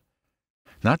 7.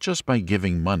 Not just by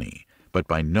giving money, but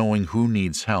by knowing who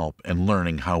needs help and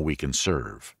learning how we can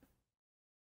serve.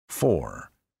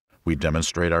 4. We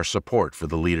demonstrate our support for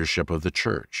the leadership of the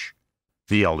church.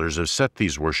 The elders have set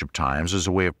these worship times as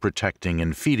a way of protecting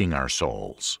and feeding our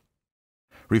souls.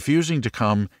 Refusing to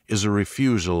come is a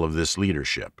refusal of this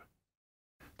leadership.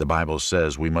 The Bible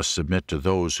says we must submit to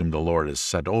those whom the Lord has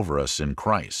set over us in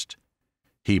Christ.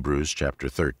 Hebrews chapter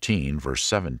 13, verse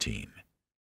 17.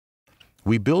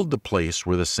 We build the place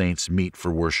where the saints meet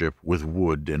for worship with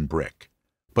wood and brick,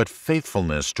 but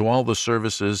faithfulness to all the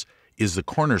services is the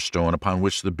cornerstone upon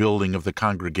which the building of the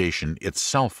congregation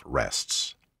itself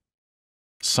rests.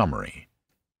 Summary.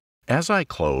 As I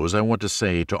close, I want to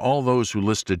say to all those who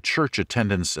listed church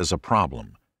attendance as a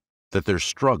problem that their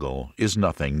struggle is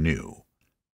nothing new.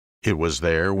 It was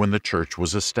there when the church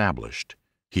was established.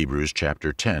 Hebrews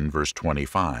chapter 10, verse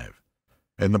 25.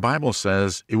 And the Bible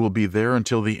says it will be there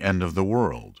until the end of the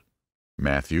world.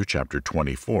 Matthew chapter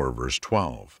 24, verse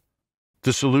 12.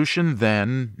 The solution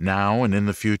then, now, and in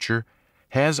the future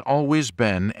has always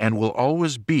been and will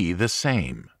always be the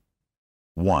same.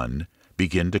 1.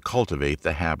 Begin to cultivate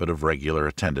the habit of regular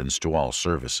attendance to all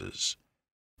services.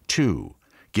 2.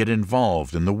 Get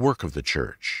involved in the work of the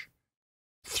church.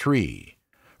 3.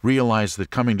 Realize that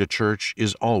coming to church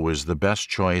is always the best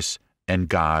choice, and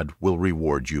God will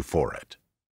reward you for it.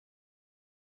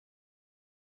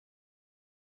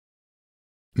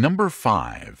 Number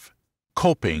 5.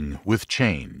 Coping with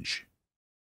change.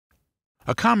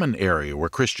 A common area where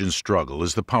Christians struggle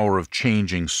is the power of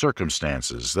changing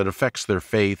circumstances that affects their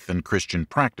faith and Christian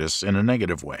practice in a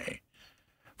negative way.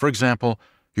 For example,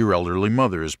 your elderly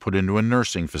mother is put into a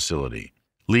nursing facility,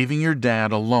 leaving your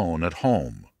dad alone at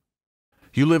home.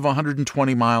 You live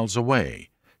 120 miles away.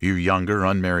 Your younger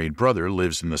unmarried brother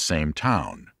lives in the same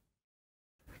town.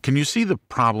 Can you see the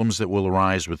problems that will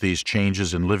arise with these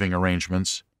changes in living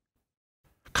arrangements?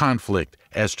 Conflict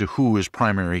as to who is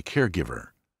primary caregiver,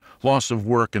 loss of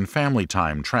work and family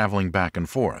time traveling back and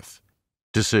forth,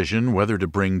 decision whether to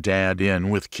bring dad in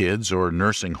with kids or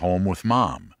nursing home with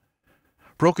mom,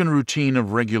 broken routine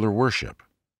of regular worship,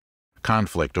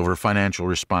 conflict over financial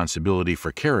responsibility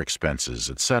for care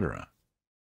expenses, etc.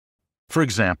 For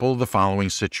example, the following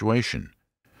situation.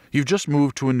 You've just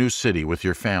moved to a new city with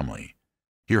your family.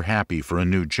 You're happy for a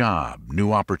new job,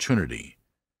 new opportunity.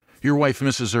 Your wife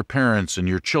misses her parents and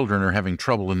your children are having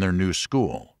trouble in their new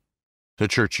school. The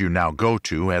church you now go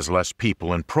to has less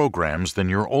people and programs than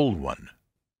your old one.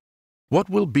 What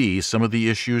will be some of the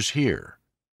issues here?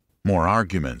 More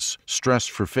arguments, stress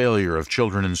for failure of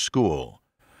children in school,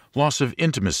 loss of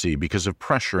intimacy because of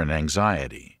pressure and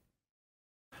anxiety.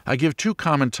 I give two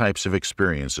common types of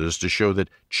experiences to show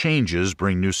that changes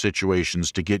bring new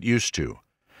situations to get used to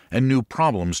and new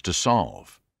problems to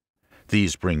solve.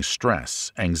 These bring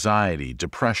stress, anxiety,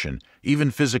 depression, even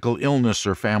physical illness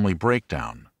or family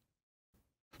breakdown.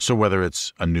 So whether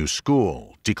it's a new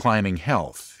school, declining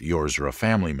health, yours or a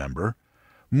family member,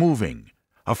 moving,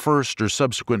 a first or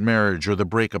subsequent marriage or the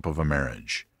breakup of a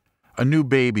marriage, a new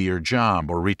baby or job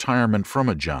or retirement from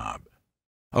a job,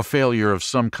 a failure of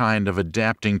some kind of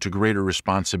adapting to greater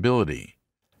responsibility.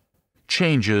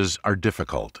 Changes are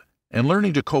difficult, and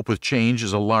learning to cope with change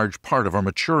is a large part of our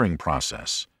maturing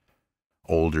process.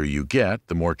 Older you get,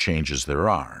 the more changes there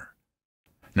are.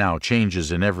 Now,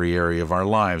 changes in every area of our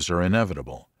lives are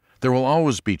inevitable. There will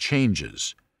always be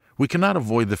changes. We cannot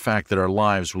avoid the fact that our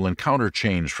lives will encounter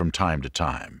change from time to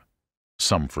time.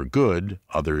 Some for good,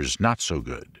 others not so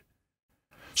good.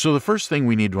 So the first thing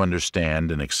we need to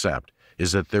understand and accept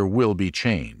is that there will be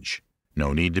change.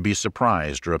 No need to be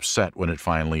surprised or upset when it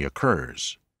finally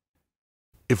occurs.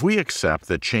 If we accept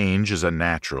that change is a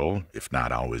natural, if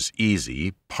not always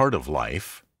easy, part of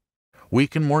life, we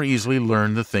can more easily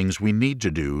learn the things we need to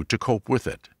do to cope with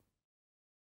it.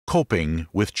 Coping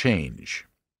with change.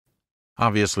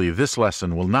 Obviously, this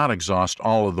lesson will not exhaust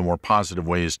all of the more positive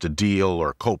ways to deal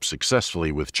or cope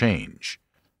successfully with change.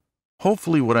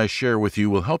 Hopefully, what I share with you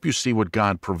will help you see what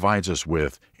God provides us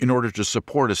with in order to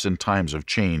support us in times of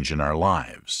change in our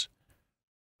lives.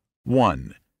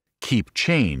 1. Keep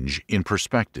change in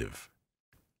perspective.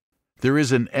 There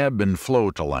is an ebb and flow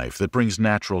to life that brings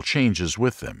natural changes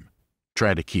with them.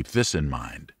 Try to keep this in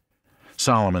mind.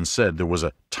 Solomon said there was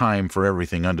a time for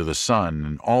everything under the sun,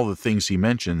 and all the things he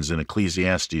mentions in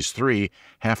Ecclesiastes 3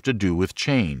 have to do with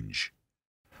change.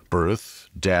 Birth,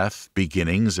 death,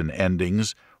 beginnings and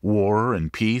endings, war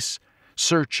and peace,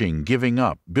 searching, giving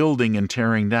up, building and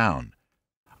tearing down.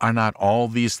 Are not all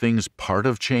these things part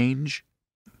of change?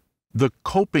 The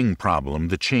coping problem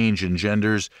the change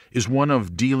engenders is one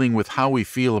of dealing with how we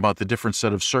feel about the different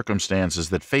set of circumstances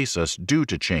that face us due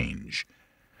to change.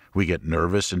 We get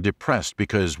nervous and depressed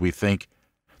because we think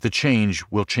the change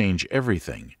will change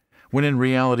everything, when in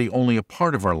reality only a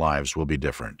part of our lives will be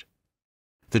different.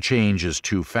 The change is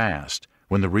too fast,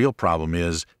 when the real problem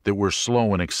is that we're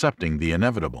slow in accepting the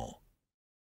inevitable.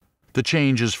 The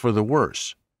change is for the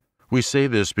worse. We say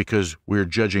this because we're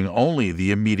judging only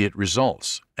the immediate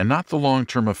results and not the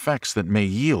long-term effects that may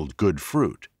yield good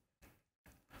fruit.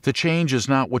 The change is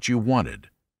not what you wanted.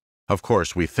 Of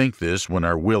course, we think this when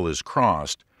our will is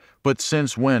crossed, but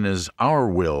since when is our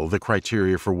will the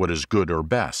criteria for what is good or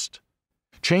best?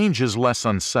 Change is less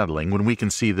unsettling when we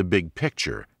can see the big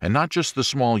picture and not just the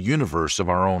small universe of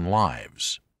our own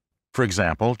lives. For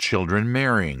example, children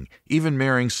marrying, even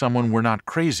marrying someone we're not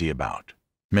crazy about,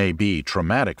 may be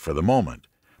traumatic for the moment,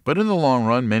 but in the long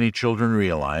run many children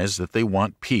realize that they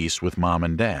want peace with mom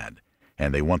and dad,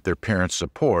 and they want their parents'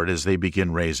 support as they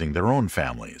begin raising their own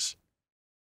families.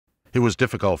 It was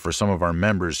difficult for some of our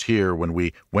members here when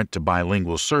we went to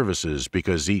bilingual services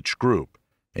because each group,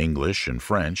 English and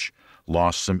French,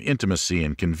 lost some intimacy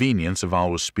and convenience of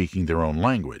always speaking their own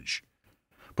language.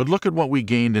 But look at what we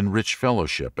gained in rich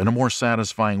fellowship and a more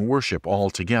satisfying worship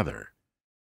altogether.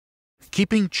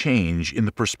 Keeping change in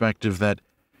the perspective that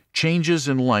changes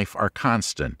in life are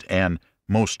constant and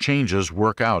most changes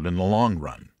work out in the long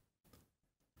run.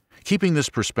 Keeping this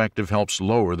perspective helps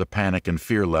lower the panic and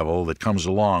fear level that comes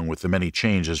along with the many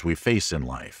changes we face in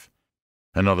life.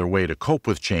 Another way to cope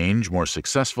with change more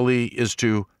successfully is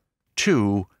to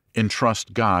 2.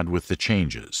 Entrust God with the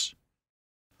changes.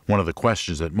 One of the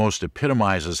questions that most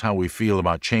epitomizes how we feel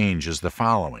about change is the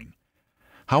following: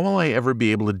 how will I ever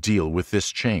be able to deal with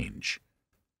this change?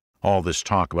 All this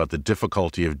talk about the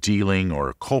difficulty of dealing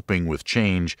or coping with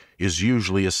change is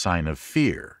usually a sign of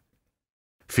fear.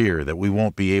 fear that we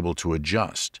won't be able to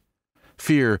adjust,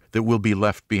 fear that we'll be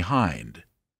left behind,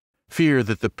 fear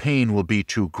that the pain will be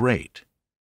too great,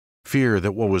 fear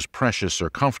that what was precious or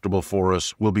comfortable for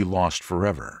us will be lost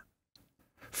forever,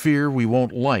 fear we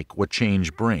won't like what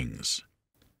change brings.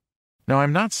 Now,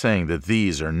 I'm not saying that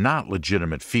these are not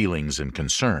legitimate feelings and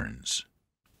concerns.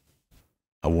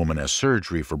 A woman has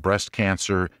surgery for breast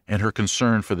cancer, and her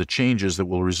concern for the changes that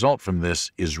will result from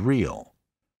this is real.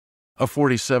 A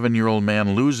 47-year-old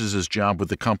man loses his job with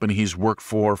the company he's worked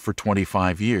for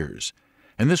 25 years,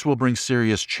 and this will bring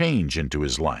serious change into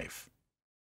his life.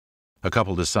 A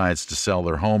couple decides to sell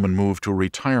their home and move to a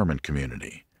retirement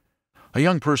community. A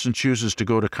young person chooses to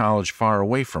go to college far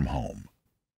away from home.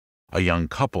 A young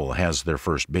couple has their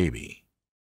first baby.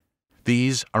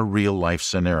 These are real-life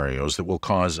scenarios that will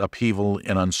cause upheaval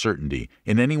and uncertainty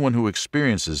in anyone who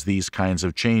experiences these kinds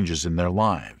of changes in their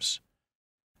lives.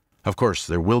 Of course,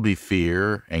 there will be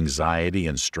fear, anxiety,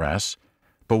 and stress,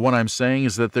 but what I'm saying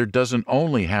is that there doesn't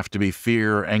only have to be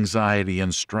fear, anxiety,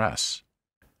 and stress.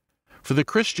 For the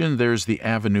Christian, there's the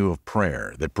avenue of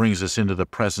prayer that brings us into the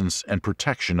presence and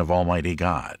protection of Almighty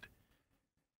God.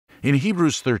 In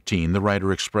Hebrews 13, the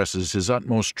writer expresses his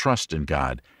utmost trust in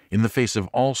God in the face of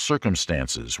all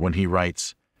circumstances when he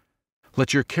writes,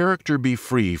 "Let your character be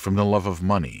free from the love of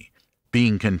money,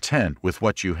 being content with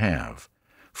what you have.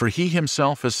 For he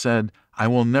himself has said, I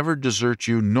will never desert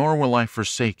you, nor will I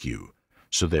forsake you,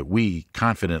 so that we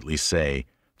confidently say,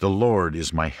 The Lord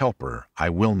is my helper, I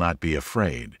will not be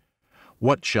afraid.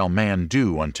 What shall man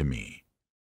do unto me?"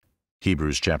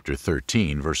 Hebrews chapter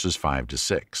 13, verses 5 to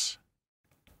 6.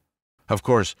 Of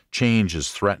course, change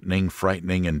is threatening,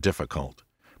 frightening, and difficult,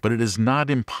 but it is not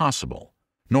impossible,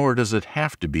 nor does it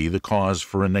have to be the cause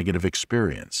for a negative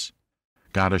experience.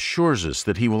 God assures us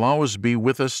that He will always be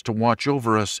with us to watch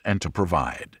over us and to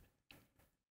provide.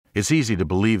 It's easy to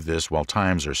believe this while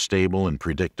times are stable and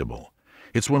predictable.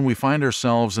 It's when we find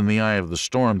ourselves in the eye of the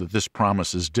storm that this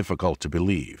promise is difficult to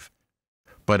believe.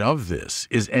 But of this,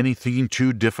 is anything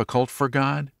too difficult for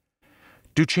God?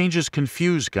 Do changes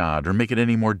confuse God or make it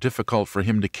any more difficult for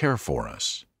Him to care for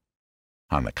us?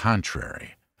 On the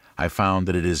contrary, I found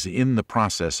that it is in the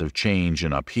process of change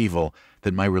and upheaval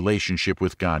that my relationship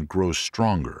with God grows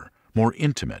stronger, more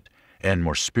intimate, and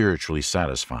more spiritually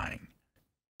satisfying.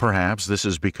 Perhaps this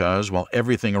is because, while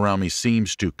everything around me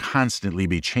seems to constantly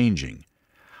be changing,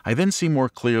 I then see more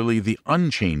clearly the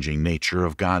unchanging nature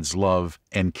of God's love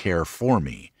and care for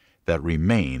me that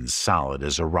remains solid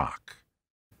as a rock.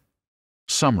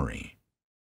 Summary: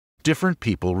 different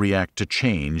people react to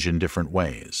change in different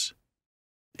ways.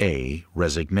 A.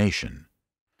 Resignation.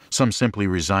 Some simply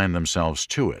resign themselves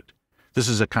to it. This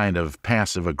is a kind of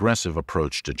passive-aggressive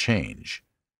approach to change.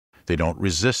 They don't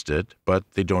resist it, but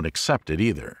they don't accept it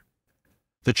either.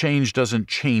 The change doesn't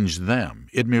change them,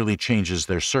 it merely changes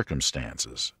their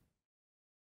circumstances.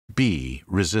 B.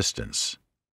 Resistance.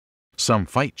 Some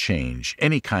fight change,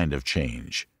 any kind of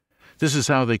change. This is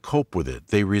how they cope with it,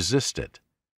 they resist it.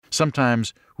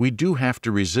 Sometimes we do have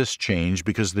to resist change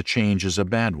because the change is a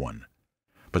bad one.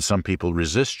 But some people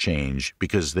resist change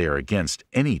because they are against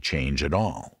any change at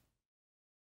all.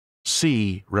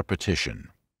 C. Repetition.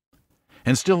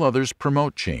 And still others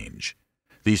promote change.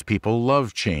 These people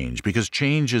love change because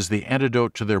change is the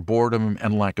antidote to their boredom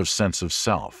and lack of sense of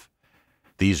self.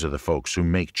 These are the folks who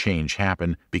make change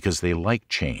happen because they like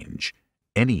change,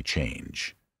 any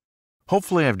change.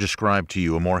 Hopefully I've described to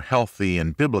you a more healthy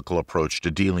and biblical approach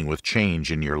to dealing with change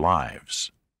in your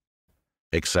lives.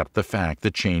 Accept the fact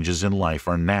that changes in life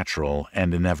are natural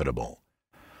and inevitable.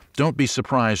 Don't be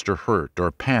surprised or hurt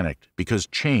or panicked because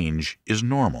change is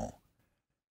normal.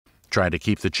 Try to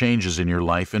keep the changes in your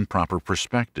life in proper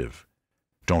perspective.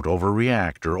 Don't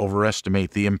overreact or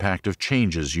overestimate the impact of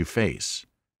changes you face.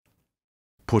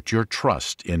 Put your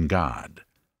trust in God.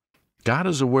 God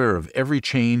is aware of every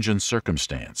change and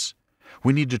circumstance.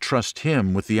 We need to trust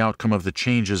Him with the outcome of the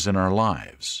changes in our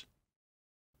lives.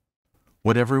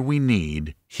 Whatever we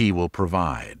need, He will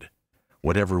provide.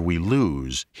 Whatever we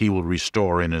lose, He will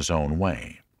restore in His own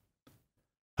way.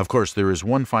 Of course, there is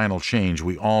one final change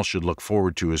we all should look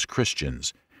forward to as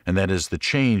Christians, and that is the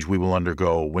change we will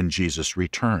undergo when Jesus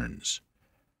returns.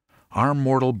 Our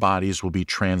mortal bodies will be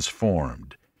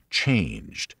transformed,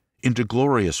 changed, into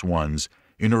glorious ones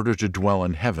in order to dwell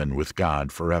in heaven with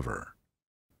God forever.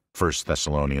 1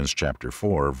 Thessalonians chapter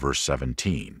 4, verse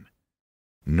 17.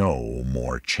 No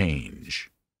more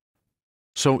change.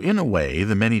 So in a way,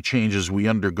 the many changes we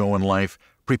undergo in life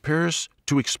prepare us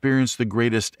to experience the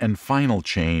greatest and final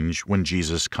change when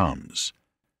Jesus comes.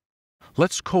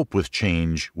 Let's cope with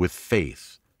change with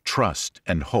faith, trust,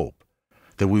 and hope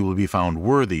that we will be found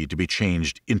worthy to be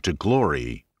changed into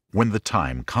glory when the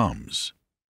time comes.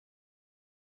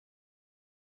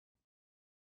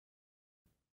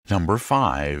 Number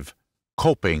 5.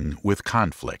 Coping with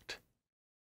conflict.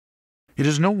 It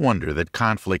is no wonder that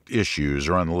conflict issues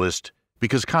are on the list,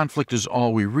 because conflict is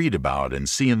all we read about and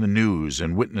see in the news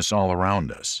and witness all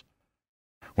around us.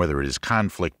 Whether it is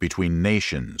conflict between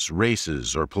nations,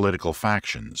 races, or political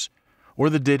factions, or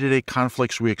the day-to-day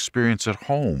conflicts we experience at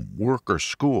home, work, or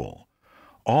school,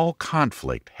 all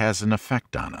conflict has an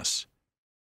effect on us.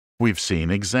 We've seen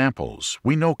examples.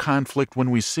 We know conflict when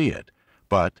we see it,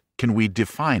 but can we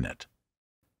define it?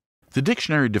 The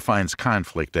dictionary defines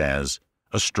conflict as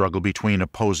a struggle between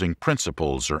opposing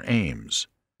principles or aims,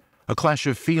 a clash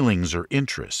of feelings or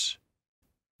interests.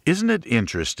 Isn't it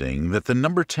interesting that the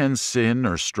number 10 sin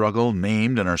or struggle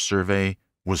named in our survey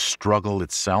was struggle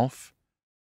itself?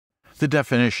 The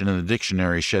definition in the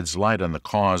dictionary sheds light on the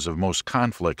cause of most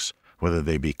conflicts, whether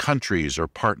they be countries or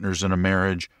partners in a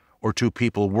marriage or two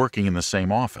people working in the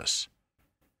same office.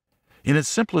 In its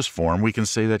simplest form, we can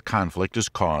say that conflict is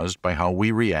caused by how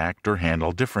we react or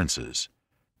handle differences.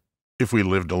 If we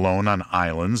lived alone on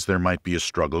islands, there might be a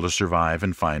struggle to survive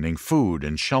in finding food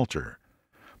and shelter.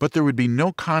 But there would be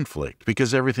no conflict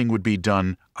because everything would be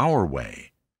done our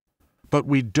way. But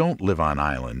we don't live on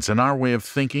islands, and our way of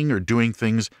thinking or doing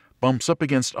things bumps up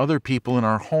against other people in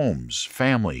our homes,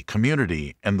 family,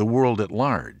 community, and the world at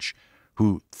large,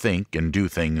 who think and do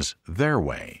things their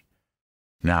way.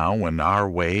 Now, when our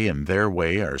way and their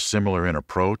way are similar in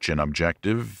approach and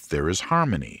objective, there is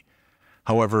harmony.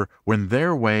 However, when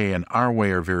their way and our way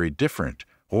are very different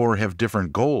or have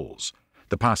different goals,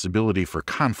 the possibility for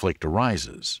conflict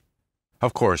arises.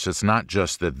 Of course, it's not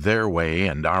just that their way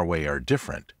and our way are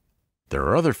different. There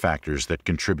are other factors that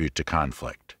contribute to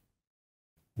conflict.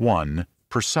 1.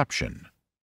 Perception.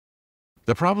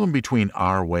 The problem between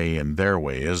our way and their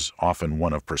way is often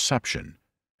one of perception.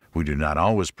 We do not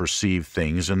always perceive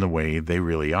things in the way they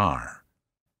really are.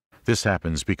 This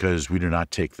happens because we do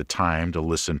not take the time to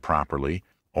listen properly,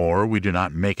 or we do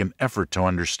not make an effort to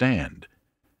understand.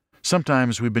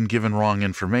 Sometimes we've been given wrong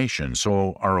information,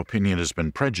 so our opinion has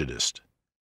been prejudiced.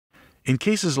 In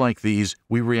cases like these,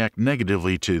 we react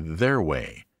negatively to their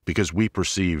way because we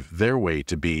perceive their way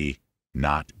to be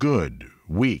not good,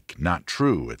 weak, not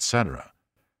true, etc.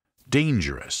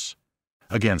 Dangerous,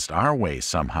 against our way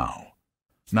somehow,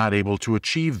 not able to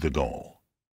achieve the goal.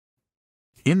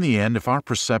 In the end, if our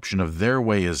perception of their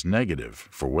way is negative,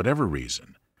 for whatever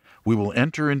reason, we will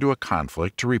enter into a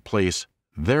conflict to replace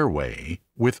their way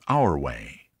with our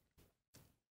way.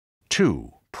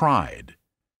 2. Pride.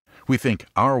 We think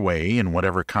our way in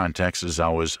whatever context is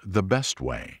always the best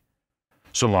way.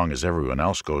 So long as everyone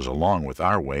else goes along with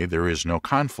our way, there is no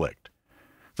conflict.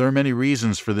 There are many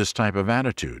reasons for this type of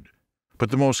attitude,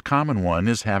 but the most common one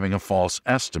is having a false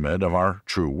estimate of our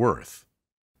true worth.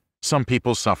 Some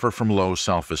people suffer from low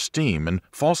self-esteem and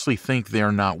falsely think they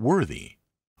are not worthy.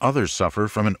 Others suffer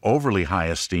from an overly high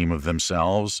esteem of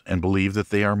themselves and believe that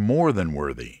they are more than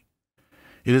worthy.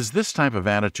 It is this type of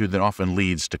attitude that often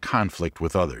leads to conflict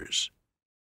with others.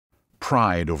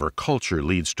 Pride over culture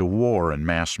leads to war and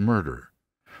mass murder.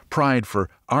 Pride for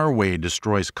our way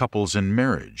destroys couples in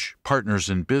marriage, partners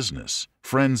in business,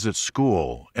 friends at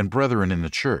school, and brethren in the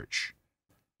church.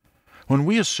 When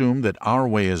we assume that our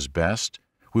way is best,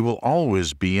 we will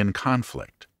always be in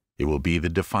conflict. It will be the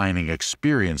defining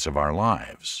experience of our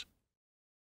lives.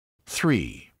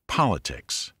 3.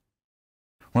 Politics.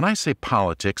 When I say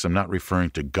politics, I'm not referring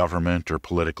to government or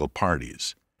political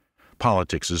parties.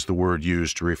 Politics is the word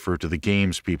used to refer to the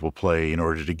games people play in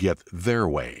order to get their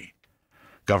way.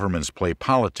 Governments play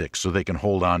politics so they can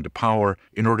hold on to power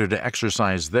in order to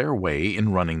exercise their way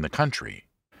in running the country.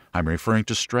 I'm referring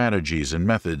to strategies and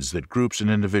methods that groups and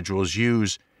individuals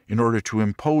use in order to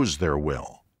impose their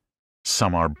will.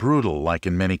 Some are brutal, like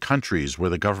in many countries where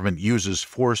the government uses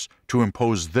force to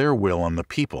impose their will on the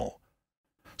people.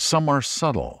 Some are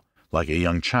subtle, like a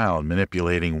young child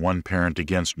manipulating one parent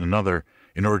against another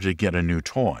in order to get a new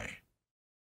toy.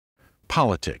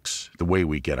 Politics, the way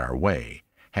we get our way,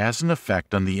 has an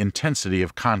effect on the intensity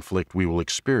of conflict we will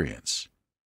experience.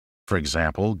 For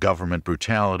example, government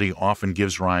brutality often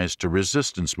gives rise to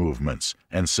resistance movements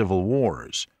and civil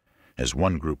wars, as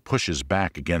one group pushes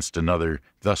back against another,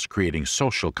 thus creating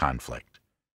social conflict.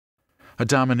 A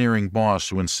domineering boss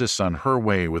who insists on her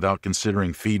way without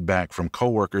considering feedback from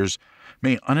coworkers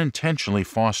may unintentionally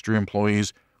foster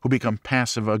employees who become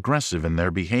passive-aggressive in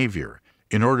their behavior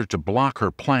in order to block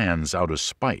her plans out of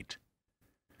spite.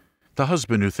 The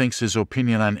husband who thinks his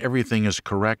opinion on everything is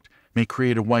correct may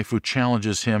create a wife who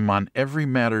challenges him on every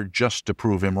matter just to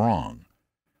prove him wrong.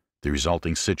 The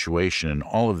resulting situation in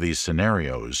all of these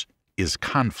scenarios is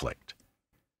conflict.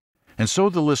 And so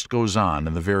the list goes on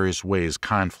in the various ways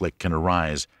conflict can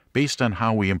arise based on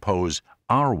how we impose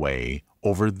our way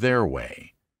over their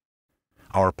way.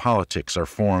 Our politics are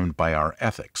formed by our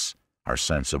ethics, our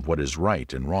sense of what is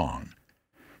right and wrong.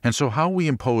 And so how we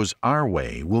impose our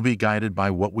way will be guided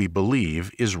by what we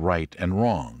believe is right and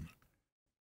wrong.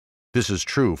 This is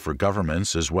true for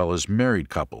governments as well as married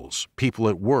couples, people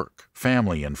at work,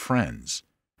 family, and friends.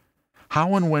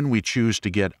 How and when we choose to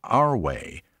get our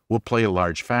way will play a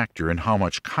large factor in how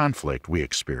much conflict we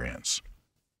experience.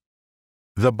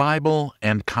 The Bible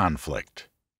and conflict.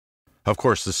 Of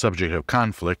course, the subject of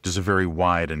conflict is a very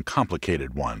wide and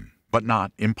complicated one, but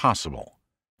not impossible.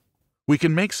 We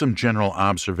can make some general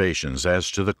observations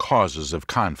as to the causes of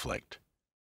conflict.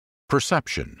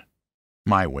 Perception.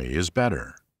 My way is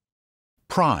better.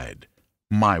 Pride.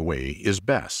 My way is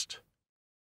best.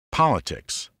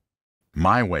 Politics.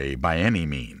 My way by any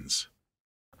means.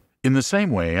 In the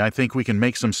same way, I think we can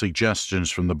make some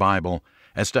suggestions from the Bible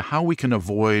as to how we can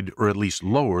avoid or at least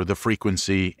lower the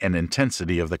frequency and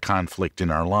intensity of the conflict in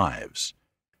our lives.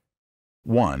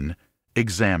 1.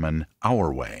 Examine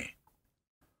our way.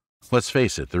 Let's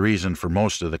face it, the reason for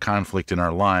most of the conflict in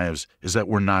our lives is that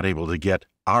we're not able to get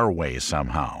our way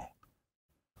somehow.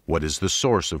 What is the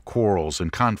source of quarrels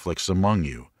and conflicts among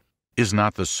you? Is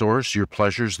not the source your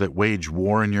pleasures that wage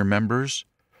war in your members?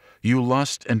 You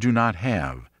lust and do not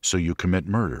have, so you commit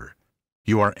murder.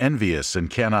 You are envious and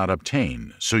cannot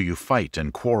obtain, so you fight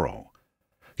and quarrel.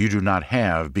 You do not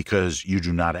have because you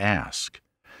do not ask.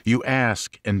 You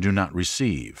ask and do not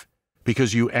receive,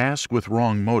 because you ask with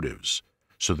wrong motives,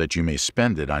 so that you may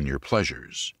spend it on your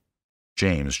pleasures.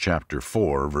 James chapter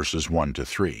 4, verses 1 to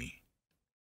 3.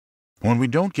 When we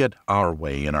don't get our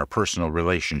way in our personal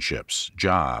relationships,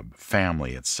 job,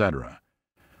 family, etc.,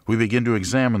 we begin to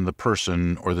examine the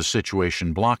person or the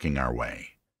situation blocking our way.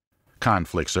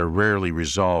 Conflicts are rarely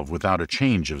resolved without a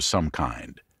change of some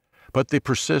kind, but they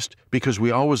persist because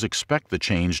we always expect the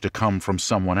change to come from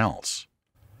someone else.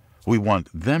 We want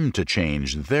them to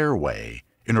change their way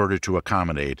in order to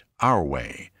accommodate our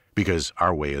way, because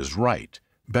our way is right,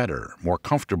 better, more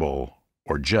comfortable,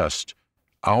 or just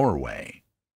our way.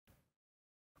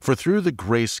 For through the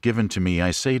grace given to me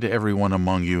I say to everyone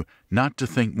among you not to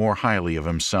think more highly of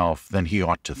himself than he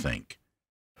ought to think,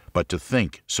 but to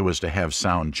think so as to have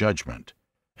sound judgment,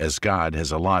 as God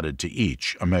has allotted to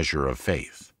each a measure of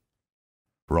faith.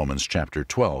 Romans chapter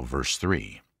 12, verse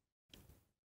 3.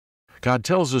 God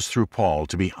tells us through Paul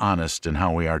to be honest in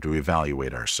how we are to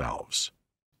evaluate ourselves.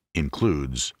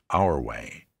 Includes our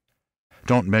way.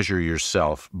 Don't measure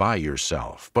yourself by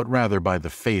yourself, but rather by the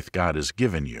faith God has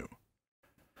given you.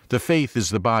 The faith is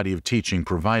the body of teaching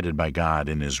provided by God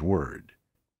in His Word.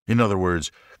 In other words,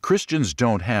 Christians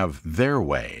don't have their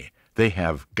way, they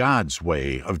have God's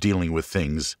way of dealing with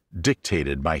things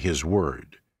dictated by His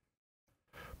Word.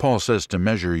 Paul says to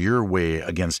measure your way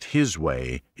against His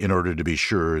way in order to be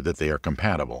sure that they are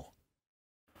compatible.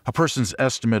 A person's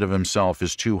estimate of himself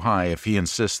is too high if he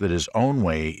insists that his own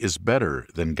way is better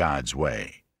than God's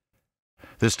way.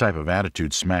 This type of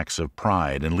attitude smacks of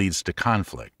pride and leads to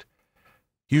conflict.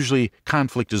 Usually,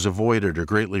 conflict is avoided or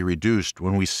greatly reduced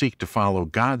when we seek to follow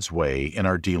God's way in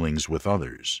our dealings with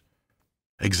others.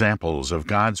 Examples of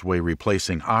God's way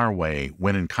replacing our way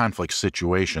when in conflict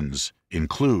situations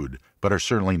include, but are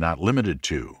certainly not limited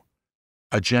to,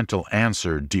 a gentle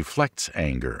answer deflects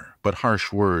anger, but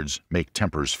harsh words make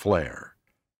tempers flare.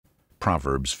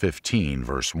 Proverbs 15,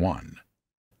 verse 1.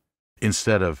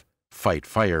 Instead of fight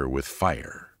fire with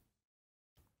fire.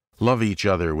 Love each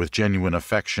other with genuine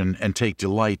affection and take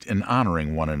delight in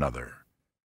honoring one another.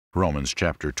 Romans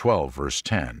chapter 12, verse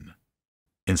 10.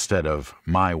 Instead of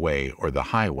my way or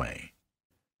the highway.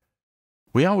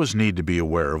 We always need to be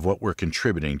aware of what we're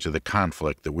contributing to the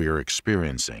conflict that we are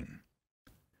experiencing.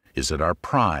 Is it our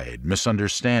pride,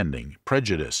 misunderstanding,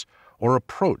 prejudice, or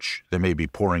approach that may be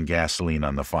pouring gasoline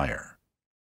on the fire?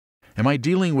 Am I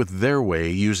dealing with their way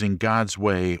using God's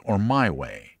way or my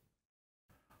way?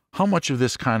 How much of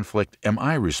this conflict am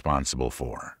I responsible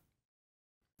for?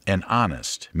 An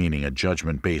honest, meaning a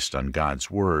judgment based on God's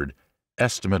Word,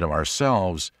 estimate of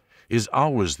ourselves is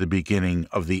always the beginning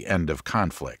of the end of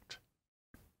conflict.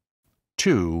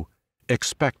 2.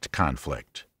 Expect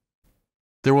conflict.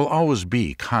 There will always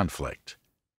be conflict.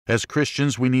 As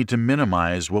Christians, we need to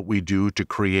minimize what we do to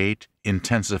create,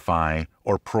 intensify,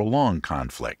 or prolong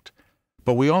conflict.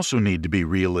 But we also need to be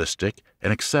realistic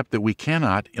and accept that we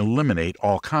cannot eliminate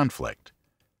all conflict.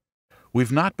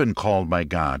 We've not been called by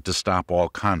God to stop all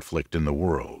conflict in the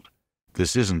world.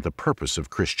 This isn't the purpose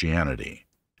of Christianity.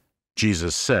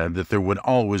 Jesus said that there would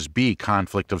always be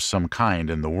conflict of some kind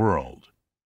in the world.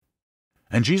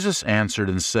 And Jesus answered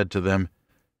and said to them,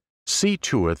 "See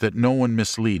to it that no one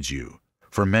misleads you,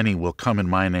 for many will come in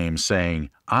my name, saying,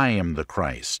 'I am the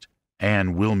Christ,'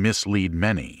 and will mislead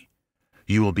many.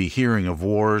 You will be hearing of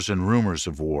wars and rumors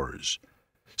of wars.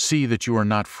 See that you are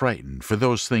not frightened, for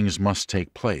those things must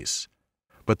take place.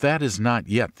 But that is not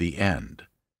yet the end.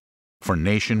 For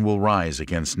nation will rise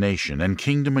against nation, and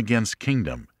kingdom against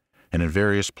kingdom, and in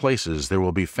various places there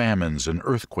will be famines and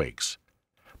earthquakes.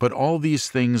 But all these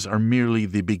things are merely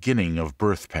the beginning of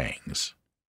birth pangs."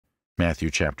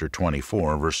 Matthew chapter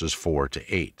 24, verses 4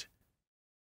 to 8.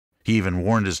 He even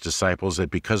warned his disciples that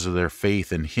because of their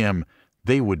faith in him,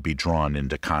 they would be drawn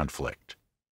into conflict.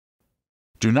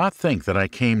 "Do not think that I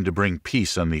came to bring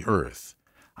peace on the earth.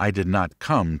 I did not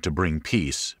come to bring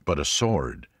peace, but a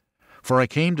sword. For I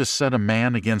came to set a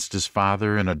man against his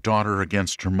father, and a daughter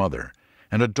against her mother,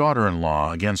 and a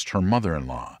daughter-in-law against her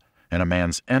mother-in-law, and a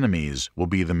man's enemies will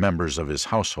be the members of his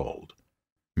household."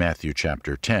 Matthew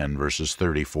chapter 10, verses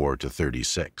 34 to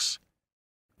 36.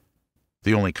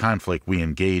 The only conflict we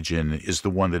engage in is the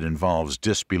one that involves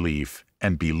disbelief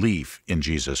and belief in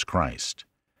Jesus Christ.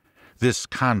 This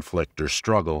conflict or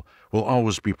struggle will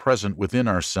always be present within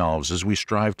ourselves as we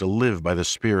strive to live by the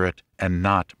Spirit and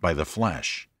not by the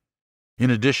flesh.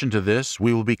 In addition to this,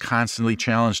 we will be constantly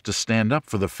challenged to stand up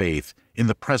for the faith in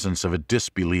the presence of a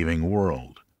disbelieving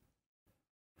world.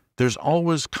 There's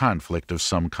always conflict of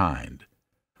some kind,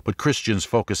 but Christians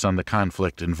focus on the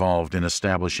conflict involved in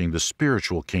establishing the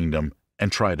spiritual kingdom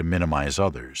and try to minimize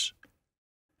others.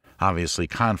 Obviously,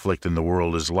 conflict in the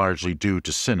world is largely due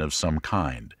to sin of some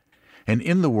kind, and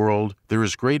in the world there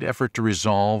is great effort to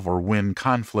resolve or win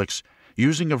conflicts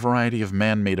using a variety of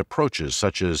man-made approaches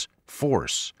such as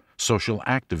force, social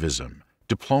activism,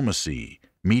 diplomacy,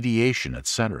 mediation,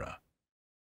 etc.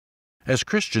 As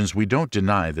Christians, we don't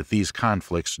deny that these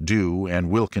conflicts do and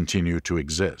will continue to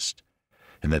exist,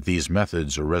 and that these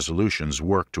methods or resolutions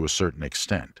work to a certain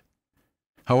extent.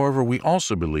 However, we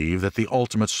also believe that the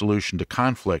ultimate solution to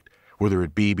conflict, whether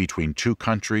it be between two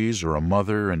countries or a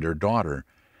mother and her daughter,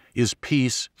 is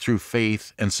peace through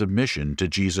faith and submission to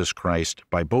Jesus Christ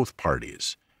by both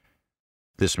parties.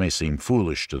 This may seem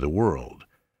foolish to the world,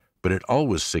 but it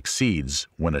always succeeds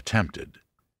when attempted.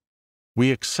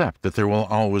 We accept that there will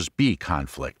always be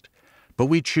conflict, but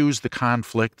we choose the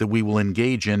conflict that we will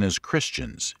engage in as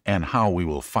Christians and how we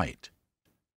will fight.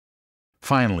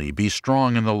 Finally, be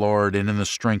strong in the Lord and in the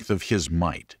strength of His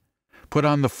might. Put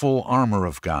on the full armor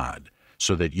of God,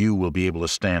 so that you will be able to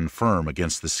stand firm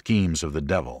against the schemes of the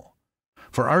devil.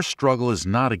 For our struggle is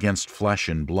not against flesh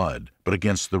and blood, but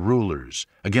against the rulers,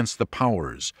 against the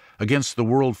powers, against the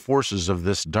world forces of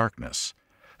this darkness,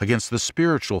 against the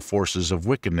spiritual forces of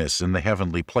wickedness in the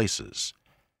heavenly places.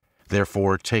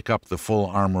 Therefore, take up the full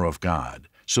armor of God,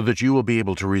 so that you will be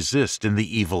able to resist in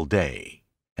the evil day,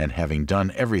 and having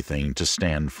done everything to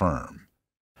stand firm.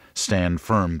 Stand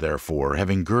firm, therefore,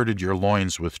 having girded your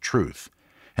loins with truth,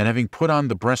 and having put on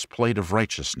the breastplate of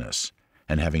righteousness,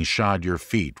 and having shod your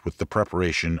feet with the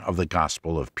preparation of the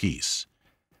gospel of peace.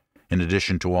 In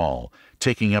addition to all,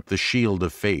 taking up the shield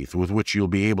of faith with which you'll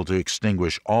be able to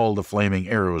extinguish all the flaming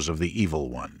arrows of the evil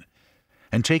one,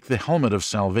 and take the helmet of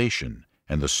salvation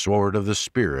and the sword of the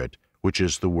Spirit, which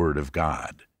is the Word of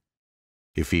God.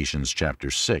 Ephesians chapter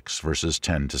 6, verses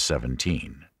 10 to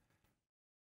 17.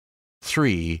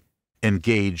 3.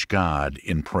 Engage God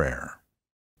in prayer.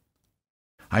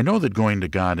 I know that going to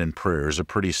God in prayer is a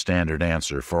pretty standard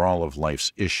answer for all of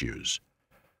life's issues,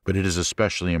 but it is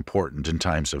especially important in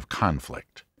times of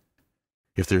conflict.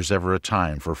 If there's ever a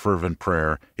time for fervent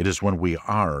prayer, it is when we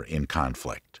are in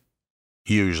conflict.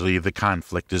 Usually the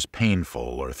conflict is painful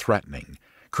or threatening,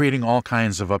 creating all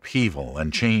kinds of upheaval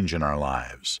and change in our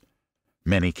lives.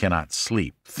 Many cannot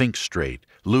sleep, think straight,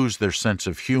 lose their sense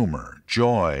of humor,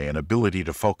 joy, and ability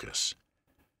to focus.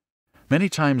 Many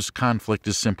times conflict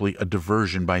is simply a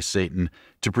diversion by Satan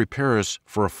to prepare us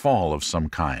for a fall of some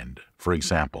kind. For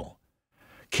example,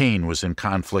 Cain was in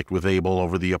conflict with Abel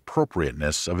over the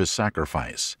appropriateness of his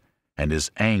sacrifice, and his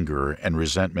anger and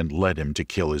resentment led him to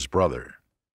kill his brother.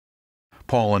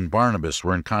 Paul and Barnabas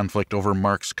were in conflict over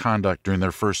Mark's conduct during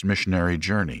their first missionary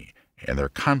journey, and their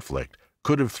conflict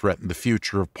could have threatened the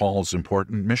future of Paul's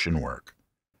important mission work.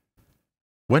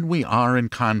 When we are in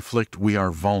conflict, we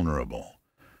are vulnerable,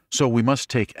 so we must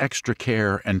take extra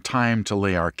care and time to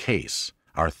lay our case,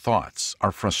 our thoughts,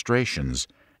 our frustrations,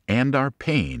 and our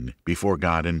pain before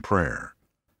God in prayer.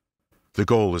 The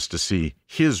goal is to see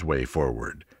His way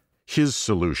forward, His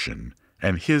solution,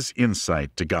 and His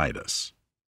insight to guide us.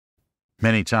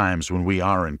 Many times when we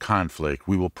are in conflict,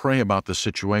 we will pray about the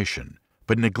situation,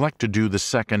 but neglect to do the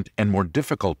second and more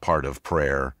difficult part of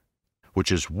prayer,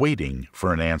 which is waiting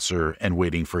for an answer and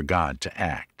waiting for God to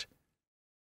act.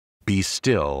 Be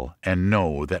still and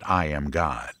know that I am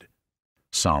God.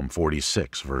 Psalm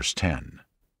 46, verse 10.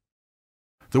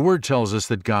 The Word tells us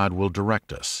that God will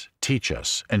direct us, teach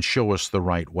us, and show us the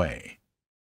right way.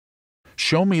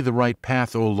 Show me the right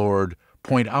path, O Lord,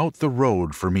 point out the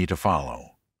road for me to follow.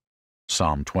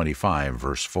 Psalm 25,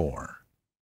 verse 4.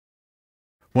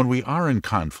 When we are in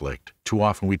conflict, too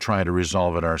often we try to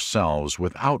resolve it ourselves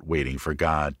without waiting for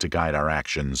God to guide our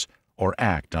actions or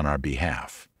act on our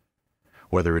behalf.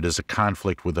 Whether it is a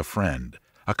conflict with a friend,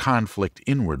 a conflict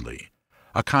inwardly,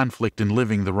 a conflict in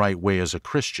living the right way as a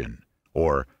Christian,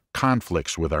 or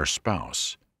conflicts with our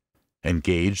spouse,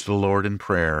 engage the Lord in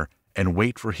prayer and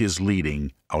wait for His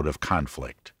leading out of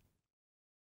conflict.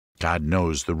 God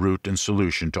knows the root and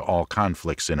solution to all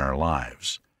conflicts in our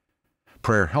lives.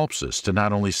 Prayer helps us to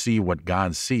not only see what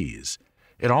God sees,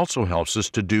 it also helps us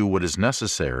to do what is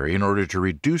necessary in order to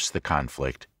reduce the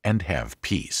conflict and have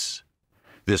peace.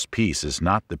 This peace is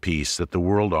not the peace that the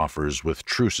world offers with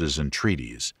truces and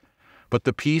treaties, but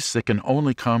the peace that can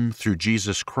only come through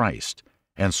Jesus Christ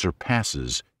and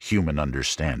surpasses human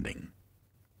understanding.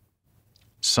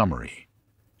 Summary.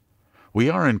 We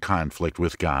are in conflict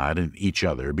with God and each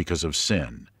other because of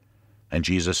sin, and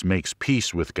Jesus makes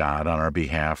peace with God on our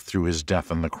behalf through His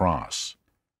death on the cross.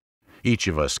 Each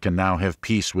of us can now have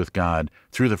peace with God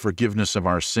through the forgiveness of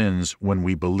our sins when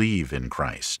we believe in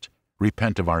Christ,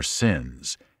 repent of our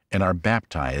sins, and are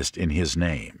baptized in His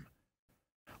name.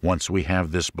 Once we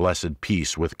have this blessed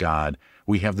peace with God,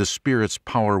 we have the Spirit's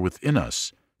power within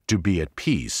us to be at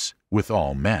peace with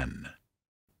all men.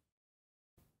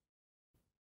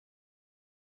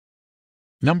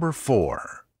 Number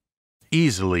 4.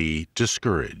 Easily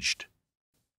discouraged.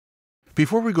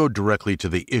 Before we go directly to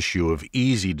the issue of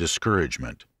easy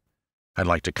discouragement, I'd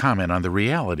like to comment on the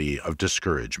reality of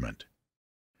discouragement.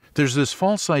 There's this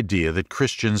false idea that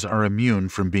Christians are immune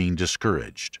from being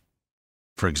discouraged.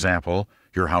 For example,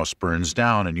 your house burns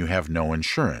down and you have no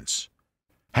insurance.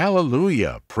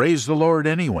 Hallelujah! Praise the Lord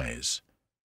anyways.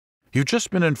 You've just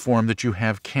been informed that you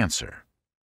have cancer.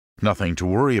 Nothing to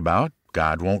worry about.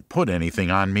 God won't put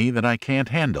anything on me that I can't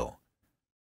handle.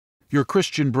 Your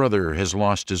Christian brother has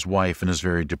lost his wife and is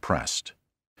very depressed.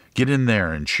 Get in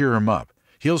there and cheer him up.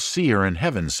 He'll see her in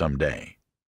heaven someday.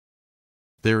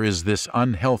 There is this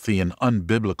unhealthy and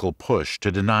unbiblical push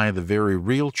to deny the very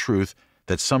real truth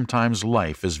that sometimes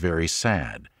life is very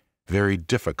sad, very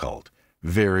difficult,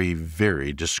 very,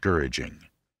 very discouraging.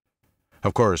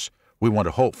 Of course, we want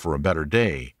to hope for a better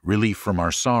day, relief from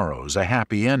our sorrows, a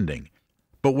happy ending.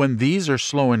 But when these are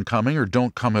slow in coming or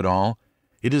don't come at all,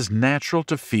 it is natural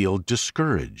to feel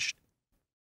discouraged.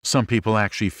 Some people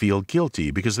actually feel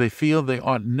guilty because they feel they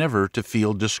ought never to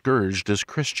feel discouraged as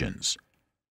Christians.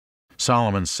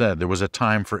 Solomon said there was a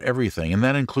time for everything, and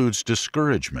that includes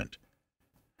discouragement.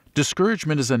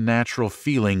 Discouragement is a natural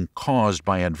feeling caused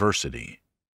by adversity.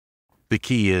 The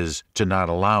key is to not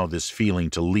allow this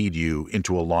feeling to lead you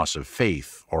into a loss of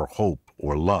faith or hope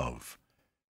or love.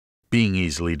 Being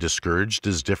easily discouraged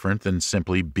is different than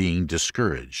simply being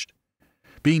discouraged.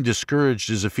 Being discouraged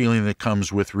is a feeling that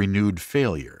comes with renewed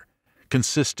failure,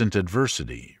 consistent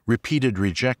adversity, repeated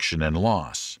rejection and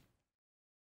loss.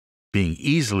 Being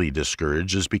easily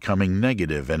discouraged is becoming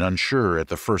negative and unsure at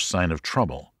the first sign of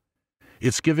trouble.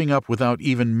 It's giving up without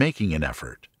even making an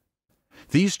effort.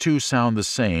 These two sound the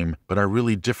same but are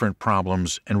really different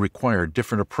problems and require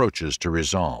different approaches to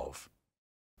resolve.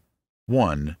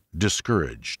 1.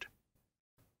 Discouraged.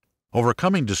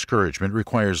 Overcoming discouragement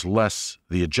requires less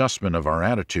the adjustment of our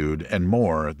attitude and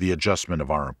more the adjustment of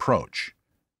our approach.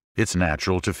 It's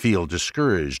natural to feel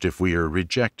discouraged if we are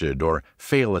rejected or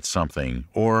fail at something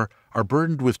or are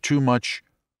burdened with too much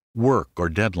work or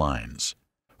deadlines,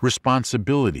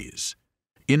 responsibilities,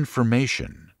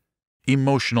 information,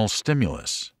 emotional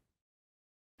stimulus.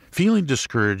 Feeling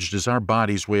discouraged is our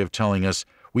body's way of telling us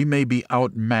we may be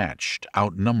outmatched,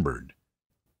 outnumbered.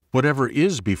 Whatever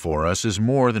is before us is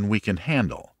more than we can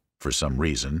handle, for some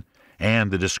reason, and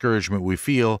the discouragement we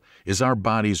feel is our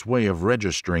body's way of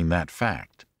registering that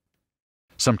fact.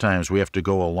 Sometimes we have to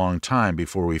go a long time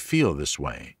before we feel this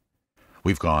way.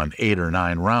 We've gone 8 or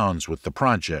 9 rounds with the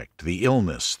project, the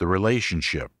illness, the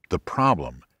relationship, the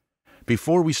problem,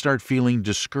 before we start feeling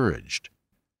discouraged.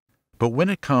 But when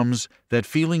it comes, that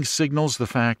feeling signals the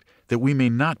fact that we may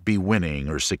not be winning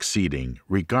or succeeding,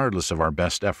 regardless of our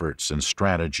best efforts and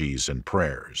strategies and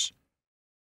prayers.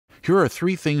 Here are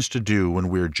 3 things to do when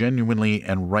we're genuinely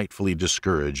and rightfully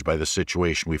discouraged by the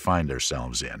situation we find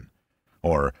ourselves in.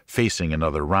 or facing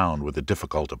another round with a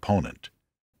difficult opponent.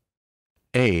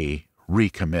 A.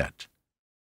 Recommit.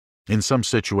 In some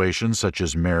situations, such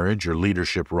as marriage or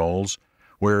leadership roles,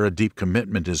 where a deep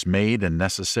commitment is made and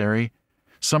necessary,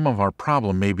 some of our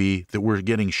problem may be that we're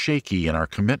getting shaky in our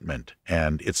commitment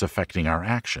and it's affecting our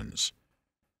actions.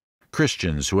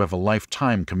 Christians who have a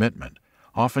lifetime commitment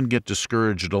often get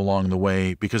discouraged along the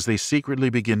way because they secretly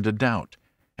begin to doubt,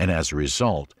 and as a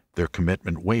result, their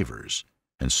commitment wavers,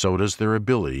 and so does their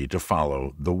ability to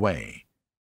follow the way.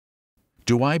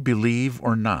 Do I believe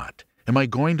or not? Am I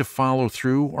going to follow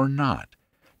through or not?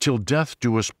 Till death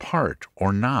do us part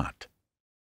or not?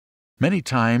 Many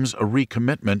times, a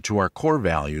recommitment to our core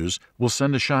values will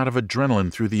send a shot of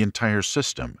adrenaline through the entire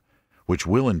system, which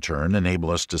will in turn enable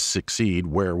us to succeed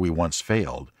where we once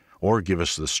failed, or give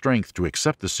us the strength to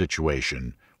accept the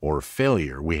situation or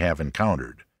failure we have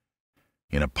encountered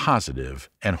in a positive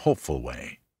and hopeful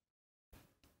way.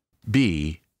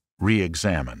 B.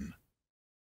 Re-examine.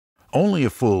 Only a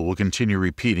fool will continue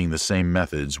repeating the same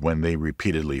methods when they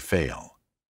repeatedly fail.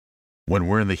 When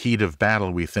we're in the heat of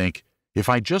battle, we think, if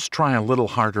I just try a little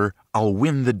harder, I'll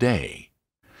win the day.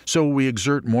 So we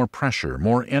exert more pressure,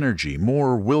 more energy,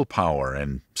 more willpower,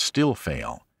 and still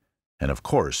fail, and of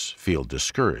course feel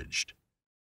discouraged.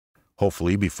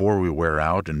 Hopefully, before we wear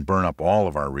out and burn up all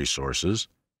of our resources,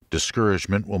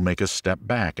 discouragement will make us step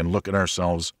back and look at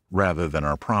ourselves rather than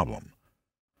our problem.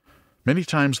 Many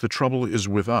times the trouble is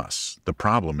with us. The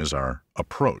problem is our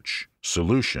approach,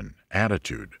 solution,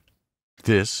 attitude.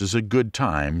 This is a good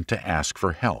time to ask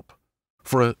for help,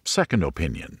 for a second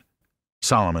opinion.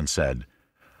 Solomon said,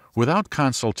 "Without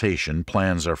consultation,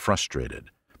 plans are frustrated,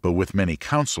 but with many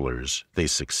counselors, they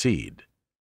succeed."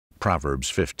 Proverbs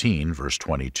 15, verse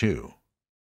 22.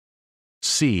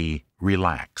 C.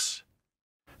 Relax.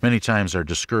 Many times our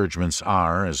discouragements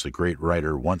are, as the great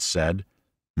writer once said,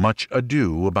 much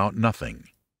ado about nothing.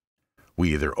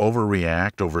 We either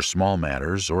overreact over small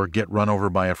matters or get run over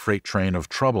by a freight train of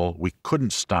trouble we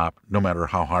couldn't stop no matter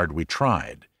how hard we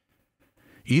tried.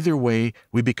 Either way,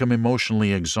 we become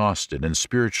emotionally exhausted and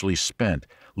spiritually spent,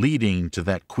 leading to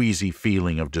that queasy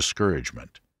feeling of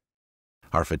discouragement.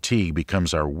 Our fatigue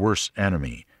becomes our worst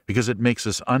enemy because it makes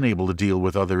us unable to deal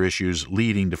with other issues,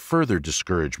 leading to further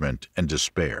discouragement and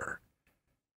despair.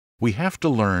 We have to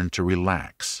learn to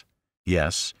relax.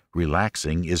 Yes,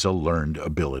 relaxing is a learned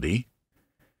ability.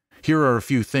 Here are a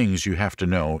few things you have to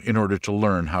know in order to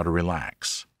learn how to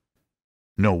relax.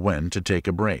 Know when to take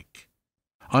a break.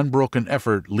 Unbroken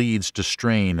effort leads to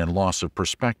strain and loss of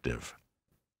perspective.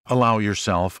 Allow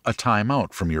yourself a time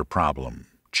out from your problem,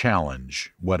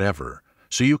 challenge, whatever,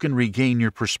 so you can regain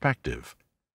your perspective.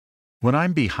 When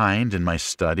I'm behind in my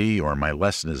study or my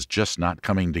lesson is just not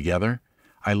coming together,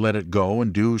 I let it go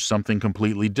and do something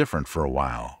completely different for a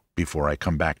while before I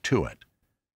come back to it.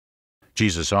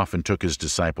 Jesus often took his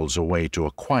disciples away to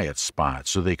a quiet spot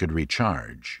so they could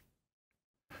recharge.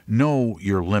 Know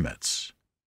your limits.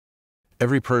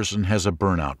 Every person has a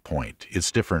burnout point.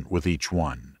 It's different with each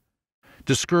one.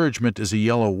 Discouragement is a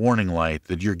yellow warning light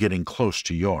that you're getting close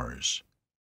to yours.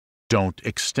 Don't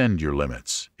extend your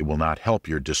limits. It will not help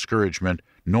your discouragement,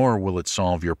 nor will it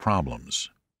solve your problems.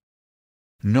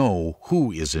 Know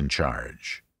who is in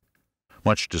charge.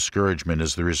 Much discouragement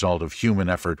is the result of human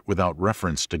effort without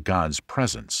reference to God's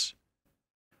presence.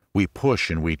 We push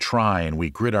and we try and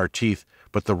we grit our teeth,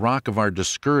 but the rock of our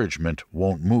discouragement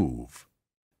won't move.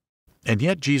 And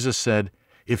yet Jesus said,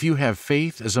 "If you have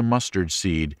faith as a mustard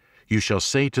seed, you shall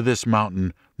say to this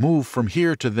mountain, 'Move from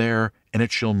here to there,' and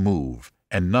it shall move,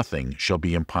 and nothing shall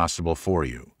be impossible for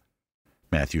you."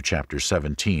 Matthew chapter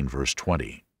 17, verse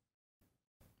 20.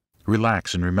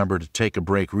 Relax and remember to take a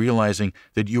break, realizing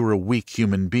that you are a weak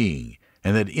human being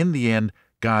and that in the end,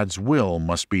 God's will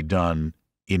must be done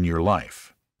in your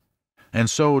life. And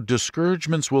so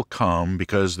discouragements will come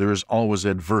because there is always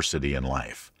adversity in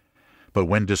life. But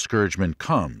when discouragement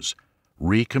comes,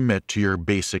 recommit to your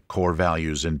basic core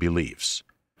values and beliefs.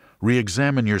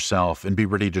 Re-examine yourself and be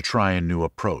ready to try a new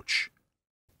approach.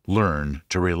 Learn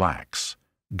to relax.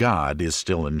 God is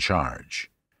still in charge.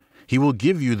 He will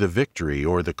give you the victory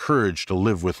or the courage to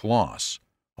live with loss,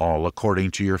 all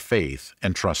according to your faith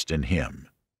and trust in Him.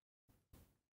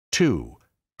 2.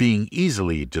 Being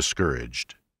easily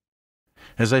discouraged.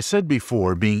 As I said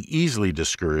before, being easily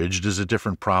discouraged is a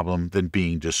different problem than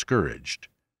being discouraged.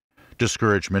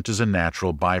 Discouragement is a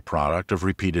natural byproduct of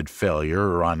repeated failure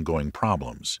or ongoing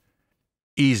problems.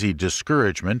 Easy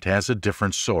discouragement has a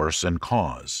different source and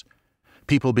cause.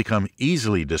 People become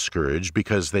easily discouraged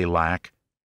because they lack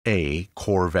A.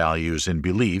 Core values and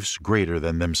beliefs greater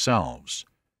than themselves.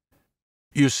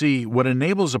 You see, what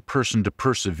enables a person to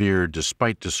persevere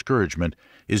despite discouragement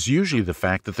is usually the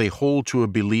fact that they hold to a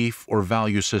belief or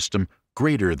value system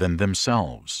greater than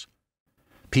themselves.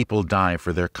 People die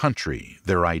for their country,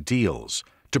 their ideals,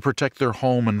 to protect their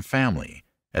home and family,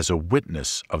 as a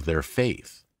witness of their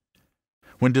faith.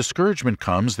 When discouragement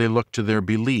comes, they look to their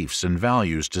beliefs and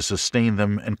values to sustain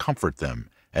them and comfort them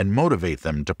and motivate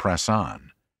them to press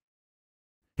on.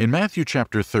 In Matthew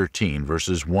chapter 13,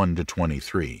 verses 1 to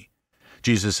 23,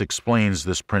 Jesus explains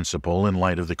this principle in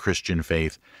light of the Christian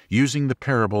faith using the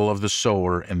parable of the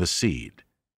sower and the seed.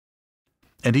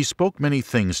 And he spoke many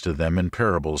things to them in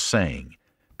parables, saying,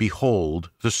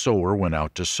 Behold, the sower went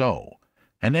out to sow.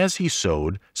 And as he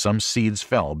sowed, some seeds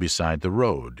fell beside the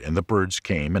road, and the birds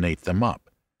came and ate them up.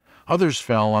 Others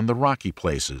fell on the rocky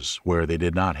places, where they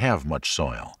did not have much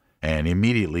soil, and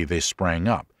immediately they sprang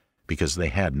up, because they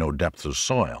had no depth of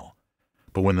soil.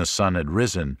 But when the sun had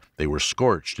risen, they were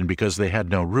scorched, and because they had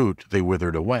no root, they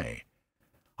withered away.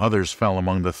 Others fell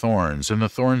among the thorns, and the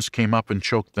thorns came up and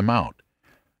choked them out.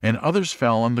 And others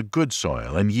fell on the good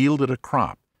soil, and yielded a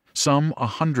crop, some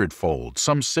 100-fold,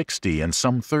 some 60, and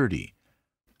some 30.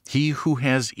 He who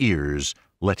has ears,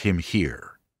 let him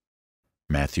hear.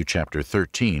 Matthew chapter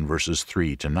 13, verses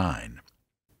 3 to 9.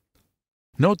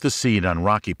 Note the seed on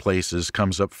rocky places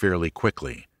comes up fairly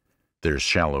quickly. There's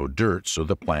shallow dirt, so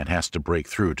the plant has to break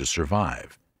through to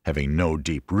survive, having no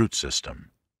deep root system.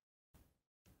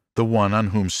 The one on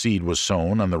whom seed was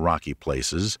sown on the rocky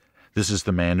places, this is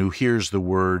the man who hears the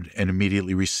word and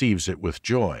immediately receives it with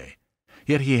joy.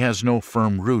 Yet he has no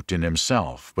firm root in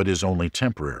himself, but is only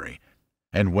temporary.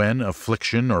 And when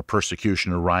affliction or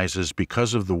persecution arises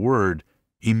because of the word,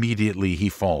 immediately he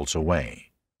falls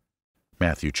away.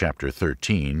 Matthew chapter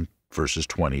 13, verses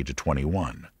 20 to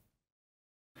 21.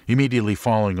 Immediately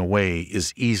falling away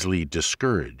is easily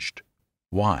discouraged.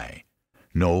 Why?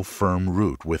 No firm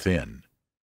root within.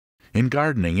 In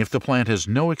gardening, if the plant has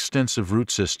no extensive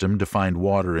root system to find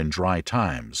water in dry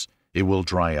times, it will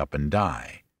dry up and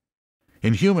die.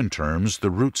 In human terms,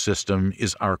 the root system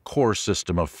is our core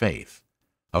system of faith,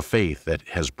 a faith that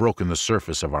has broken the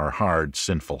surface of our hard,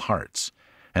 sinful hearts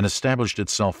and established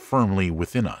itself firmly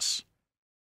within us.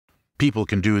 People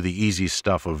can do the easy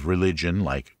stuff of religion,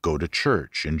 like go to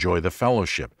church, enjoy the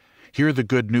fellowship, hear the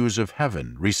good news of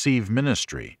heaven, receive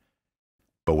ministry.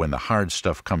 But when the hard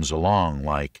stuff comes along,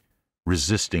 like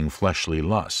resisting fleshly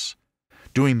lusts,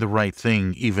 doing the right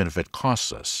thing even if it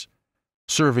costs us,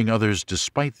 serving others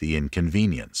despite the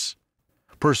inconvenience,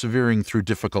 persevering through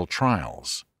difficult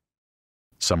trials,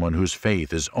 someone whose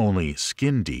faith is only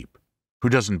skin deep, who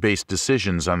doesn't base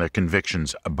decisions on their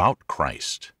convictions about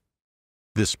Christ,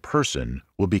 this person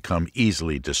will become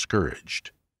easily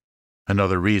discouraged.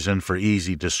 Another reason for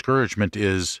easy discouragement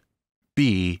is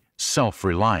B.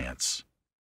 Self-reliance.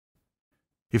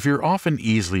 If you're often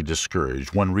easily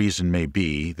discouraged, one reason may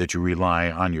be that you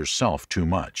rely on yourself too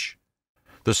much.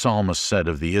 The psalmist said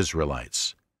of the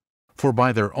Israelites, For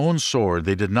by their own sword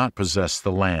they did not possess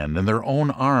the land, and their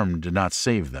own arm did not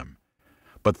save them.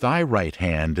 But thy right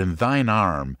hand and thine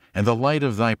arm, and the light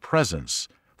of thy presence,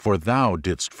 for thou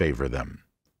didst favor them.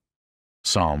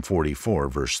 Psalm 44,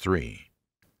 verse 3.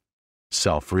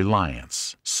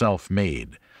 Self-reliance,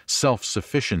 self-made,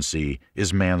 self-sufficiency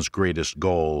is man's greatest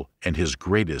goal and his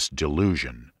greatest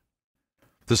delusion.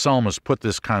 The psalmist put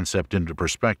this concept into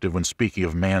perspective when speaking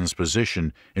of man's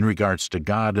position in regards to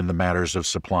God in the matters of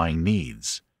supplying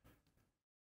needs.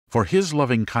 For his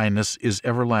loving kindness is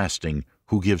everlasting,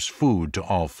 who gives food to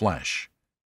all flesh.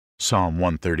 Psalm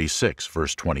 136,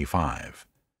 verse 25.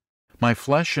 My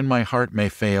flesh and my heart may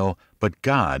fail, but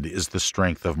God is the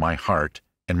strength of my heart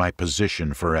and my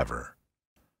position forever.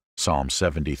 Psalm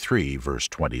 73, verse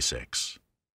 26.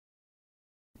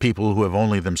 People who have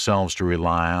only themselves to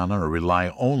rely on or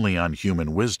rely only on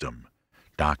human wisdom,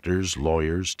 doctors,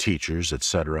 lawyers, teachers,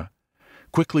 etc.,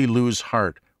 quickly lose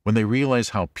heart when they realize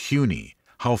how puny,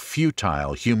 how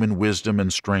futile human wisdom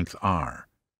and strength are.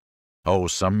 Oh,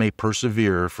 some may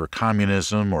persevere for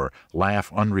communism or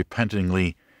laugh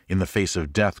unrepentingly in the face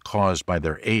of death caused by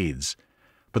their aids,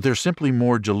 but they're simply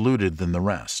more deluded than the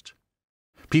rest.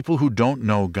 People who don't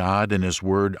know God and His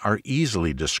Word are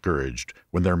easily discouraged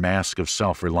when their mask of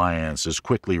self-reliance is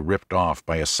quickly ripped off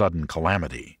by a sudden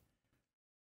calamity.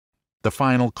 The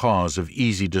final cause of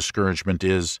easy discouragement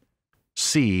is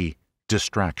C.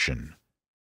 Distraction.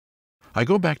 I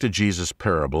go back to Jesus'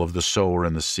 parable of the sower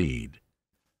and the seed.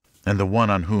 And the one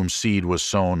on whom seed was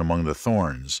sown among the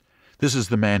thorns, this is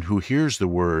the man who hears the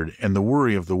word, and the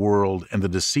worry of the world and the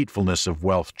deceitfulness of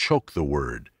wealth choke the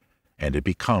word, and it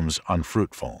becomes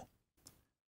unfruitful.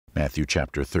 Matthew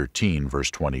chapter 13,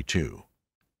 verse 22.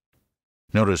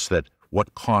 Notice that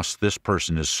what cost this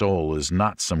person his soul is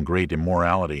not some great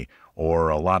immorality or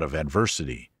a lot of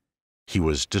adversity. He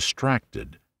was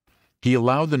distracted. He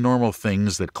allowed the normal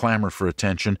things that clamor for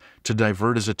attention to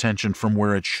divert his attention from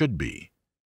where it should be.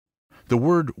 The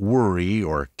word worry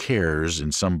or cares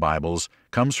in some Bibles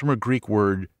comes from a Greek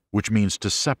word which means to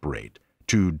separate,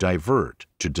 to divert,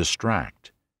 to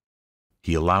distract.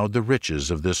 He allowed the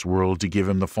riches of this world to give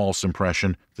him the false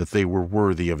impression that they were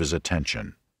worthy of his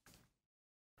attention.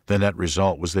 The net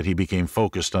result was that he became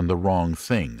focused on the wrong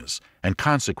things, and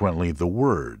consequently the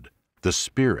Word, the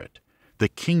Spirit, the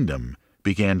kingdom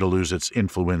began to lose its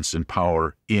influence and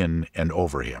power in and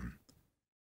over him.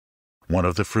 One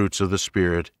of the fruits of the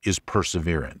Spirit is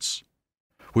perseverance.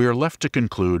 We are left to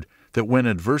conclude that when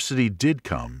adversity did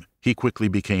come, he quickly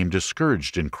became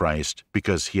discouraged in Christ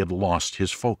because he had lost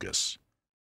his focus.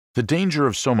 The danger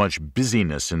of so much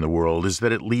busyness in the world is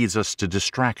that it leads us to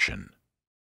distraction,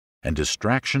 and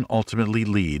distraction ultimately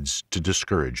leads to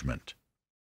discouragement.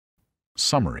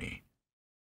 Summary.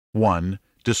 1.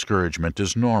 Discouragement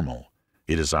is normal.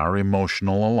 It is our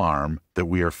emotional alarm that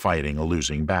we are fighting a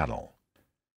losing battle.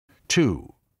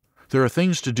 2. There are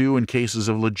things to do in cases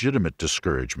of legitimate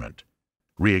discouragement.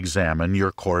 Re-examine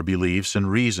your core beliefs and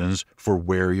reasons for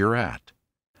where you're at.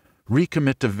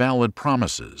 Recommit to valid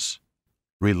promises.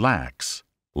 Relax,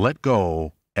 let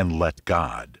go, and let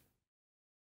God.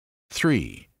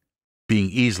 3. Being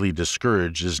easily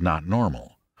discouraged is not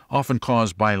normal, often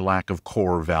caused by lack of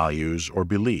core values or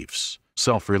beliefs,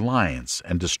 self-reliance,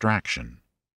 and distraction.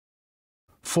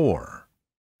 4.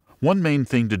 One main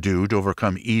thing to do to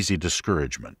overcome easy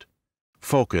discouragement: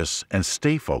 focus and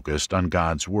stay focused on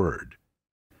God's Word.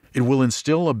 It will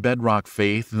instill a bedrock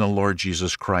faith in the Lord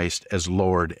Jesus Christ as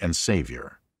Lord and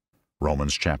Savior.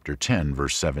 Romans chapter 10,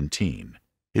 verse 17.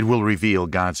 It will reveal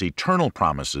God's eternal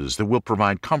promises that will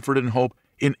provide comfort and hope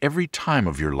in every time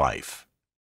of your life.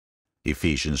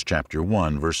 Ephesians chapter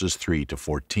 1, verses 3 to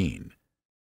 14.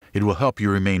 It will help you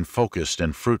remain focused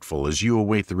and fruitful as you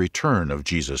await the return of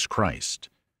Jesus Christ.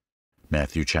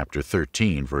 Matthew chapter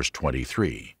 13, verse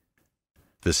 23.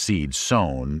 The seed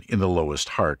sown in the lowest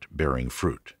heart bearing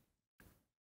fruit.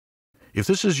 If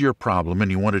this is your problem and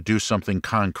you want to do something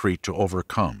concrete to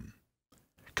overcome,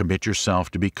 commit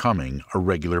yourself to becoming a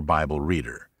regular Bible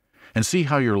reader and see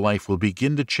how your life will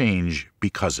begin to change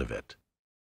because of it.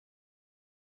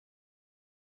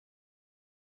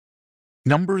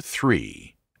 Number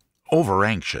 3.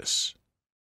 Overanxious.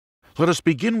 Let us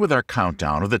begin with our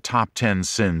countdown of the top 10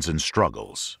 sins and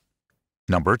struggles.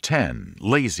 Number 10.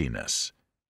 Laziness.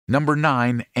 Number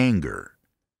 9. Anger.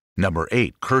 Number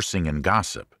 8. Cursing and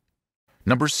gossip.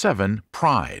 Number 7.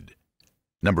 Pride.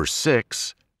 Number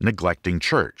 6. Neglecting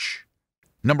church.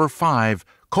 Number 5.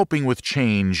 Coping with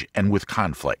change and with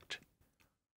conflict.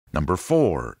 Number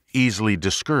 4. Easily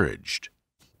discouraged.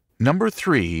 Number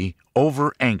 3.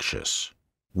 Overanxious.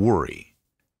 Worry.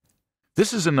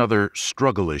 This is another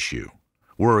struggle issue.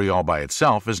 Worry all by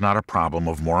itself is not a problem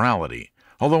of morality,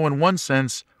 although in one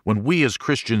sense, when we as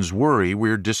Christians worry,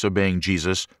 we're disobeying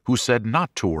Jesus, who said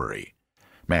not to worry.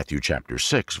 Matthew chapter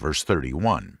 6, verse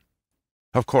 31.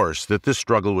 Of course, that this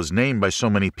struggle was named by so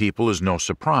many people is no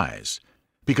surprise,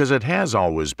 because it has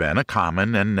always been a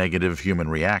common and negative human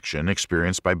reaction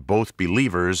experienced by both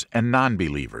believers and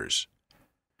non-believers.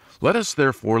 Let us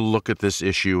therefore look at this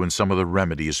issue and some of the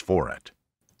remedies for it.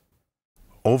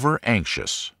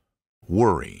 Overanxious.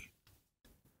 Worry.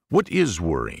 What is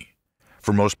worry?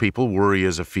 For most people, worry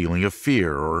is a feeling of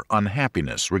fear or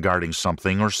unhappiness regarding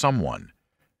something or someone.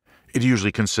 It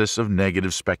usually consists of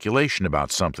negative speculation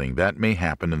about something that may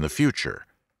happen in the future,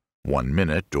 1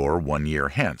 minute or 1 year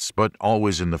hence, but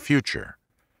always in the future.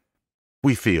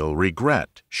 We feel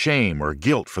regret, shame, or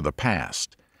guilt for the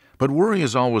past, but worry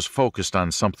is always focused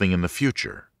on something in the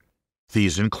future.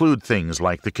 These include things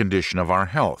like the condition of our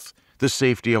health, the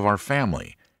safety of our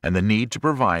family, and the need to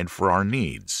provide for our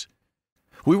needs.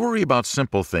 We worry about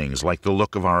simple things like the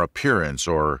look of our appearance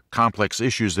or complex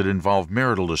issues that involve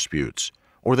marital disputes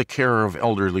or the care of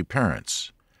elderly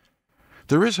parents.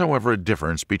 There is, however, a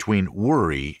difference between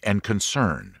worry and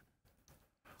concern.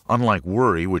 Unlike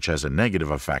worry, which has a negative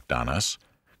effect on us,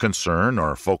 concern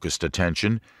or focused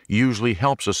attention usually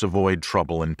helps us avoid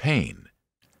trouble and pain.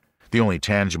 The only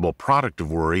tangible product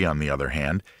of worry, on the other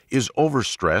hand, is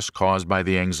overstress caused by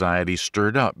the anxiety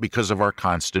stirred up because of our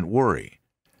constant worry.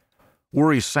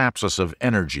 Worry saps us of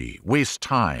energy, wastes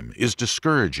time, is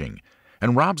discouraging,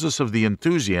 and robs us of the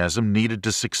enthusiasm needed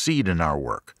to succeed in our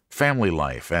work, family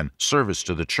life, and service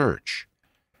to the church.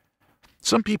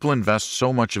 Some people invest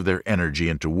so much of their energy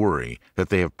into worry that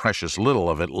they have precious little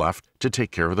of it left to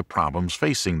take care of the problems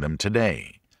facing them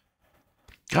today.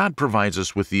 God provides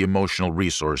us with the emotional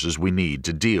resources we need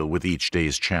to deal with each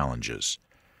day's challenges.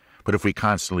 But if we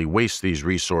constantly waste these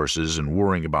resources in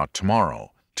worrying about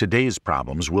tomorrow, today's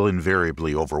problems will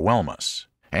invariably overwhelm us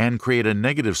and create a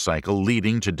negative cycle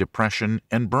leading to depression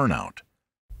and burnout.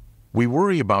 We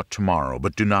worry about tomorrow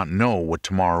but do not know what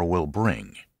tomorrow will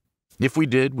bring. If we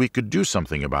did, we could do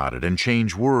something about it and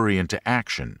change worry into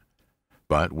action.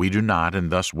 But we do not, and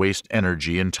thus waste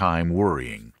energy and time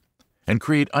worrying, and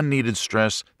create unneeded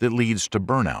stress that leads to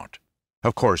burnout.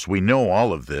 Of course, we know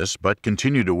all of this, but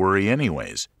continue to worry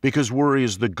anyways, because worry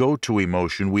is the go-to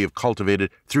emotion we have cultivated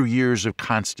through years of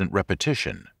constant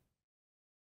repetition.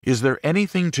 Is there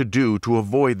anything to do to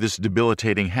avoid this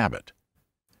debilitating habit?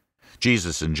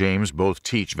 Jesus and James both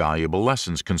teach valuable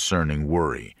lessons concerning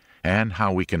worry, and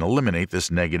how we can eliminate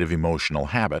this negative emotional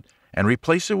habit and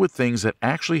replace it with things that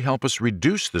actually help us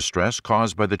reduce the stress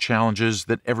caused by the challenges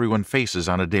that everyone faces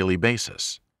on a daily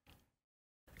basis.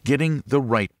 Getting the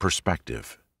right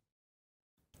perspective.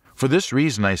 For this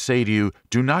reason I say to you,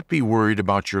 do not be worried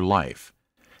about your life,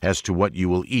 as to what you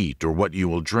will eat or what you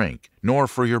will drink, nor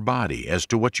for your body, as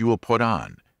to what you will put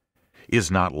on.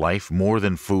 Is not life more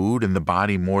than food, and the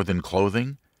body more than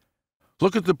clothing?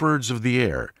 Look at the birds of the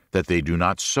air, that they do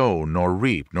not sow, nor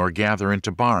reap, nor gather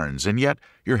into barns, and yet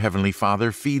your heavenly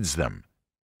Father feeds them.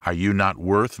 Are you not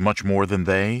worth much more than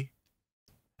they?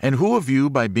 And who of you,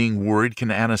 by being worried, can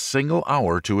add a single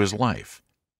hour to his life?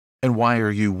 And why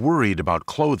are you worried about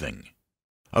clothing?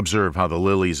 Observe how the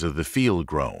lilies of the field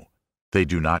grow. They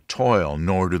do not toil,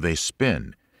 nor do they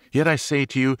spin. Yet I say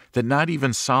to you that not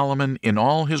even Solomon in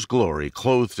all his glory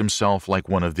clothed himself like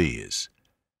one of these.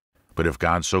 But if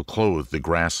God so clothed the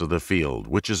grass of the field,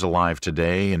 which is alive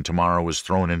today and tomorrow is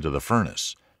thrown into the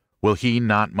furnace, will he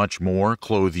not much more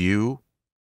clothe you?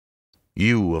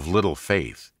 You of little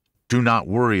faith, do not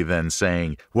worry then,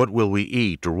 saying, what will we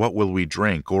eat, or what will we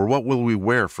drink, or what will we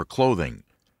wear for clothing?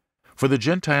 For the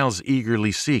Gentiles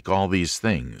eagerly seek all these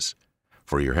things.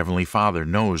 For your heavenly Father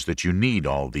knows that you need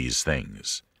all these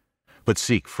things. But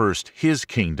seek first his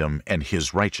kingdom and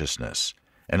his righteousness,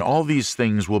 and all these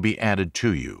things will be added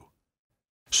to you.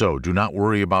 So do not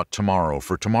worry about tomorrow,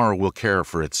 for tomorrow will care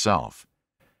for itself.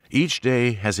 Each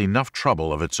day has enough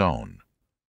trouble of its own.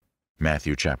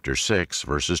 Matthew chapter 6,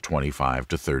 verses 25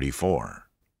 to 34.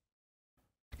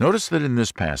 Notice that in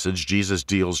this passage Jesus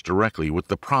deals directly with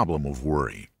the problem of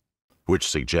worry, which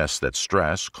suggests that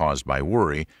stress caused by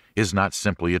worry is not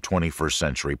simply a 21st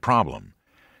century problem.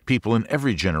 People in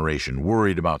every generation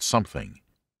worried about something.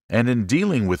 And in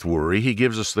dealing with worry, he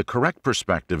gives us the correct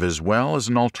perspective as well as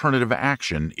an alternative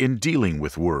action in dealing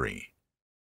with worry.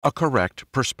 A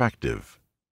correct perspective.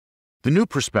 The new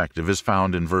perspective is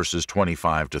found in verses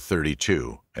 25 to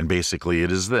 32, and basically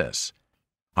it is this.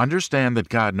 Understand that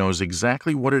God knows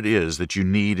exactly what it is that you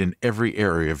need in every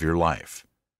area of your life.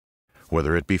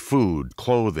 Whether it be food,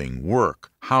 clothing, work,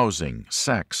 housing,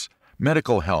 sex,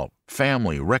 medical help,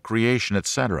 family, recreation,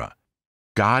 etc.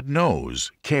 God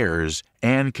knows, cares,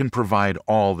 and can provide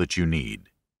all that you need.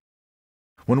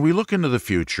 When we look into the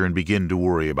future and begin to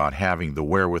worry about having the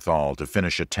wherewithal to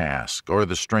finish a task or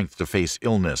the strength to face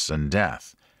illness and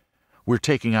death, we're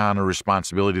taking on a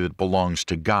responsibility that belongs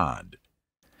to God.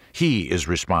 He is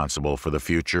responsible for the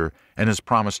future and has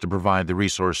promised to provide the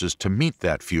resources to meet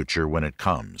that future when it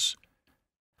comes.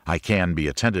 I can be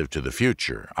attentive to the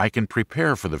future. I can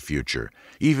prepare for the future,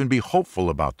 even be hopeful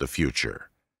about the future.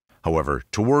 However,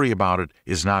 to worry about it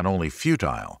is not only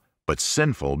futile, but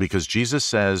sinful, because Jesus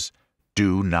says,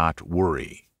 do not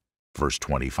worry. Verse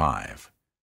 25.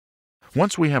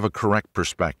 Once we have a correct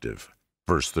perspective,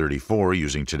 verse 34,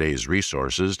 using today's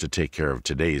resources to take care of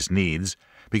today's needs,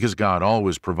 because God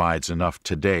always provides enough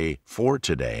today for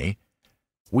today,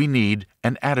 we need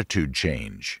an attitude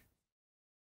change.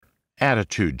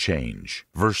 Attitude change.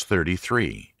 Verse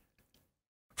 33.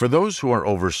 For those who are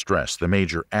overstressed, the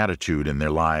major attitude in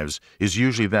their lives is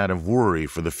usually that of worry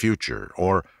for the future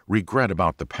or regret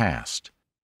about the past.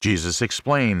 Jesus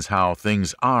explains how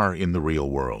things are in the real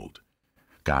world.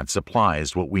 God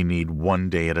supplies what we need one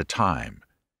day at a time.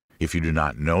 If you do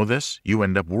not know this, you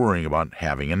end up worrying about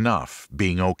having enough,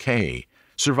 being okay,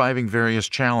 surviving various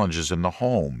challenges in the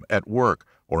home, at work,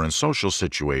 or in social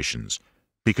situations,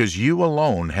 because you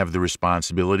alone have the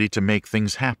responsibility to make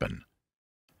things happen.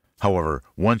 However,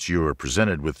 once you are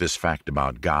presented with this fact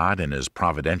about God and His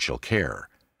providential care,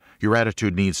 your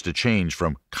attitude needs to change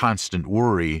from constant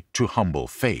worry to humble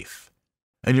faith.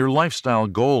 And your lifestyle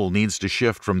goal needs to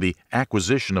shift from the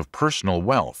acquisition of personal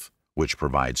wealth, which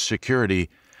provides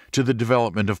security, to the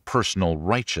development of personal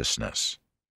righteousness.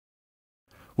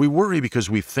 We worry because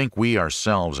we think we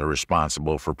ourselves are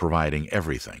responsible for providing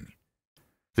everything.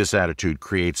 This attitude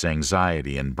creates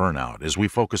anxiety and burnout as we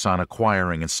focus on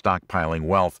acquiring and stockpiling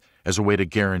wealth as a way to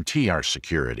guarantee our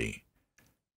security.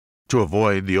 To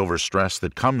avoid the overstress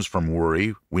that comes from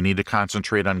worry, we need to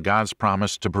concentrate on God's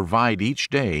promise to provide each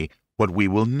day what we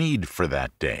will need for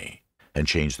that day, and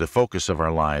change the focus of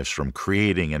our lives from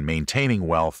creating and maintaining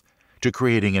wealth to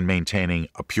creating and maintaining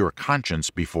a pure conscience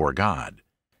before God.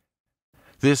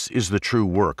 This is the true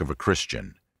work of a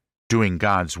Christian, doing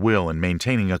God's will and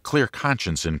maintaining a clear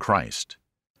conscience in Christ.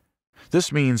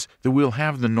 This means that we'll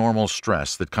have the normal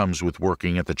stress that comes with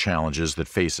working at the challenges that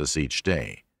face us each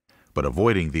day, but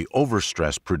avoiding the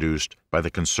overstress produced by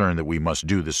the concern that we must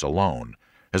do this alone,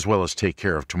 as well as take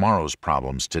care of tomorrow's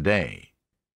problems today.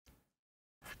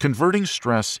 Converting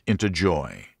stress into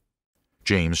joy.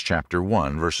 James chapter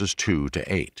 1, verses 2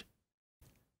 to 8.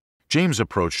 James'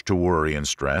 approach to worry and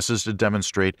stress is to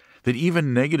demonstrate that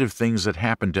even negative things that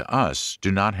happen to us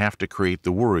do not have to create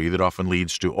the worry that often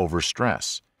leads to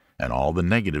overstress, and all the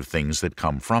negative things that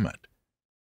come from it.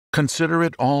 Consider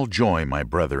it all joy, my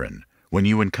brethren, when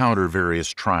you encounter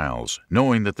various trials,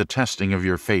 knowing that the testing of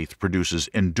your faith produces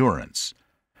endurance.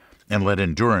 And let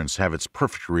endurance have its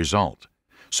perfect result,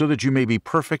 so that you may be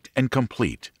perfect and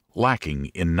complete, lacking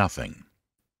in nothing.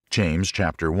 James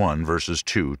chapter 1, verses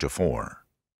 2 to 4.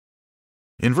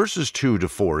 In verses 2 to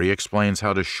 4, he explains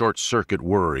how to short-circuit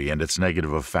worry and its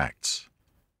negative effects.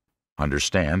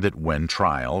 Understand that when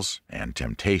trials and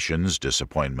temptations,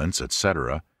 disappointments,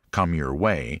 etc., come your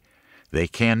way, they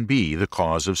can be the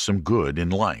cause of some good in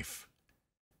life.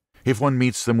 If one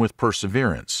meets them with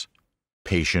perseverance,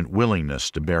 patient willingness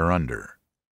to bear under,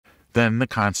 then the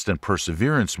constant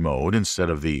perseverance mode instead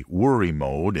of the worry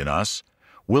mode in us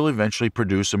will eventually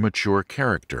produce a mature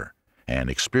character, and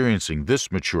experiencing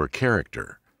this mature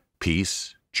character,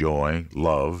 peace, joy,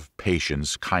 love,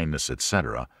 patience, kindness,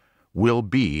 etc., will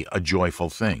be a joyful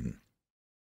thing.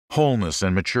 Wholeness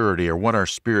and maturity are what our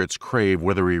spirits crave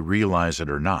whether we realize it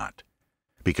or not,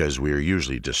 because we are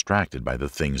usually distracted by the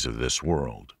things of this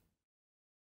world.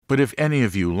 But if any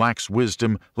of you lacks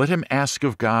wisdom, let him ask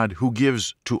of God, who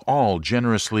gives to all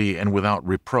generously and without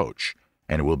reproach,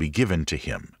 and it will be given to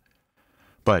him.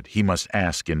 But he must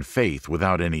ask in faith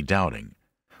without any doubting.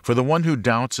 For the one who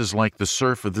doubts is like the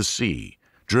surf of the sea,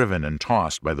 driven and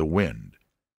tossed by the wind.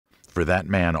 For that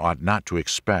man ought not to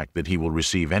expect that he will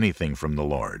receive anything from the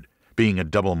Lord, being a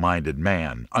double-minded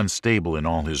man, unstable in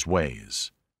all his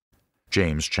ways.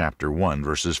 James chapter 1,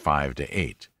 verses 5 to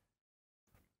 8.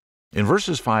 In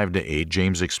verses 5 to 8,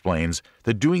 James explains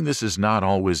that doing this is not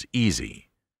always easy.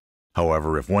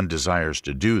 However, if one desires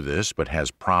to do this but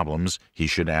has problems, he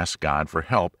should ask God for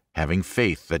help, having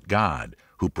faith that God,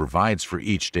 who provides for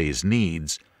each day's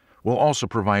needs, will also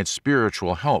provide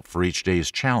spiritual help for each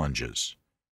day's challenges.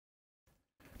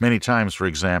 Many times, for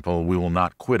example, we will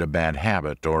not quit a bad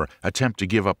habit or attempt to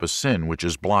give up a sin which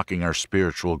is blocking our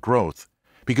spiritual growth,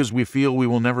 because we feel we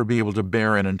will never be able to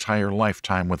bear an entire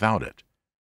lifetime without it.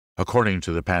 According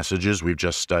to the passages we've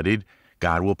just studied,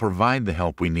 God will provide the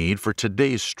help we need for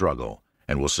today's struggle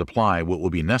and will supply what will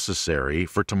be necessary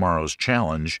for tomorrow's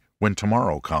challenge when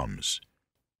tomorrow comes.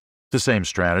 The same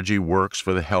strategy works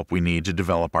for the help we need to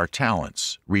develop our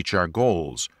talents, reach our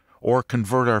goals, or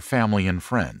convert our family and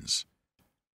friends.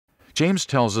 James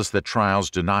tells us that trials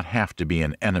do not have to be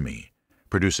an enemy,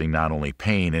 producing not only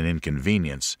pain and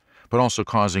inconvenience, but also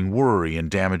causing worry and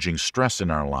damaging stress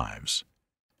in our lives.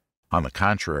 On the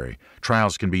contrary,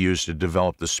 trials can be used to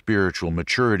develop the spiritual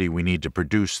maturity we need to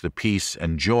produce the peace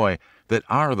and joy that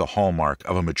are the hallmark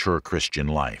of a mature Christian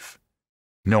life.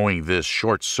 Knowing this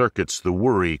short-circuits the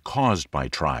worry caused by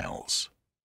trials.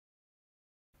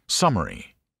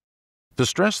 Summary. The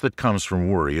stress that comes from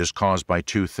worry is caused by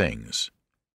two things.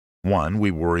 1,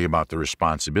 we worry about the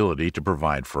responsibility to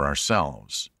provide for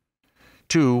ourselves.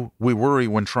 2, we worry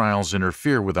when trials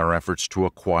interfere with our efforts to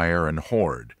acquire and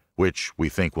hoard, which we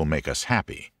think will make us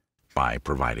happy, by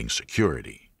providing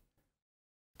security.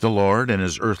 The Lord and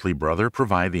His earthly brother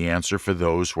provide the answer for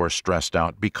those who are stressed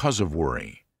out because of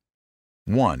worry.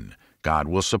 1, God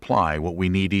will supply what we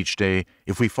need each day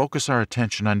if we focus our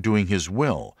attention on doing His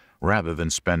will rather than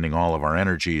spending all of our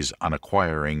energies on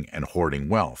acquiring and hoarding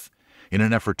wealth in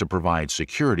an effort to provide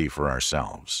security for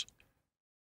ourselves.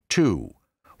 2,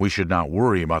 we should not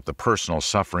worry about the personal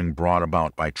suffering brought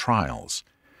about by trials.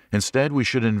 Instead, we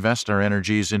should invest our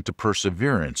energies into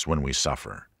perseverance when we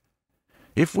suffer.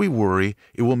 If we worry,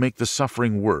 it will make the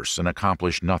suffering worse and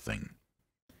accomplish nothing.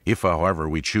 If, however,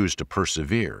 we choose to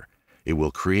persevere, it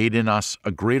will create in us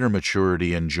a greater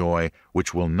maturity and joy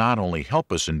which will not only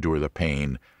help us endure the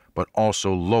pain, but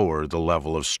also lower the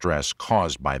level of stress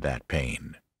caused by that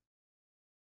pain.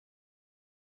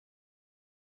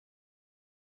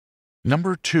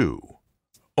 Number 2.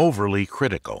 Overly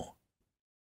critical.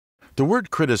 The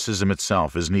word criticism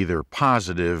itself is neither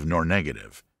positive nor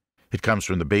negative. It comes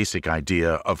from the basic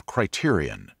idea of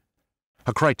criterion.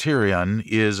 A criterion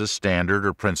is a standard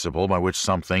or principle by which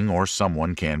something or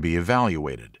someone can be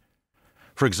evaluated.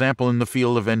 For example, in the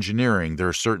field of engineering, there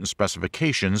are certain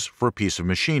specifications for a piece of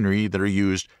machinery that are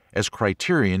used as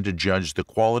criterion to judge the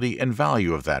quality and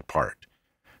value of that part,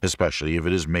 especially if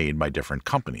it is made by different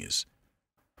companies.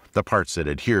 The parts that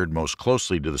adhered most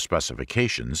closely to the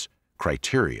specifications,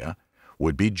 criteria,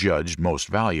 would be judged most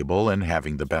valuable and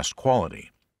having the best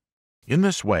quality. In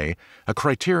this way, a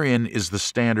criterion is the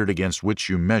standard against which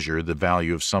you measure the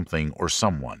value of something or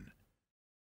someone.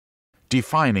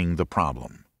 Defining the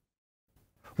problem.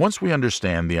 Once we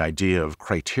understand the idea of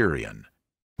criterion,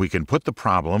 we can put the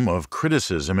problem of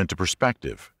criticism into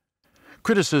perspective.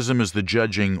 Criticism is the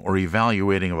judging or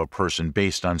evaluating of a person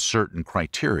based on certain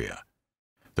criteria.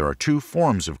 There are 2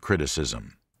 forms of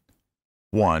criticism.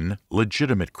 1.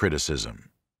 Legitimate criticism.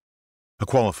 A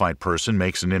qualified person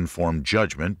makes an informed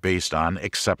judgment based on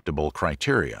acceptable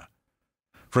criteria.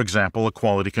 For example, a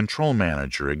quality control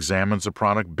manager examines a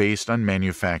product based on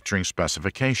manufacturing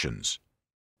specifications.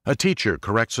 A teacher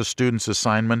corrects a student's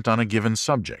assignment on a given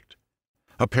subject.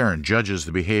 A parent judges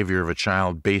the behavior of a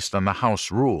child based on the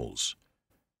house rules.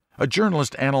 A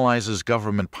journalist analyzes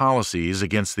government policies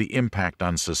against the impact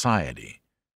on society.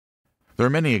 There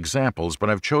are many examples,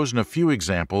 but I've chosen a few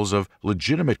examples of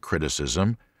legitimate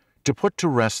criticism to put to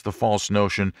rest the false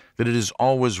notion that it is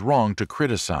always wrong to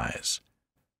criticize.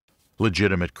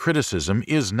 Legitimate criticism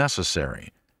is necessary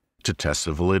to test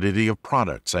the validity of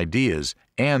products, ideas,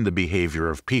 and the behavior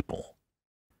of people.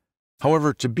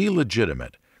 However, to be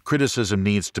legitimate, criticism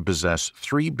needs to possess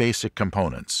 3 basic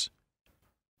components.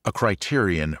 A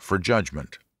criterion for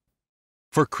judgment.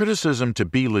 For criticism to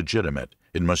be legitimate,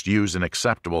 it must use an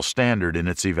acceptable standard in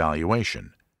its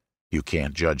evaluation. You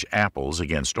can't judge apples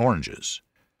against oranges.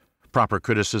 Proper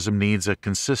criticism needs a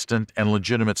consistent and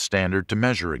legitimate standard to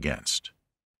measure against.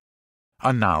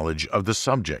 A knowledge of the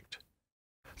subject.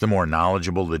 The more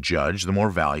knowledgeable the judge, the more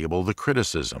valuable the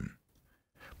criticism.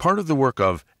 Part of the work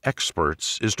of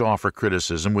experts is to offer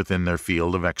criticism within their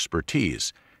field of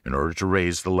expertise in order to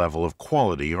raise the level of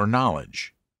quality or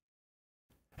knowledge.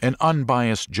 An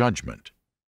unbiased judgment.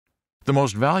 The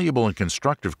most valuable and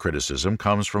constructive criticism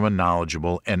comes from a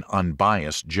knowledgeable and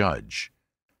unbiased judge.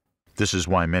 This is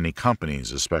why many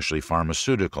companies, especially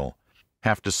pharmaceutical,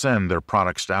 have to send their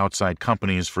products to outside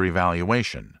companies for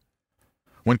evaluation.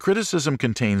 When criticism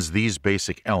contains these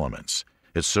basic elements,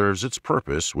 it serves its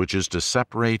purpose, which is to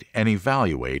separate and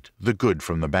evaluate the good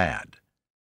from the bad.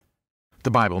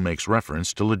 The Bible makes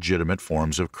reference to legitimate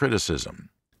forms of criticism.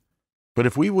 But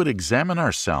if we would examine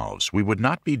ourselves, we would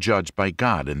not be judged by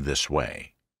God in this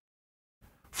way.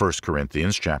 1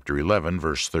 Corinthians chapter 11,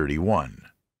 verse 31,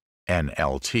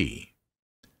 NLT.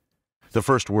 The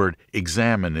first word,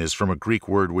 examine, is from a Greek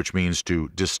word which means to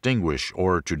distinguish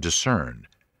or to discern.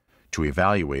 To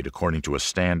evaluate according to a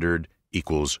standard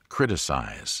equals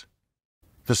criticize.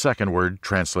 The second word,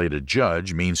 translated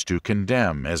judge, means to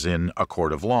condemn, as in a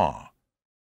court of law.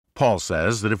 Paul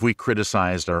says that if we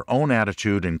criticized our own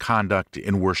attitude and conduct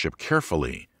in worship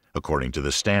carefully, according to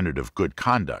the standard of good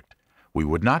conduct, we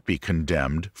would not be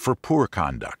condemned for poor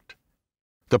conduct.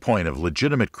 The point of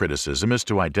legitimate criticism is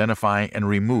to identify and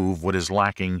remove what is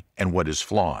lacking and what is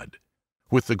flawed,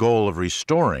 with the goal of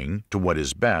restoring to what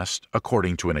is best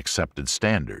according to an accepted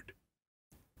standard.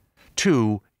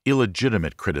 2.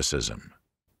 Illegitimate criticism.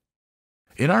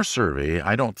 In our survey,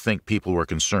 I don't think people were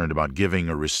concerned about giving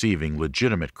or receiving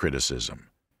legitimate criticism.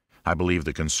 I believe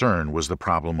the concern was the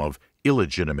problem of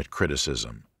illegitimate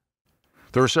criticism.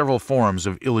 There are several forms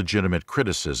of illegitimate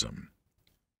criticism.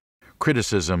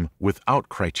 Criticism without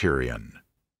criterion.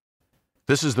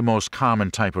 This is the most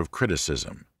common type of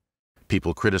criticism.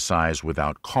 People criticize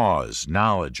without cause,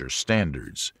 knowledge, or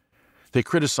standards. They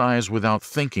criticize without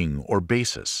thinking or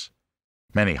basis.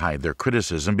 Many hide their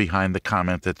criticism behind the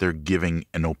comment that they're giving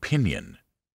an opinion.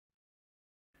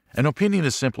 An opinion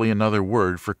is simply another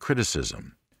word for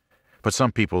criticism. But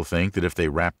some people think that if they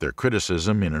wrap their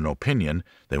criticism in an opinion,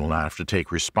 they will not have to take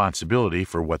responsibility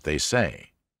for what they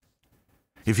say.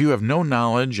 If you have no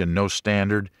knowledge and no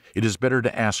standard, it is better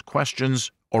to ask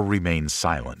questions or remain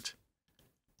silent.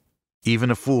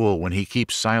 Even a fool, when he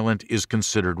keeps silent, is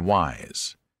considered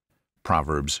wise.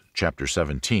 Proverbs chapter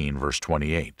 17, verse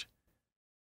 28.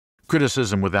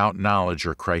 Criticism without knowledge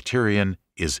or criterion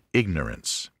is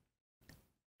ignorance.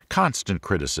 Constant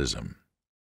criticism.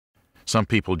 Some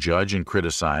people judge and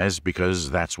criticize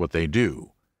because that's what they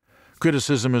do.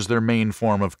 Criticism is their main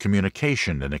form of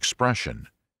communication and expression.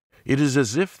 It is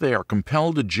as if they are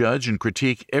compelled to judge and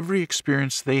critique every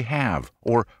experience they have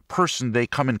or person they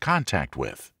come in contact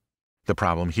with. The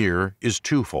problem here is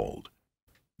twofold.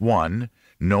 One,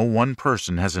 no one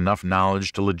person has enough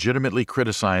knowledge to legitimately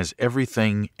criticize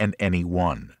everything and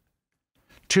anyone.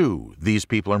 Two, these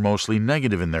people are mostly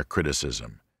negative in their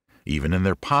criticism. Even in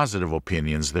their positive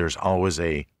opinions, there's always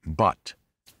a but.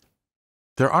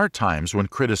 There are times when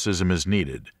criticism is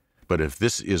needed, but if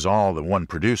this is all that one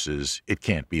produces, it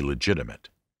can't be legitimate.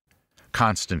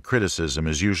 Constant criticism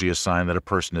is usually a sign that a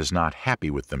person is not happy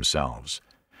with themselves,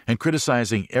 and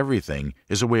criticizing everything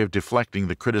is a way of deflecting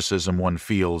the criticism one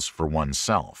feels for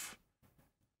oneself.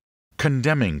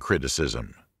 Condemning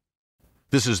criticism.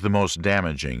 This is the most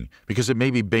damaging because it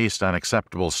may be based on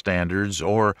acceptable standards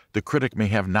or the critic may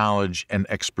have knowledge and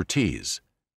expertise.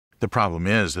 The problem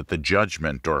is that the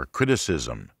judgment or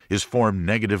criticism is formed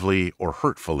negatively or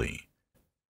hurtfully.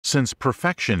 Since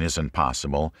perfection isn't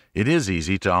possible, it is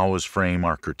easy to always frame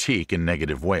our critique in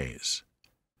negative ways.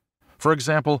 For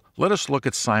example, let us look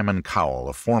at Simon Cowell,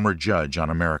 a former judge on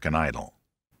American Idol.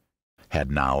 Had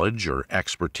knowledge or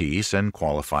expertise and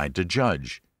qualified to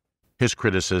judge. His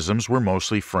criticisms were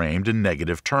mostly framed in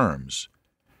negative terms.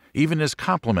 Even his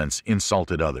compliments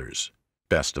insulted others.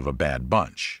 Best of a bad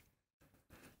bunch.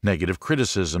 Negative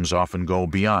criticisms often go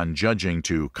beyond judging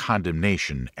to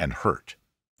condemnation and hurt.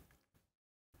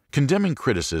 Condemning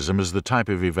criticism is the type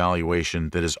of evaluation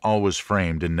that is always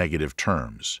framed in negative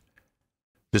terms.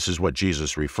 This is what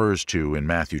Jesus refers to in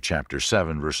Matthew chapter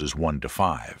 7, verses 1 to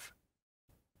 5.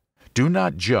 Do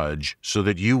not judge so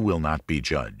that you will not be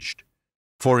judged.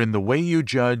 For in the way you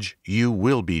judge, you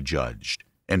will be judged,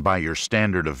 and by your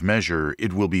standard of measure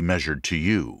it will be measured to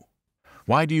you.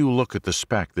 Why do you look at the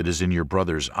speck that is in your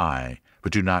brother's eye,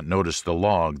 but do not notice the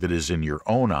log that is in your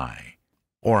own eye?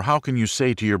 Or how can you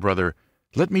say to your brother,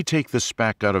 let me take the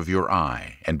speck out of your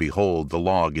eye, and behold, the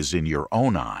log is in your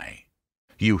own eye?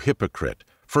 You hypocrite,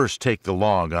 first take the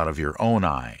log out of your own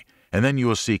eye, and then you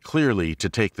will see clearly to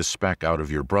take the speck out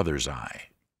of your brother's eye.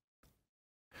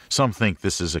 Some think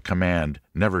this is a command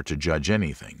never to judge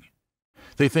anything.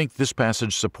 They think this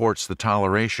passage supports the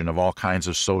toleration of all kinds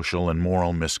of social and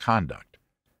moral misconduct.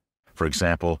 For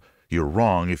example, you're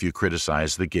wrong if you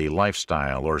criticize the gay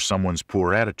lifestyle or someone's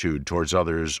poor attitude towards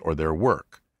others or their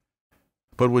work.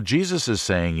 But what Jesus is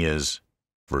saying is,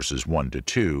 verses 1 to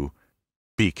 2,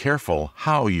 be careful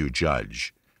how you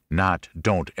judge, not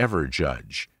don't ever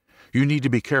judge. You need to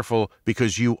be careful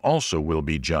because you also will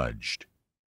be judged.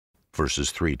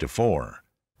 Verses 3 to 4,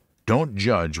 don't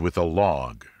judge with a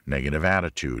log, negative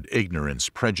attitude, ignorance,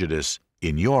 prejudice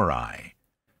in your eye,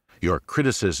 your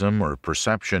criticism or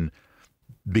perception,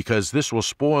 because this will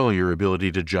spoil your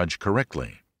ability to judge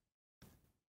correctly.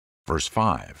 Verse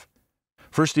 5,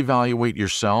 first evaluate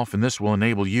yourself, and this will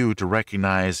enable you to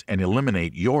recognize and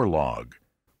eliminate your log,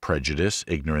 prejudice,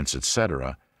 ignorance,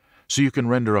 etc., so you can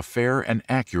render a fair and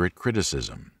accurate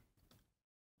criticism.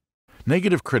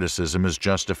 Negative criticism is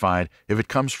justified if it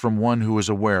comes from one who is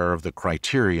aware of the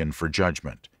criterion for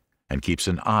judgment and keeps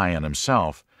an eye on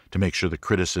himself to make sure the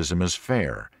criticism is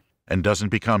fair and doesn't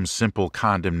become simple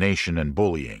condemnation and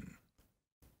bullying.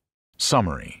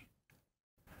 Summary.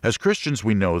 As Christians,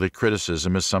 we know that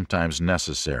criticism is sometimes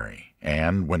necessary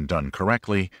and, when done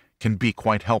correctly, can be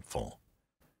quite helpful.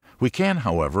 We can,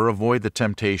 however, avoid the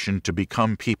temptation to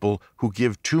become people who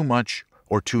give too much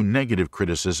or too negative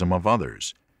criticism of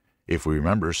others, if we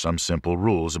remember some simple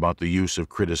rules about the use of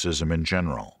criticism in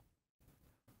general.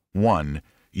 1.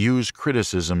 Use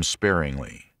criticism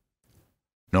sparingly.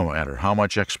 No matter how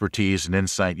much expertise and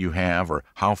insight you have or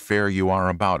how fair you are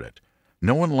about it,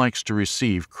 no one likes to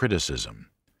receive criticism.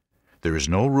 There is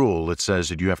no rule that says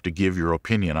that you have to give your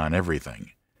opinion on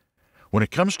everything. When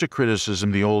it comes to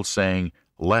criticism, the old saying,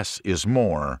 less is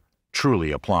more,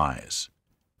 truly applies.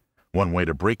 One way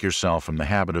to break yourself from the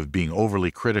habit of being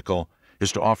overly critical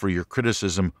is to offer your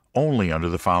criticism only under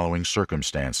the following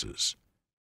circumstances.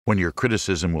 When your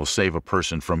criticism will save a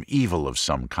person from evil of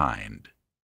some kind.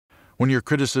 When your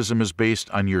criticism is based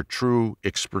on your true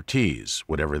expertise,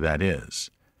 whatever that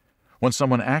is. When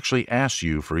someone actually asks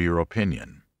you for your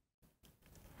opinion.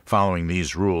 Following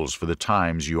these rules for the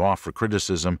times you offer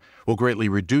criticism will greatly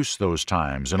reduce those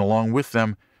times and along with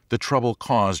them the trouble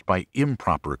caused by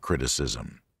improper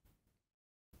criticism.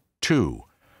 2.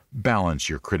 Balance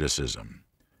your criticism.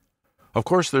 Of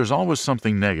course, there's always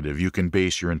something negative you can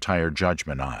base your entire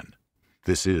judgment on.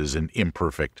 This is an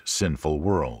imperfect, sinful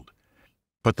world.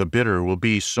 But the bitter will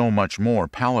be so much more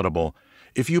palatable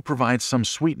if you provide some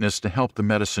sweetness to help the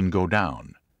medicine go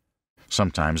down.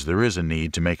 Sometimes there is a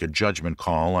need to make a judgment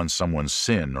call on someone's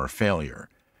sin or failure,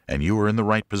 and you are in the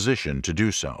right position to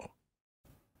do so.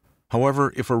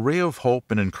 However, if a ray of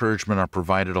hope and encouragement are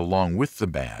provided along with the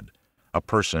bad, a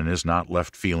person is not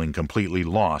left feeling completely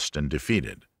lost and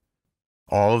defeated.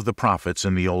 All of the prophets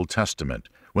in the Old Testament,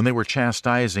 when they were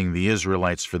chastising the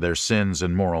Israelites for their sins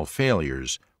and moral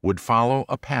failures, would follow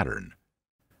a pattern.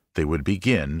 They would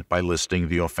begin by listing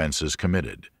the offenses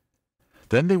committed.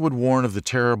 Then they would warn of the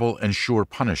terrible and sure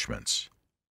punishments.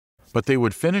 But they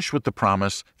would finish with the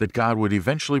promise that God would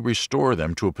eventually restore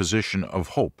them to a position of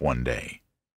hope one day.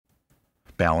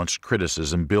 Balanced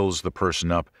criticism builds the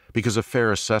person up because a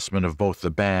fair assessment of both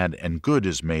the bad and good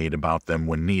is made about them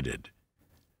when needed.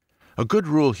 A good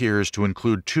rule here is to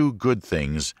include 2 good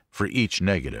things for each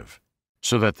negative,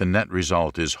 so that the net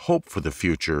result is hope for the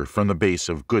future from the base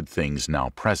of good things now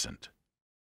present.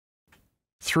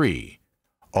 3.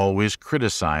 Always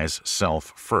criticize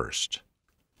self first.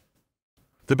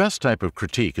 The best type of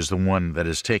critique is the one that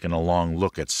has taken a long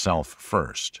look at self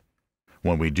first.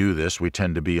 When we do this, we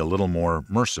tend to be a little more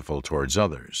merciful towards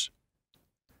others.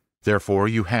 Therefore,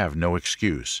 you have no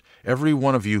excuse, every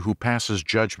one of you who passes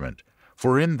judgment,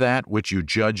 for in that which you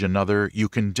judge another, you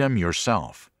condemn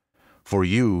yourself. For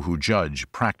you who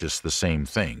judge practice the same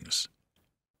things.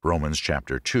 Romans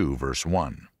chapter 2, verse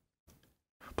 1.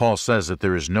 Paul says that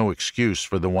there is no excuse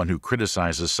for the one who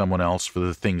criticizes someone else for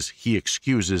the things he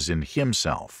excuses in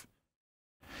himself.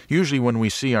 Usually when we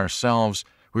see ourselves,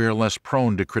 we are less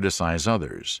prone to criticize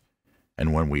others,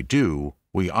 and when we do,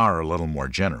 we are a little more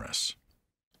generous.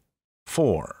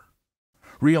 4.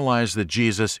 Realize that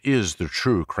Jesus is the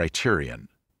true criterion.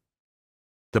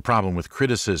 The problem with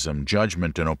criticism,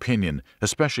 judgment, and opinion,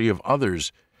 especially of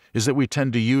others, is that we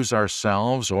tend to use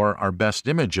ourselves or our best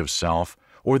image of self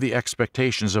or the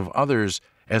expectations of others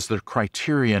as the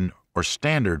criterion or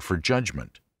standard for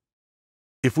judgment.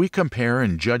 If we compare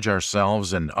and judge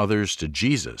ourselves and others to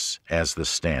Jesus as the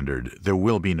standard, there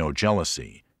will be no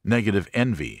jealousy, negative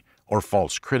envy, or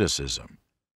false criticism.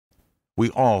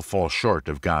 We all fall short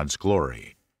of God's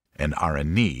glory and are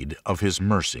in need of His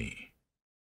mercy.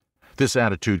 This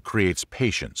attitude creates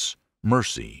patience,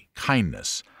 mercy,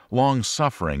 kindness,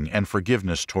 long-suffering, and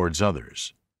forgiveness towards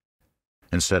others.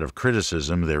 Instead of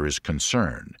criticism, there is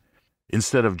concern.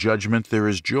 Instead of judgment, there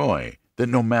is joy that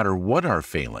no matter what our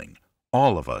failing,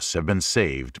 all of us have been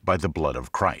saved by the blood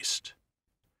of Christ.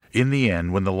 In the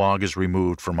end, when the log is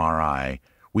removed from our eye,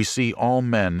 we see all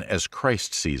men as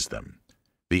Christ sees them,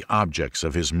 the objects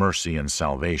of His mercy and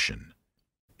salvation.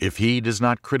 If He does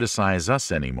not criticize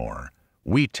us anymore,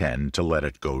 we tend to let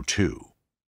it go too.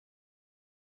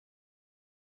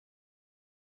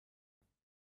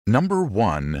 Number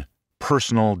 1.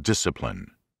 Personal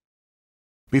discipline.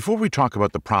 Before we talk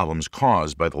about the problems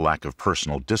caused by the lack of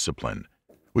personal discipline,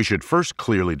 we should first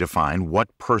clearly define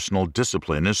what personal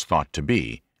discipline is thought to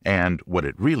be and what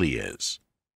it really is.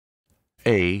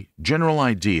 A. General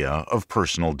idea of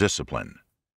personal discipline.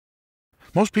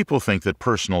 Most people think that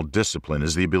personal discipline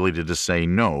is the ability to say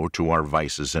no to our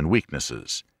vices and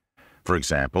weaknesses. For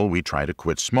example, we try to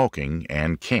quit smoking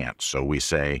and can't, so we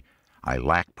say, "I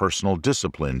lack personal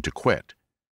discipline to quit."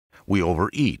 We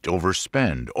overeat,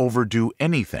 overspend, overdo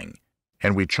anything,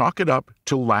 and we chalk it up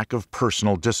to lack of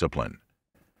personal discipline.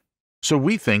 So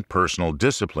we think personal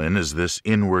discipline is this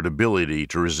inward ability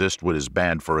to resist what is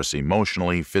bad for us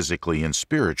emotionally, physically, and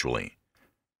spiritually.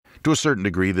 To a certain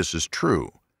degree, this is true,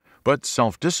 but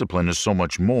self-discipline is so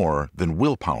much more than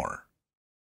willpower.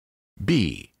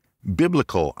 B.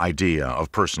 Biblical idea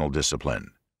of personal discipline.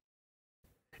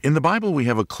 In the Bible, we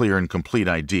have a clear and complete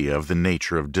idea of the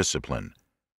nature of discipline,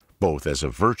 both as a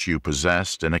virtue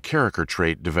possessed and a character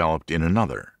trait developed in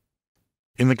another.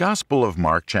 In the Gospel of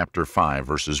Mark, chapter 5,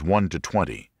 verses 1 to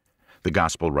 20, the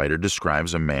Gospel writer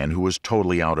describes a man who was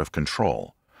totally out of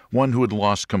control, one who had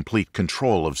lost complete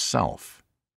control of self.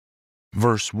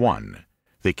 Verse 1,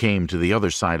 they came to the other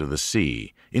side of the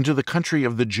sea, into the country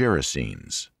of the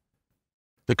Gerasenes.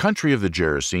 The country of the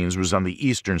Gerasenes was on the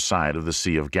eastern side of the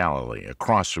Sea of Galilee,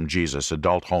 across from Jesus'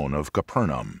 adult home of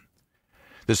Capernaum.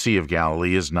 The Sea of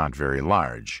Galilee is not very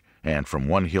large, and from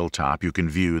one hilltop you can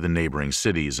view the neighboring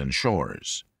cities and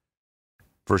shores.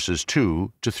 Verses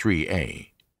 2 to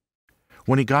 3a.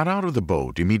 When he got out of the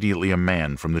boat, immediately a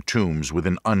man from the tombs with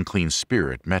an unclean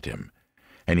spirit met him,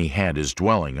 and he had his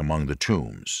dwelling among the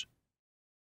tombs.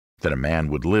 That a man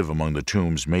would live among the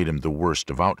tombs made him the worst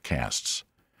of outcasts.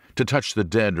 To touch the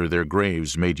dead or their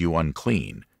graves made you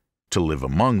unclean. To live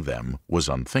among them was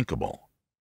unthinkable.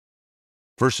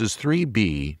 Verses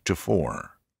 3b to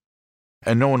 4.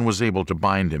 And no one was able to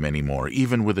bind him any more,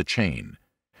 even with a chain,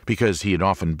 because he had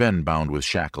often been bound with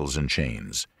shackles and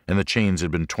chains, and the chains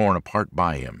had been torn apart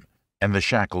by him, and the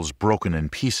shackles broken in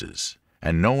pieces,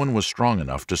 and no one was strong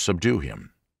enough to subdue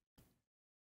him.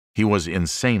 He was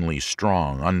insanely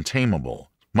strong, untamable,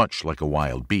 much like a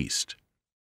wild beast.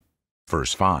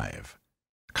 Verse 5.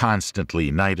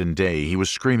 Constantly, night and day, he was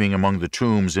screaming among the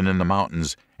tombs and in the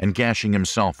mountains and gashing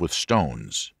himself with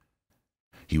stones.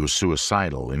 He was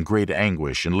suicidal, in great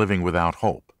anguish, and living without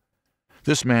hope.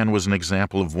 This man was an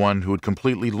example of one who had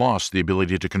completely lost the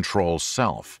ability to control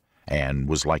self and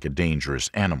was like a dangerous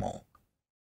animal.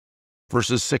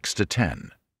 Verses 6 to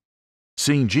 10.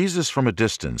 Seeing Jesus from a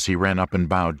distance, he ran up and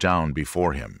bowed down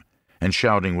before him, and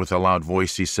shouting with a loud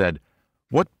voice, he said,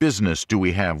 "What business do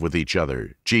we have with each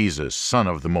other, Jesus, Son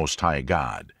of the Most High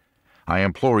God? I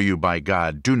implore you by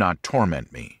God, do not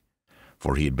torment me."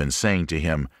 For he had been saying to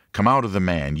him, "Come out of the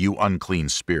man, you unclean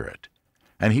spirit."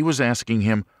 And he was asking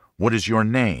him, "What is your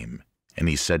name?" And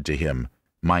he said to him,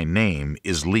 "My name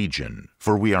is Legion,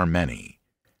 for we are many."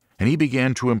 And he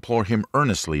began to implore him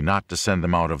earnestly not to send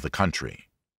them out of the country.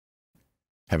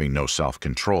 Having no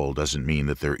self-control doesn't mean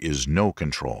that there is no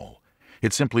control.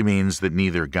 It simply means that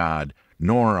neither God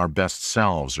nor our best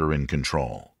selves are in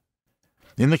control.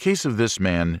 In the case of this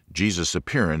man, Jesus'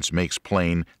 appearance makes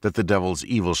plain that the devil's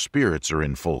evil spirits are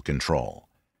in full control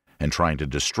and trying to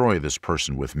destroy this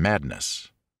person with madness.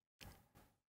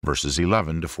 Verses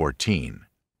 11 to 14.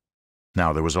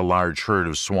 Now there was a large herd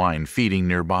of swine feeding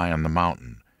nearby on the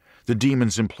mountain. The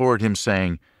demons implored him,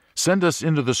 saying, "Send us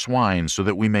into the swine so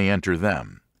that we may enter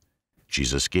them."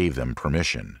 Jesus gave them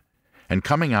permission. And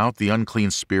coming out, the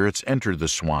unclean spirits entered the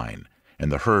swine,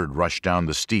 and the herd rushed down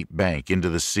the steep bank into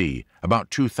the sea,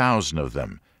 about 2,000 of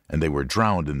them, and they were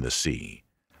drowned in the sea.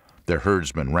 Their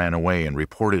herdsmen ran away and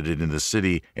reported it in the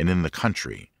city and in the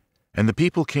country, and the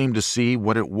people came to see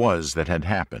what it was that had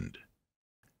happened.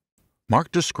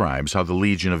 Mark describes how the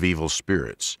legion of evil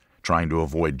spirits, trying to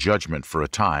avoid judgment for a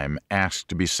time, asked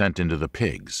to be sent into the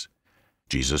pigs.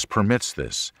 Jesus permits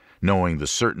this, knowing the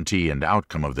certainty and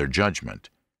outcome of their judgment,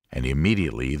 and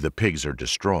immediately the pigs are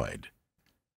destroyed.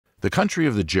 The country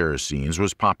of the Gerasenes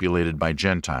was populated by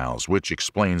Gentiles, which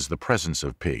explains the presence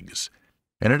of pigs,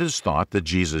 and it is thought that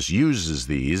Jesus uses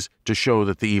these to show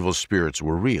that the evil spirits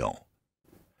were real.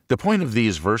 The point of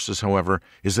these verses, however,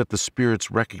 is that the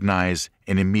spirits recognize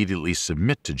and immediately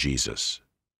submit to Jesus.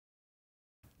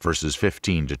 Verses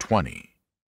 15 to 20.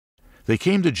 They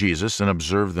came to Jesus and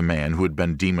observed the man who had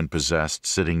been demon-possessed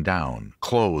sitting down,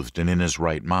 clothed and in his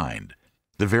right mind,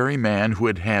 the very man who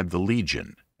had had the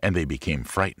legion, and they became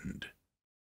frightened.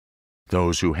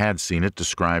 Those who had seen it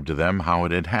described to them how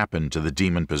it had happened to the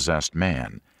demon-possessed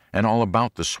man, and all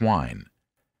about the swine,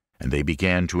 and they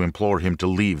began to implore him to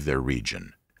leave their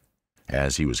region.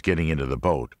 As he was getting into the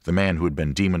boat, the man who had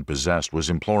been demon-possessed was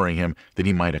imploring him that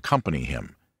he might accompany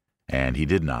him, and he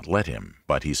did not let him,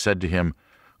 but he said to him,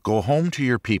 "Go home to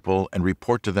your people and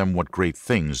report to them what great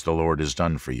things the Lord has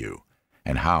done for you,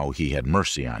 and how he had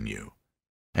mercy on you."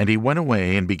 And he went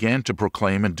away and began to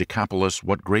proclaim in Decapolis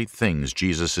what great things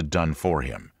Jesus had done for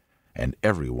him, and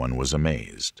everyone was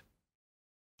amazed.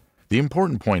 The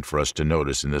important point for us to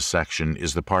notice in this section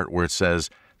is the part where it says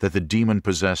that the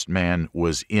demon-possessed man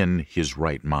was in his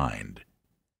right mind.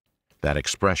 That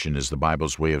expression is the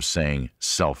Bible's way of saying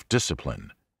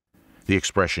self-discipline. The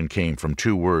expression came from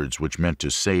two words which meant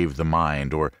to save the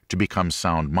mind or to become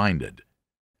sound-minded.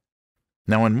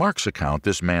 Now in Mark's account,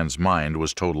 this man's mind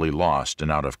was totally lost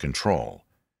and out of control.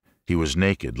 He was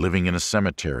naked, living in a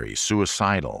cemetery,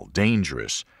 suicidal,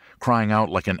 dangerous, crying out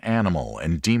like an animal,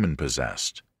 and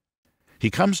demon-possessed. He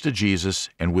comes to Jesus,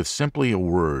 and with simply a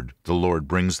word, the Lord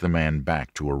brings the man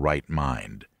back to a right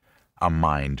mind, a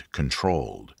mind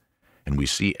controlled. And we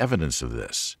see evidence of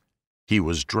this. He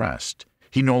was dressed.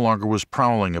 He no longer was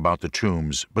prowling about the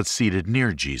tombs, but seated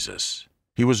near Jesus.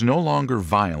 He was no longer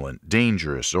violent,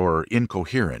 dangerous, or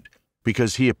incoherent,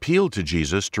 because he appealed to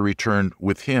Jesus to return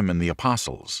with him and the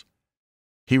apostles.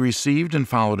 He received and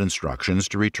followed instructions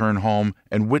to return home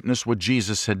and witness what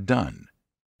Jesus had done.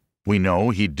 We know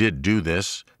he did do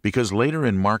this because later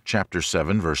in Mark chapter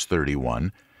 7, verse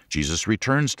 31, Jesus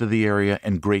returns to the area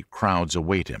and great crowds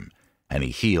await him, and he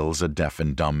heals a deaf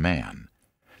and dumb man.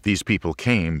 These people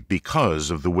came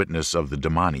because of the witness of the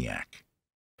demoniac.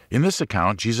 In this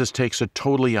account, Jesus takes a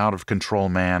totally out-of-control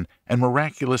man and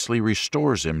miraculously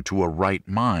restores him to a right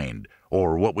mind,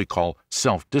 or what we call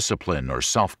self-discipline or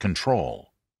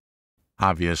self-control.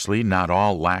 Obviously, not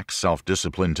all lack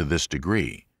self-discipline to this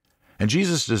degree, and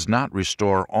Jesus does not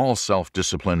restore all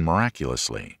self-discipline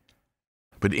miraculously.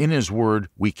 But in His Word,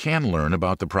 we can learn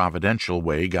about the providential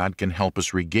way God can help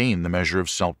us regain the measure of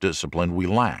self-discipline we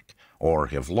lack, or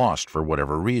have lost for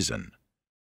whatever reason.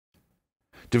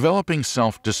 Developing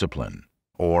self-discipline,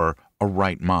 or a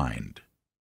right mind.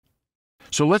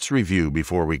 So let's review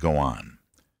before we go on.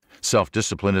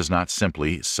 Self-discipline is not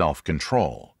simply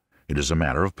self-control. It is a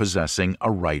matter of possessing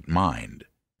a right mind.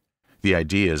 The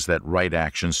idea is that right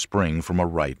actions spring from a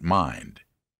right mind.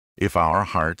 If our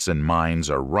hearts and minds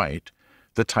are right,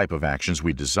 the type of actions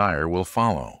we desire will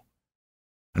follow.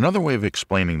 Another way of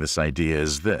explaining this idea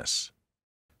is this.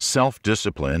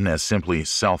 Self-discipline, as simply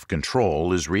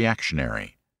self-control, is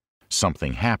reactionary.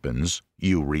 Something happens,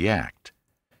 you react.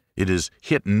 It is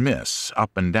hit and miss,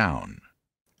 up and down.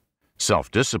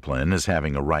 Self-discipline, as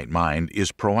having a right mind,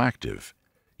 is proactive.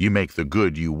 You make the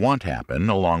good you want happen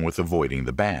along with avoiding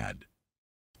the bad.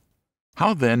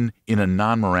 How then, in a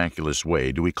non-miraculous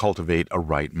way, do we cultivate a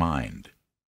right mind?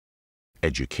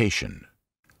 Education.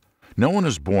 No one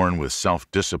is born with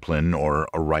self-discipline or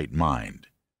a right mind.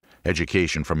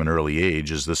 Education from an early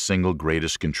age is the single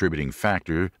greatest contributing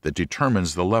factor that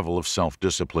determines the level of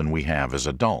self-discipline we have as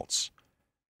adults.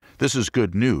 This is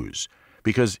good news,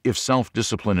 because if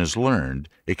self-discipline is learned,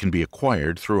 it can be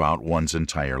acquired throughout one's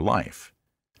entire life.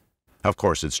 Of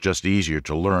course, it's just easier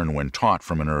to learn when taught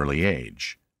from an early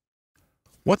age.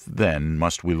 What then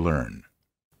must we learn?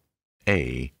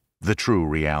 A. The true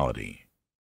reality.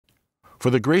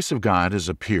 For the grace of God has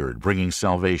appeared, bringing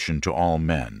salvation to all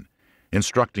men,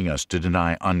 instructing us to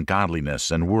deny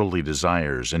ungodliness and worldly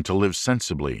desires and to live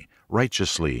sensibly,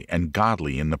 righteously, and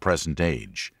godly in the present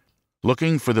age,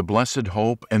 looking for the blessed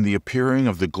hope and the appearing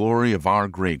of the glory of our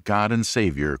great God and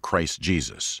Savior, Christ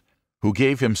Jesus, who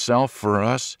gave himself for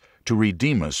us to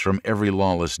redeem us from every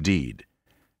lawless deed,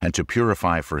 and to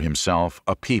purify for himself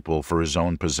a people for his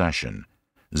own possession,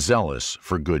 zealous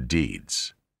for good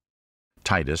deeds.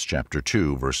 Titus chapter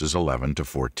 2, verses 11 to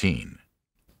 14.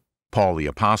 Paul the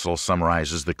Apostle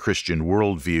summarizes the Christian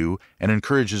worldview and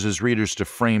encourages his readers to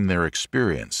frame their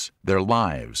experience, their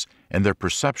lives, and their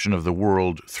perception of the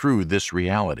world through this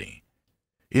reality.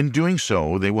 In doing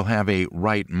so, they will have a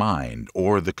right mind,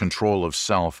 or the control of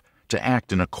self, to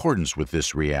act in accordance with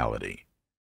this reality.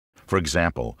 For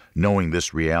example, knowing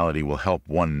this reality will help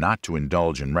one not to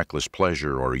indulge in reckless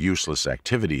pleasure or useless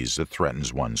activities that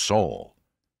threatens one's soul.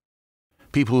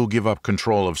 People who give up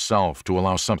control of self to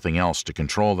allow something else to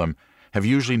control them have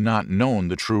usually not known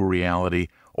the true reality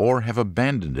or have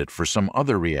abandoned it for some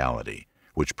other reality,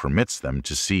 which permits them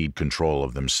to cede control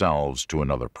of themselves to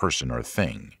another person or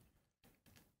thing.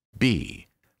 B.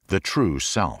 The true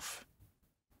self.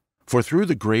 For through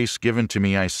the grace given to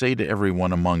me I say to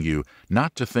everyone among you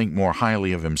not to think more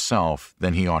highly of himself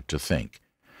than he ought to think,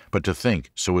 but to think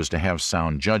so as to have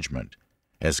sound judgment,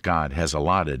 as God has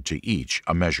allotted to each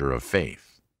a measure of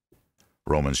faith.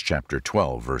 Romans chapter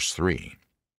 12, verse 3.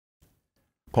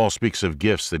 Paul speaks of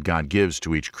gifts that God gives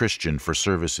to each Christian for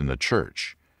service in the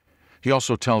church. He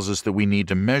also tells us that we need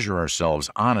to measure ourselves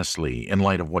honestly in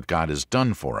light of what God has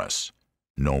done for us.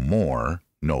 No more,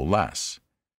 no less.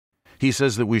 He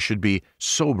says that we should be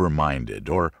sober-minded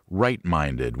or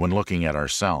right-minded when looking at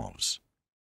ourselves.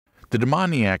 The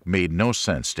demoniac made no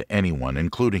sense to anyone,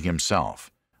 including himself,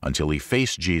 until he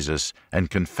faced Jesus and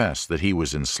confessed that he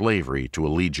was in slavery to a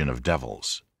legion of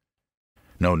devils.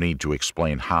 No need to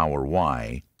explain how or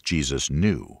why. Jesus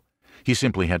knew. He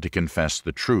simply had to confess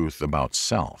the truth about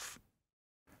self.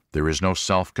 There is no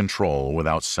self-control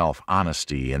without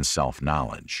self-honesty and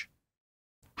self-knowledge.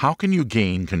 How can you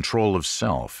gain control of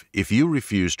self if you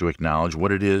refuse to acknowledge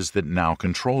what it is that now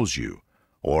controls you,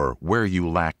 or where you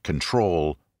lack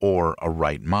control or a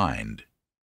right mind?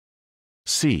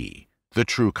 C. The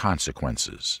true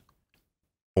consequences.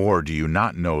 Or do you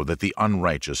not know that the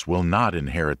unrighteous will not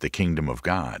inherit the kingdom of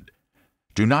God?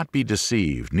 Do not be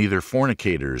deceived, neither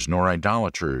fornicators, nor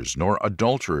idolaters, nor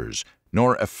adulterers,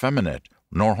 nor effeminate,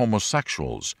 nor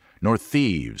homosexuals, nor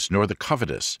thieves, nor the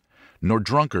covetous, nor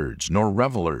drunkards, nor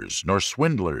revelers, nor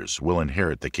swindlers will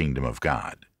inherit the kingdom of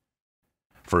God.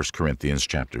 1 Corinthians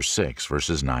chapter 6,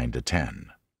 verses 9 to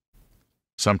 10.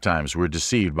 Sometimes we're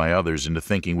deceived by others into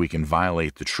thinking we can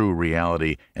violate the true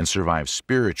reality and survive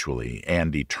spiritually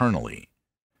and eternally.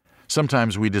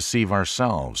 Sometimes we deceive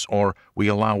ourselves, or we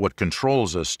allow what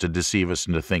controls us to deceive us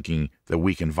into thinking that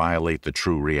we can violate the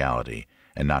true reality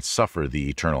and not suffer the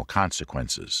eternal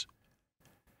consequences.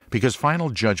 Because final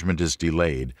judgment is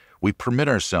delayed, we permit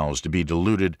ourselves to be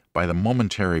deluded by the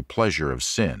momentary pleasure of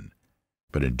sin,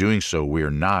 but in doing so we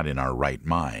are not in our right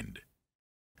mind.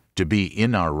 To be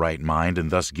in our right mind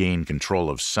and thus gain control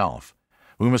of self,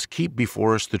 we must keep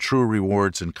before us the true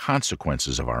rewards and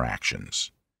consequences of our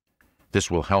actions. This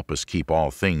will help us keep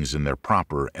all things in their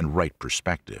proper and right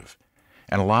perspective,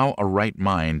 and allow a right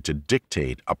mind to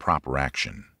dictate a proper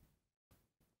action.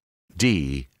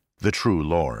 D. The true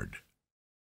Lord.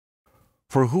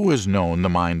 For who has known the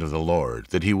mind of the Lord,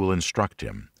 that he will instruct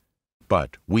him?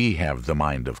 But we have the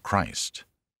mind of Christ.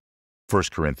 1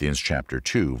 Corinthians chapter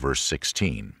 2, verse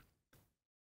 16.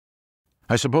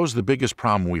 I suppose the biggest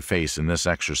problem we face in this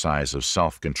exercise of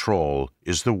self-control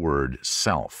is the word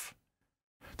self.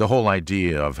 The whole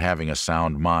idea of having a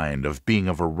sound mind, of being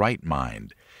of a right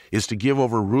mind, is to give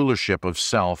over rulership of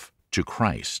self to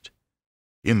Christ.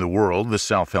 In the world, the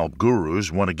self-help gurus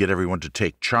want to get everyone to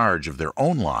take charge of their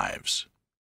own lives.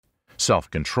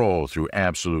 Self-control through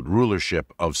absolute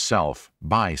rulership of self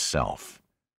by self.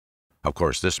 Of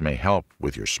course, this may help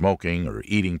with your smoking or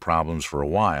eating problems for a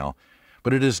while,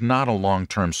 but it is not a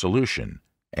long-term solution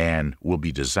and will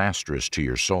be disastrous to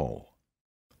your soul.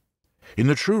 In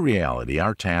the true reality,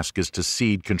 our task is to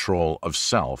cede control of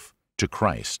self to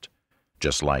Christ,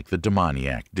 just like the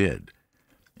demoniac did,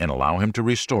 and allow him to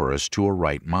restore us to a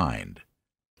right mind.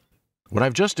 What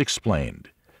I've just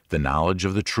explained, the knowledge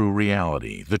of the true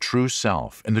reality, the true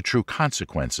self, and the true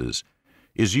consequences,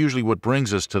 is usually what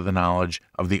brings us to the knowledge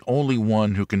of the only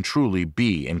one who can truly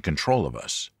be in control of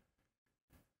us.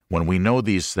 When we know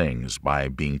these things by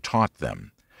being taught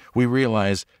them, we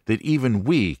realize that even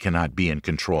we cannot be in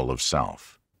control of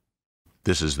self.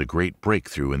 This is the great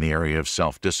breakthrough in the area of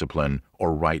self-discipline,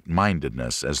 or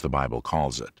right-mindedness, as the Bible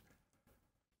calls it.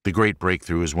 The great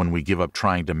breakthrough is when we give up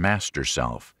trying to master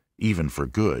self, even for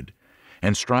good,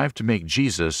 and strive to make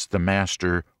Jesus the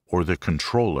master or the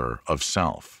controller of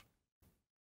self.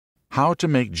 How to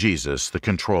make Jesus the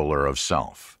controller of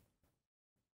self?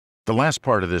 The last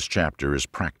part of this chapter is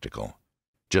practical.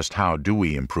 Just how do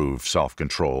we improve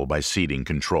self-control by ceding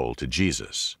control to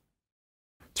Jesus?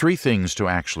 3 things to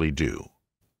actually do.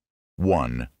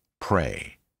 1.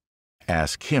 Pray.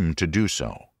 Ask Him to do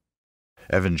so.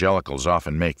 Evangelicals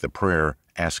often make the prayer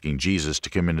asking Jesus to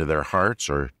come into their hearts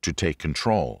or to take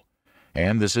control,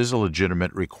 and this is a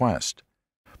legitimate request,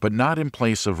 but not in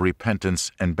place of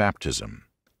repentance and baptism.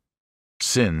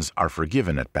 Sins are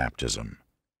forgiven at baptism.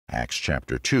 Acts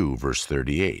chapter 2, verse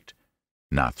 38,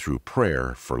 not through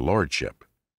prayer for lordship.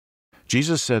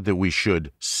 Jesus said that we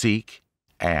should seek,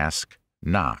 ask,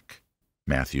 knock.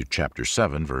 Matthew chapter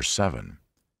 7, verse 7.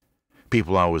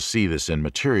 People always see this in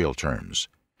material terms,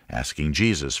 asking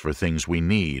Jesus for things we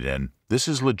need, and this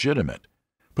is legitimate,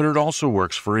 but it also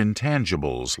works for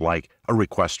intangibles like a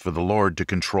request for the Lord to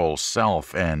control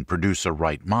self and produce a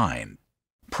right mind.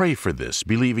 Pray for this,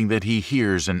 believing that He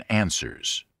hears and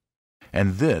answers.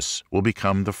 And this will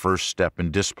become the first step in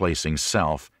displacing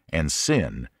self and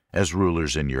sin as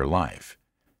rulers in your life,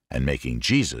 and making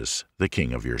Jesus the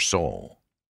king of your soul.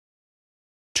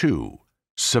 2.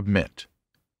 Submit.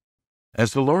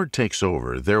 As the Lord takes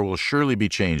over, there will surely be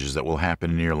changes that will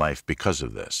happen in your life because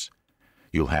of this.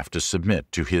 You'll have to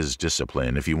submit to His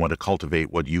discipline if you want to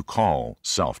cultivate what you call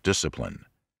self-discipline.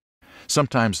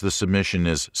 Sometimes the submission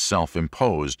is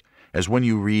self-imposed, as when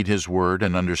you read His Word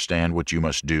and understand what you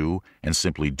must do and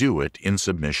simply do it in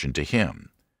submission to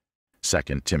Him.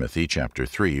 2 Timothy chapter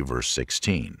 3, verse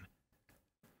 16.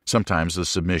 Sometimes the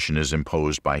submission is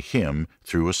imposed by Him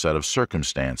through a set of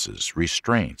circumstances,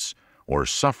 restraints, or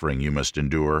suffering you must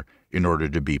endure in order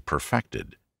to be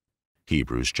perfected.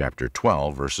 Hebrews chapter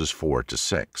 12, verses 4 to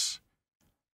 6.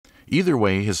 Either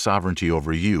way, His sovereignty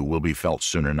over you will be felt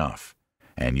soon enough,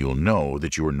 and you'll know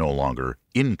that you are no longer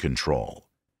in control.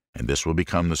 And this will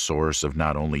become the source of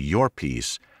not only your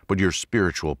peace, but your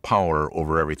spiritual power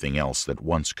over everything else that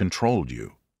once controlled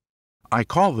you. I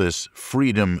call this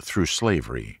freedom through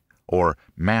slavery, or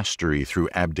mastery through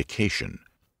abdication,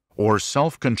 or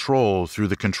self-control through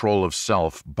the control of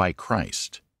self by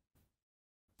Christ.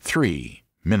 3.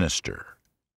 Minister.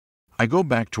 I go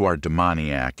back to our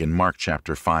demoniac in Mark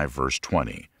chapter 5, verse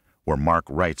 20, where Mark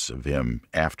writes of him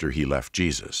after he left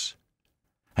Jesus.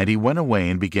 And he went away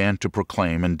and began to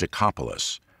proclaim in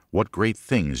Decapolis what great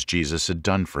things Jesus had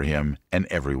done for him, and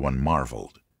everyone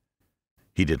marveled.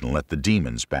 He didn't let the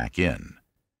demons back in.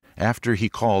 After he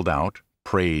called out,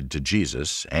 prayed to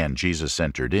Jesus, and Jesus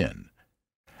entered in.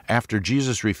 After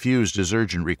Jesus refused his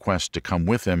urgent request to come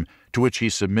with him, to which he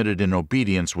submitted in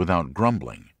obedience without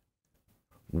grumbling.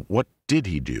 What did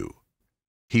he do?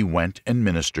 He went and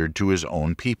ministered to his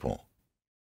own people.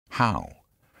 How?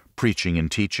 Preaching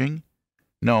and teaching?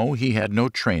 No, he had no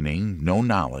training, no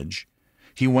knowledge.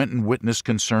 He went and witnessed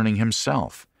concerning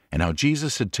himself, and how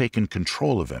Jesus had taken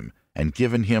control of him and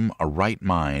given him a right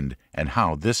mind, and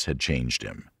how this had changed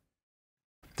him.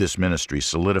 This ministry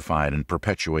solidified and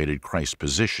perpetuated Christ's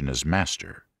position as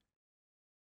master.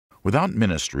 Without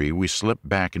ministry, we slip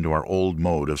back into our old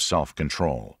mode of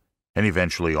self-control, and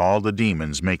eventually all the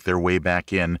demons make their way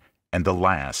back in, and the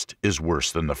last is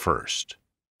worse than the first.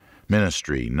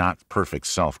 Ministry, not perfect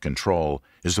self-control,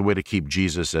 is the way to keep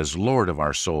Jesus as Lord of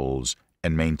our souls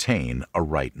and maintain a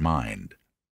right mind.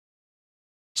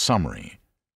 Summary.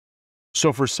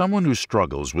 So for someone who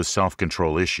struggles with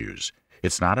self-control issues,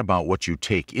 it's not about what you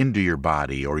take into your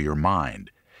body or your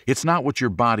mind. It's not what your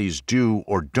bodies do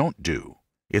or don't do.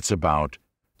 It's about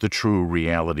the true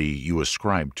reality you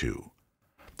ascribe to,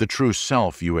 the true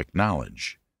self you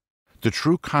acknowledge, the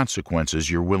true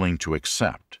consequences you're willing to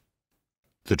accept,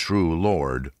 the true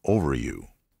Lord over you.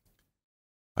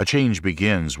 A change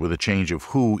begins with a change of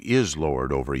who is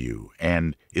Lord over you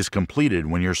and is completed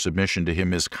when your submission to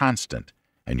Him is constant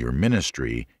and your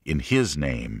ministry in His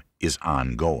name is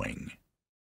ongoing.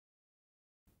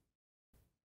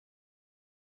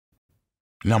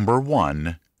 Number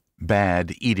 1.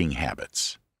 Bad eating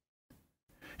habits.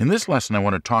 In this lesson, I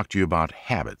want to talk to you about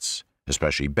habits,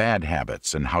 especially bad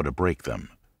habits, and how to break them.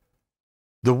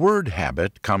 The word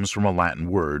habit comes from a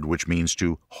Latin word which means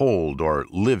to hold or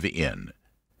live in.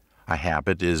 A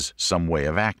habit is some way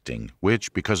of acting,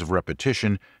 which, because of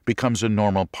repetition, becomes a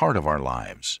normal part of our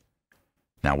lives.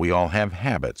 Now, we all have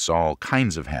habits, all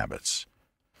kinds of habits.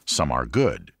 Some are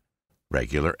good: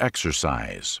 regular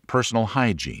exercise, personal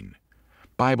hygiene,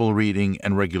 Bible reading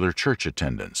and regular church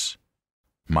attendance,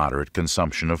 moderate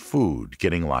consumption of food,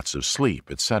 getting lots of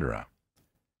sleep, etc.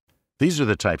 These are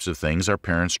the types of things our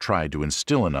parents tried to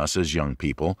instill in us as young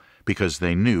people because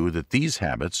they knew that these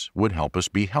habits would help us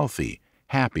be healthy,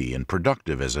 happy, and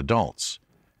productive as adults.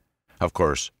 Of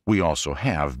course, we also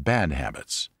have bad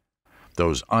habits.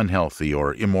 Those unhealthy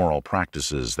or immoral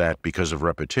practices that, because of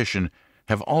repetition,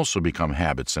 have also become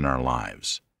habits in our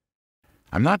lives.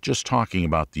 I'm not just talking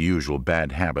about the usual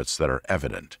bad habits that are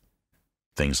evident.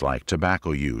 Things like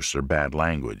tobacco use or bad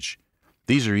language.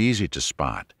 These are easy to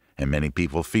spot, and many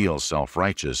people feel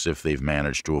self-righteous if they've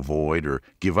managed to avoid or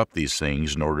give up these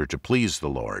things in order to please the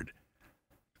Lord.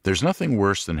 There's nothing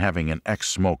worse than having an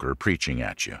ex-smoker preaching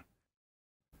at you.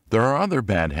 There are other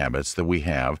bad habits that we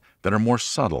have that are more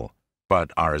subtle,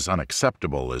 but are as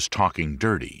unacceptable as talking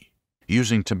dirty,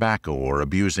 using tobacco, or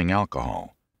abusing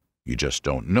alcohol. You just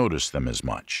don't notice them as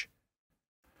much.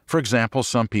 For example,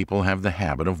 some people have the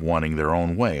habit of wanting their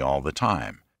own way all the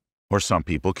time, or some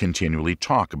people continually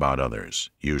talk about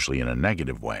others, usually in a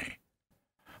negative way.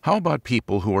 How about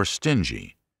people who are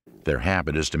stingy? Their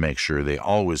habit is to make sure they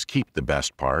always keep the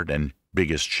best part and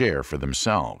biggest share for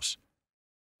themselves.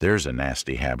 There's a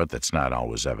nasty habit that's not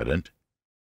always evident.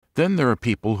 Then there are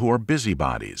people who are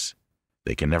busybodies.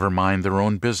 They can never mind their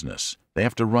own business. They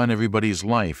have to run everybody's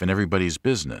life and everybody's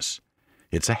business.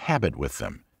 It's a habit with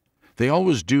them. They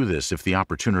always do this if the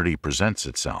opportunity presents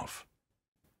itself.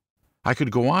 I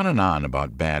could go on and on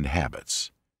about bad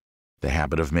habits. The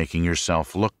habit of making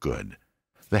yourself look good.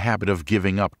 The habit of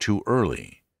giving up too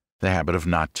early. The habit of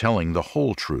not telling the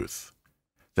whole truth.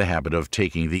 The habit of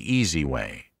taking the easy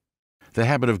way. The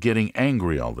habit of getting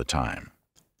angry all the time.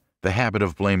 The habit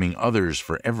of blaming others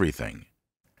for everything.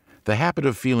 The habit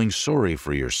of feeling sorry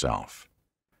for yourself.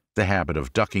 The habit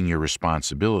of ducking your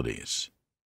responsibilities.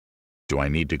 Do I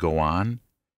need to go on?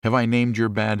 Have I named your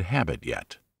bad habit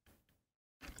yet?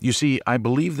 You see, I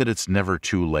believe that it's never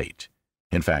too late.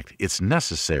 In fact, it's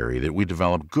necessary that we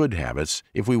develop good habits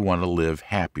if we want to live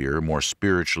happier, more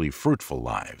spiritually fruitful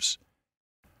lives.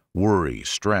 Worry,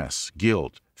 stress,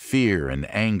 guilt, fear, and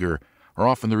anger are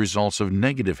often the results of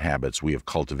negative habits we have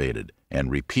cultivated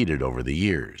and repeated over the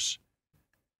years.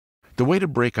 The way to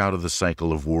break out of the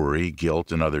cycle of worry,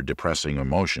 guilt, and other depressing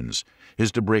emotions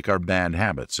is to break our bad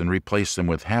habits and replace them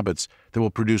with habits that will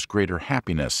produce greater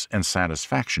happiness and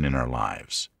satisfaction in our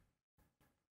lives.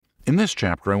 In this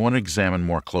chapter, I want to examine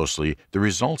more closely the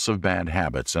results of bad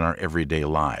habits in our everyday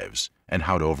lives and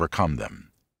how to overcome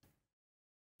them.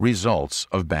 Results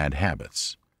of bad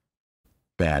habits.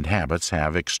 Bad habits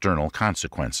have external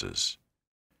consequences.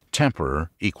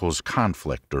 Temper equals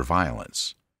conflict or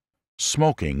violence.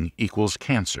 Smoking equals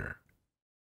cancer.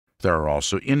 There are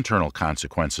also internal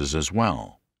consequences as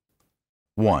well.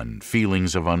 1.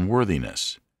 Feelings of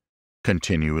unworthiness.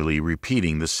 Continually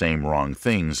repeating the same wrong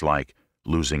things like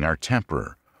losing our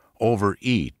temper,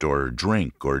 overeat or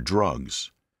drink or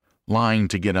drugs, lying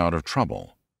to get out of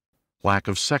trouble, lack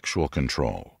of sexual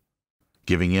control,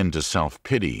 giving in to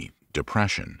self-pity,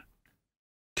 depression.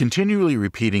 Continually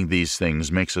repeating these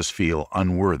things makes us feel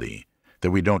unworthy, that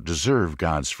we don't deserve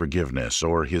God's forgiveness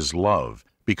or His love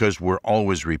because we're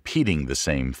always repeating the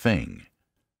same thing.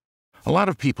 A lot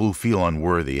of people who feel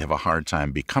unworthy have a hard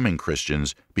time becoming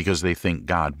Christians because they think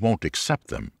God won't accept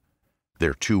them.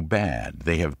 They're too bad.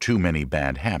 They have too many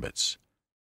bad habits.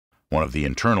 One of the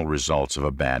internal results of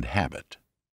a bad habit.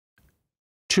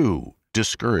 2.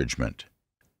 Discouragement.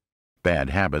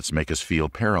 Bad habits make us feel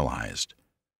paralyzed.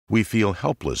 We feel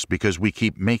helpless because we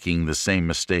keep making the same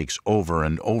mistakes over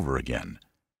and over again.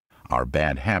 Our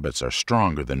bad habits are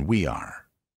stronger than we are.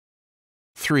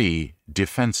 3.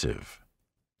 Defensive.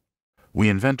 We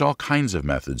invent all kinds of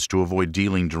methods to avoid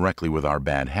dealing directly with our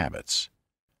bad habits.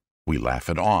 We laugh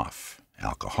it off.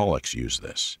 Alcoholics use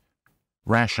this.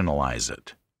 Rationalize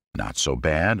it. Not so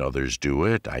bad, others do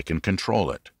it, I can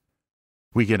control it.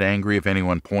 We get angry if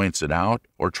anyone points it out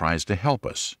or tries to help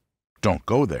us. Don't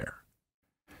go there.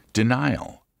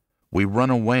 Denial. We run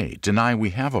away, deny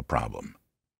we have a problem.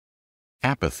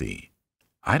 Apathy.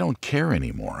 I don't care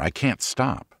anymore, I can't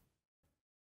stop.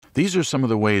 These are some of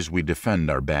the ways we defend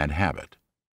our bad habit.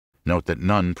 Note that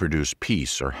none produce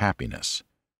peace or happiness.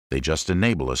 They just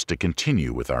enable us to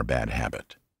continue with our bad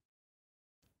habit.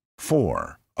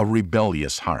 4. A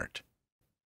rebellious heart.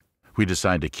 We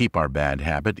decide to keep our bad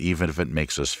habit even if it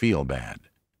makes us feel bad,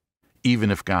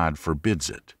 even if God forbids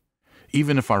it,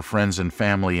 even if our friends and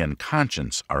family and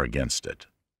conscience are against it.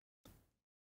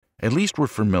 At least we're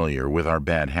familiar with our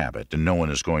bad habit and no one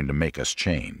is going to make us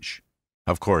change.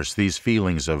 Of course, these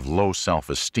feelings of low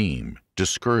self-esteem,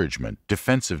 discouragement,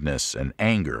 defensiveness, and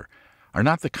anger are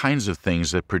not the kinds of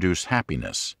things that produce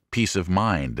happiness, peace of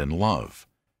mind, and love.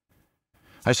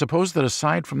 I suppose that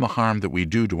aside from the harm that we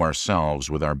do to ourselves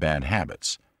with our bad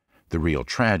habits, the real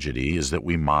tragedy is that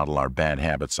we model our bad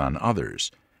habits on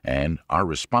others and are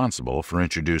responsible for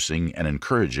introducing and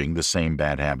encouraging the same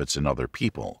bad habits in other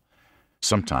people,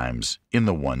 sometimes in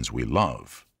the ones we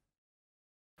love.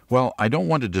 Well, I don't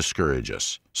want to discourage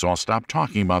us, so I'll stop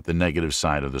talking about the negative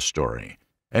side of the story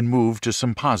and move to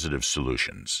some positive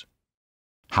solutions.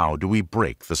 How do we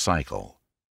break the cycle?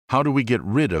 How do we get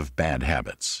rid of bad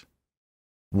habits?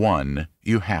 1.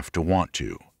 You have to want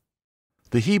to.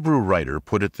 The Hebrew writer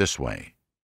put it this way: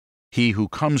 He who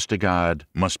comes to God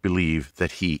must believe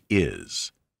that He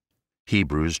is.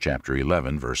 Hebrews chapter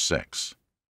 11, verse 6.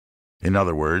 In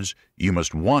other words, you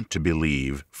must want to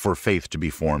believe for faith to be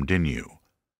formed in you.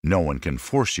 No one can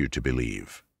force you to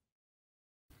believe.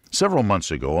 Several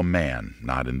months ago, a man,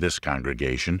 not in this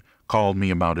congregation, called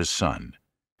me about his son.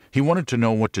 He wanted to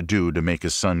know what to do to make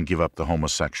his son give up the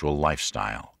homosexual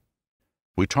lifestyle.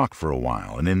 We talked for a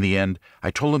while, and in the end,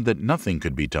 I told him that nothing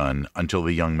could be done until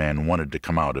the young man wanted to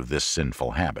come out of this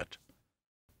sinful habit.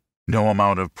 No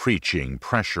amount of preaching,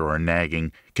 pressure, or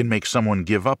nagging can make someone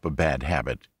give up a bad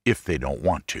habit if they don't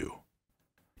want to.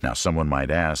 Now, someone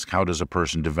might ask, how does a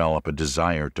person develop a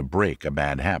desire to break a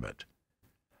bad habit?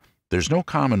 There's no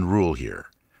common rule here,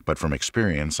 but from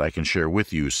experience I can share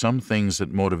with you some things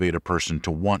that motivate a person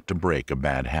to want to break a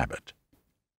bad habit.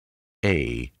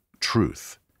 A.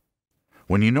 Truth.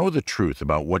 When you know the truth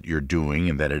about what you're doing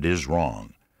and that it is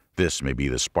wrong, this may be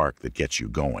the spark that gets you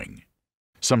going.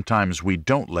 Sometimes we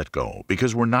don't let go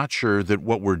because we're not sure that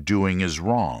what we're doing is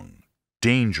wrong,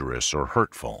 dangerous, or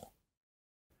hurtful.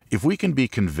 If we can be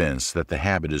convinced that the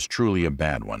habit is truly a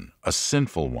bad one, a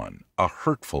sinful one, a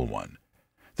hurtful one,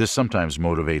 this sometimes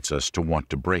motivates us to want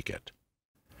to break it.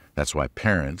 That's why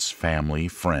parents, family,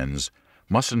 friends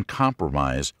mustn't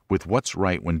compromise with what's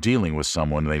right when dealing with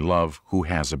someone they love who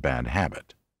has a bad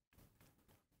habit.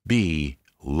 B.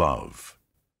 Love.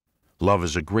 Love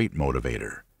is a great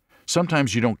motivator.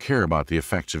 Sometimes you don't care about the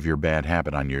effects of your bad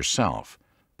habit on yourself,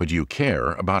 but you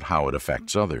care about how it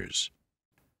affects others.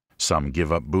 Some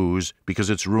give up booze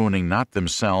because it's ruining not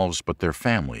themselves but their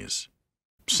families.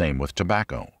 Same with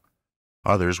tobacco.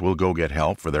 Others will go get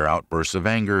help for their outbursts of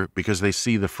anger because they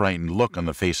see the frightened look on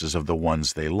the faces of the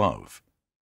ones they love.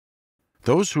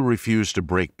 Those who refuse to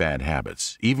break bad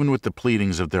habits, even with the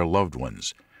pleadings of their loved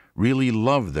ones, really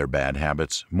love their bad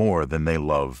habits more than they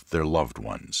love their loved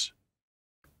ones.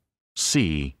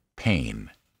 C. Pain.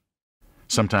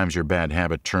 Sometimes your bad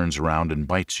habit turns around and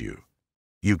bites you.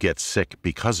 You get sick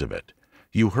because of it.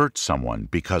 You hurt someone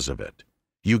because of it.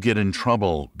 You get in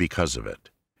trouble because of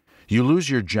it. You lose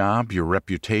your job, your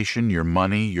reputation, your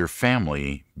money, your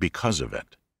family because of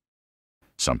it.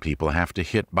 Some people have to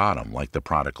hit bottom, like the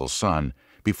prodigal son,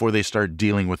 before they start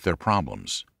dealing with their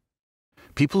problems.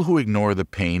 People who ignore the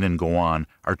pain and go on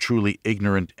are truly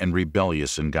ignorant and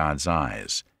rebellious in God's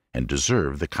eyes and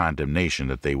deserve the condemnation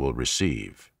that they will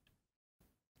receive.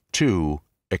 2.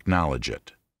 Acknowledge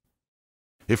it.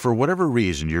 If for whatever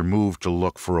reason you're moved to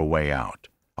look for a way out,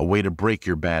 a way to break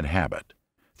your bad habit,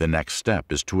 the next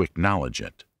step is to acknowledge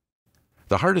it.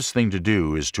 The hardest thing to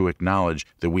do is to acknowledge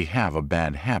that we have a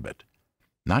bad habit.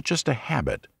 Not just a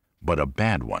habit, but a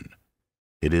bad one.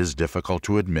 It is difficult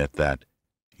to admit that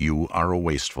you are a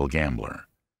wasteful gambler.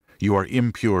 You are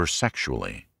impure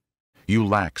sexually. You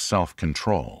lack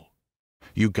self-control.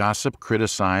 You gossip,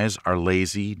 criticize, are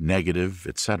lazy, negative,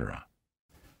 etc.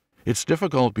 It's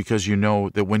difficult because you know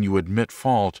that when you admit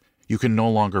fault, you can no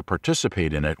longer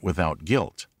participate in it without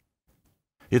guilt.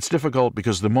 It's difficult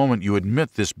because the moment you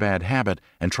admit this bad habit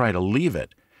and try to leave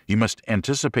it, you must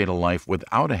anticipate a life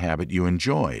without a habit you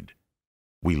enjoyed.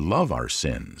 We love our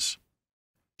sins.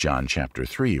 John chapter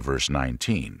 3, verse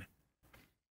 19.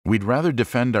 We'd rather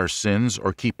defend our sins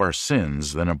or keep our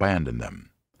sins than abandon them.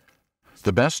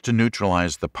 The best to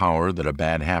neutralize the power that a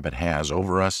bad habit has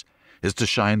over us is to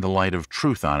shine the light of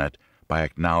truth on it by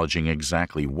acknowledging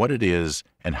exactly what it is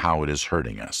and how it is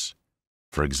hurting us.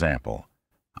 For example,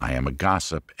 I am a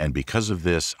gossip, and because of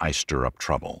this I stir up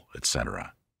trouble,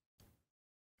 etc.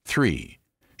 3.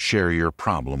 Share your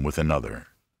problem with another.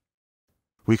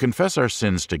 We confess our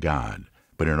sins to God,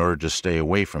 but in order to stay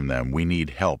away from them, we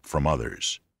need help from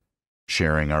others.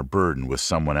 Sharing our burden with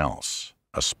someone else,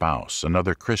 a spouse,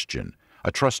 another Christian,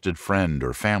 a trusted friend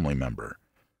or family member,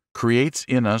 creates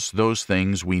in us those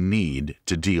things we need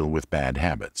to deal with bad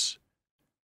habits.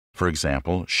 For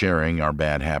example, sharing our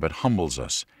bad habit humbles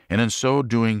us, and in so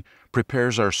doing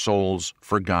prepares our souls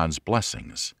for God's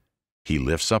blessings. He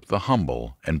lifts up the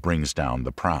humble and brings down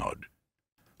the proud.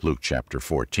 Luke chapter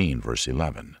 14, verse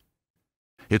 11.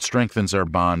 It strengthens our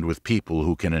bond with people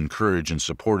who can encourage and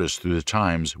support us through the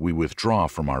times we withdraw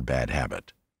from our bad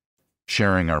habit.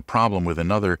 Sharing our problem with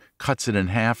another cuts it in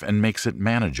half and makes it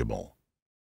manageable.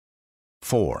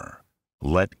 4.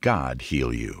 Let God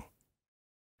heal you.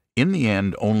 In the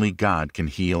end, only God can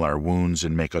heal our wounds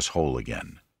and make us whole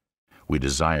again. We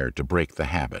desire to break the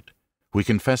habit. We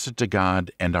confess it to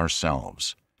God and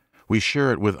ourselves. We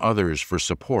share it with others for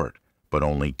support, but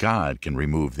only God can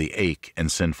remove the ache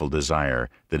and sinful desire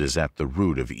that is at the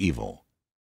root of evil.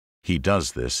 He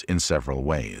does this in several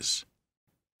ways.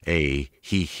 A.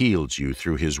 He heals you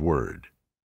through His Word.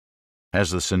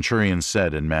 As the centurion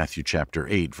said in Matthew chapter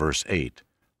 8, verse 8,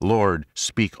 "Lord,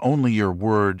 speak only your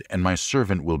word, and my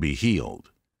servant will be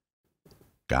healed."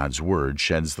 God's Word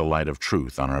sheds the light of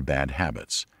truth on our bad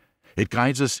habits. It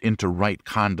guides us into right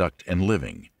conduct and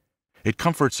living. It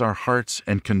comforts our hearts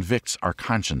and convicts our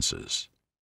consciences.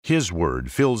 His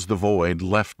Word fills the void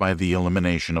left by the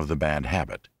elimination of the bad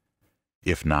habit.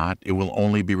 If not, it will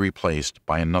only be replaced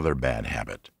by another bad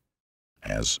habit,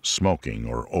 as smoking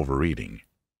or overeating.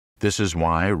 This is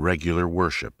why regular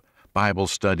worship, Bible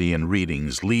study, and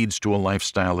readings leads to a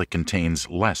lifestyle that contains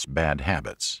less bad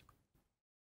habits.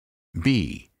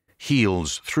 B.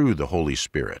 Heals through the Holy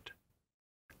Spirit.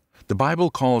 The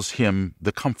Bible calls Him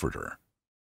the Comforter.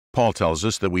 Paul tells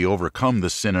us that we overcome the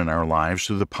sin in our lives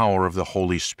through the power of the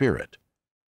Holy Spirit.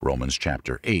 Romans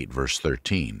chapter 8, verse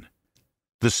 13.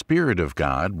 The Spirit of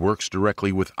God works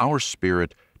directly with our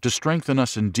spirit to strengthen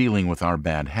us in dealing with our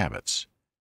bad habits.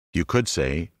 You could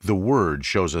say the Word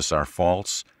shows us our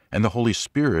faults, and the Holy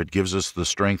Spirit gives us the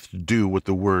strength to do what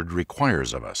the Word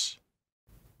requires of us.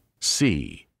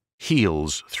 C.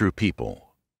 Heals through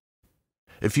people.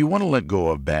 If you want to let go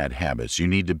of bad habits, you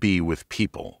need to be with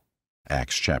people.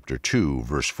 Acts chapter 2,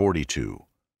 verse 42.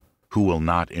 Who will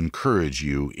not encourage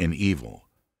you in evil,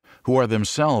 who are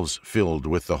themselves filled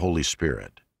with the Holy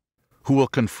Spirit, who will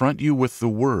confront you with the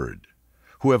Word,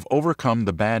 who have overcome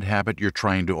the bad habit you're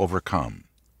trying to overcome.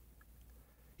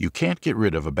 You can't get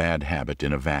rid of a bad habit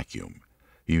in a vacuum.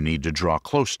 You need to draw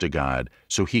close to God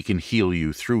so He can heal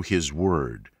you through His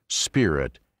Word,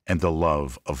 Spirit, and the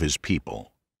love of His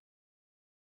people.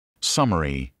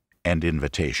 Summary and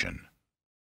invitation.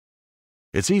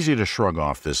 It's easy to shrug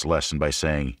off this lesson by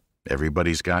saying,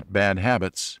 everybody's got bad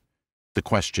habits. The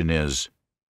question is,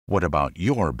 what about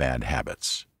your bad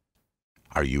habits?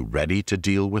 Are you ready to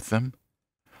deal with them?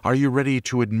 Are you ready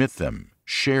to admit them,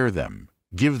 share them,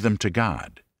 give them to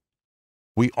God?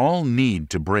 We all need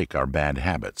to break our bad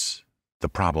habits. The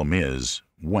problem is,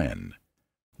 when?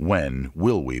 When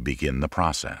will we begin the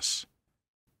process?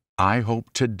 I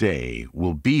hope today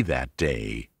will be that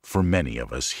day for many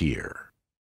of us here.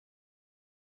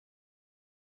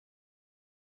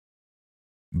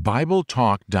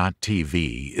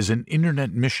 BibleTalk.tv is an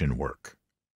internet mission work.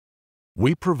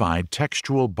 We provide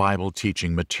textual Bible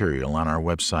teaching material on our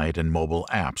website and mobile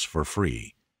apps for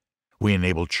free. We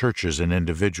enable churches and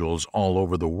individuals all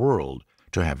over the world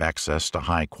to have access to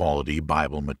high-quality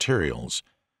Bible materials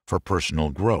for personal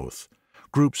growth,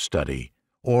 group study,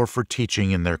 or for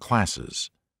teaching in their classes.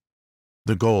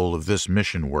 The goal of this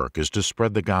mission work is to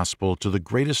spread the gospel to the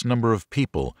greatest number of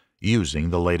people using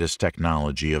the latest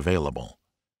technology available.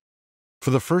 For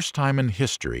the first time in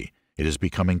history, it is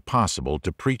becoming possible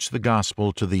to preach the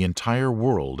gospel to the entire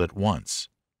world at once.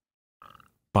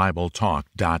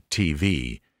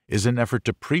 BibleTalk.tv is an effort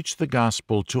to preach the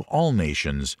gospel to all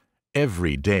nations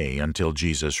every day until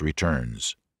Jesus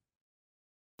returns.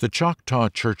 The Choctaw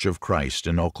Church of Christ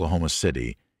in Oklahoma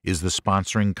City is the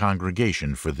sponsoring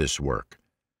congregation for this work.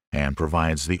 and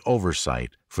provides the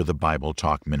oversight for the Bible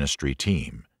Talk ministry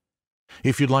team.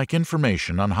 If you'd like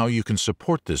information on how you can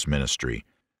support this ministry,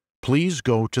 please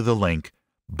go to the link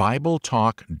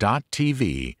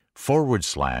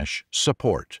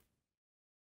BibleTalk.tv/support.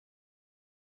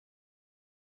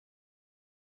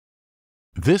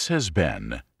 This has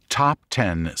been Top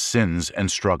 10 Sins and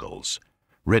Struggles,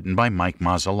 written by Mike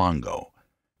Mazzalongo,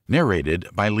 narrated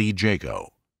by Lee Jagow.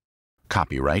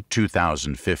 Copyright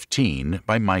 2015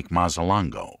 by Mike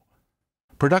Mazzalongo.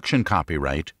 Production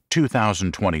copyright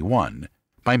 2021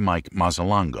 by Mike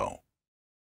Mazzalongo.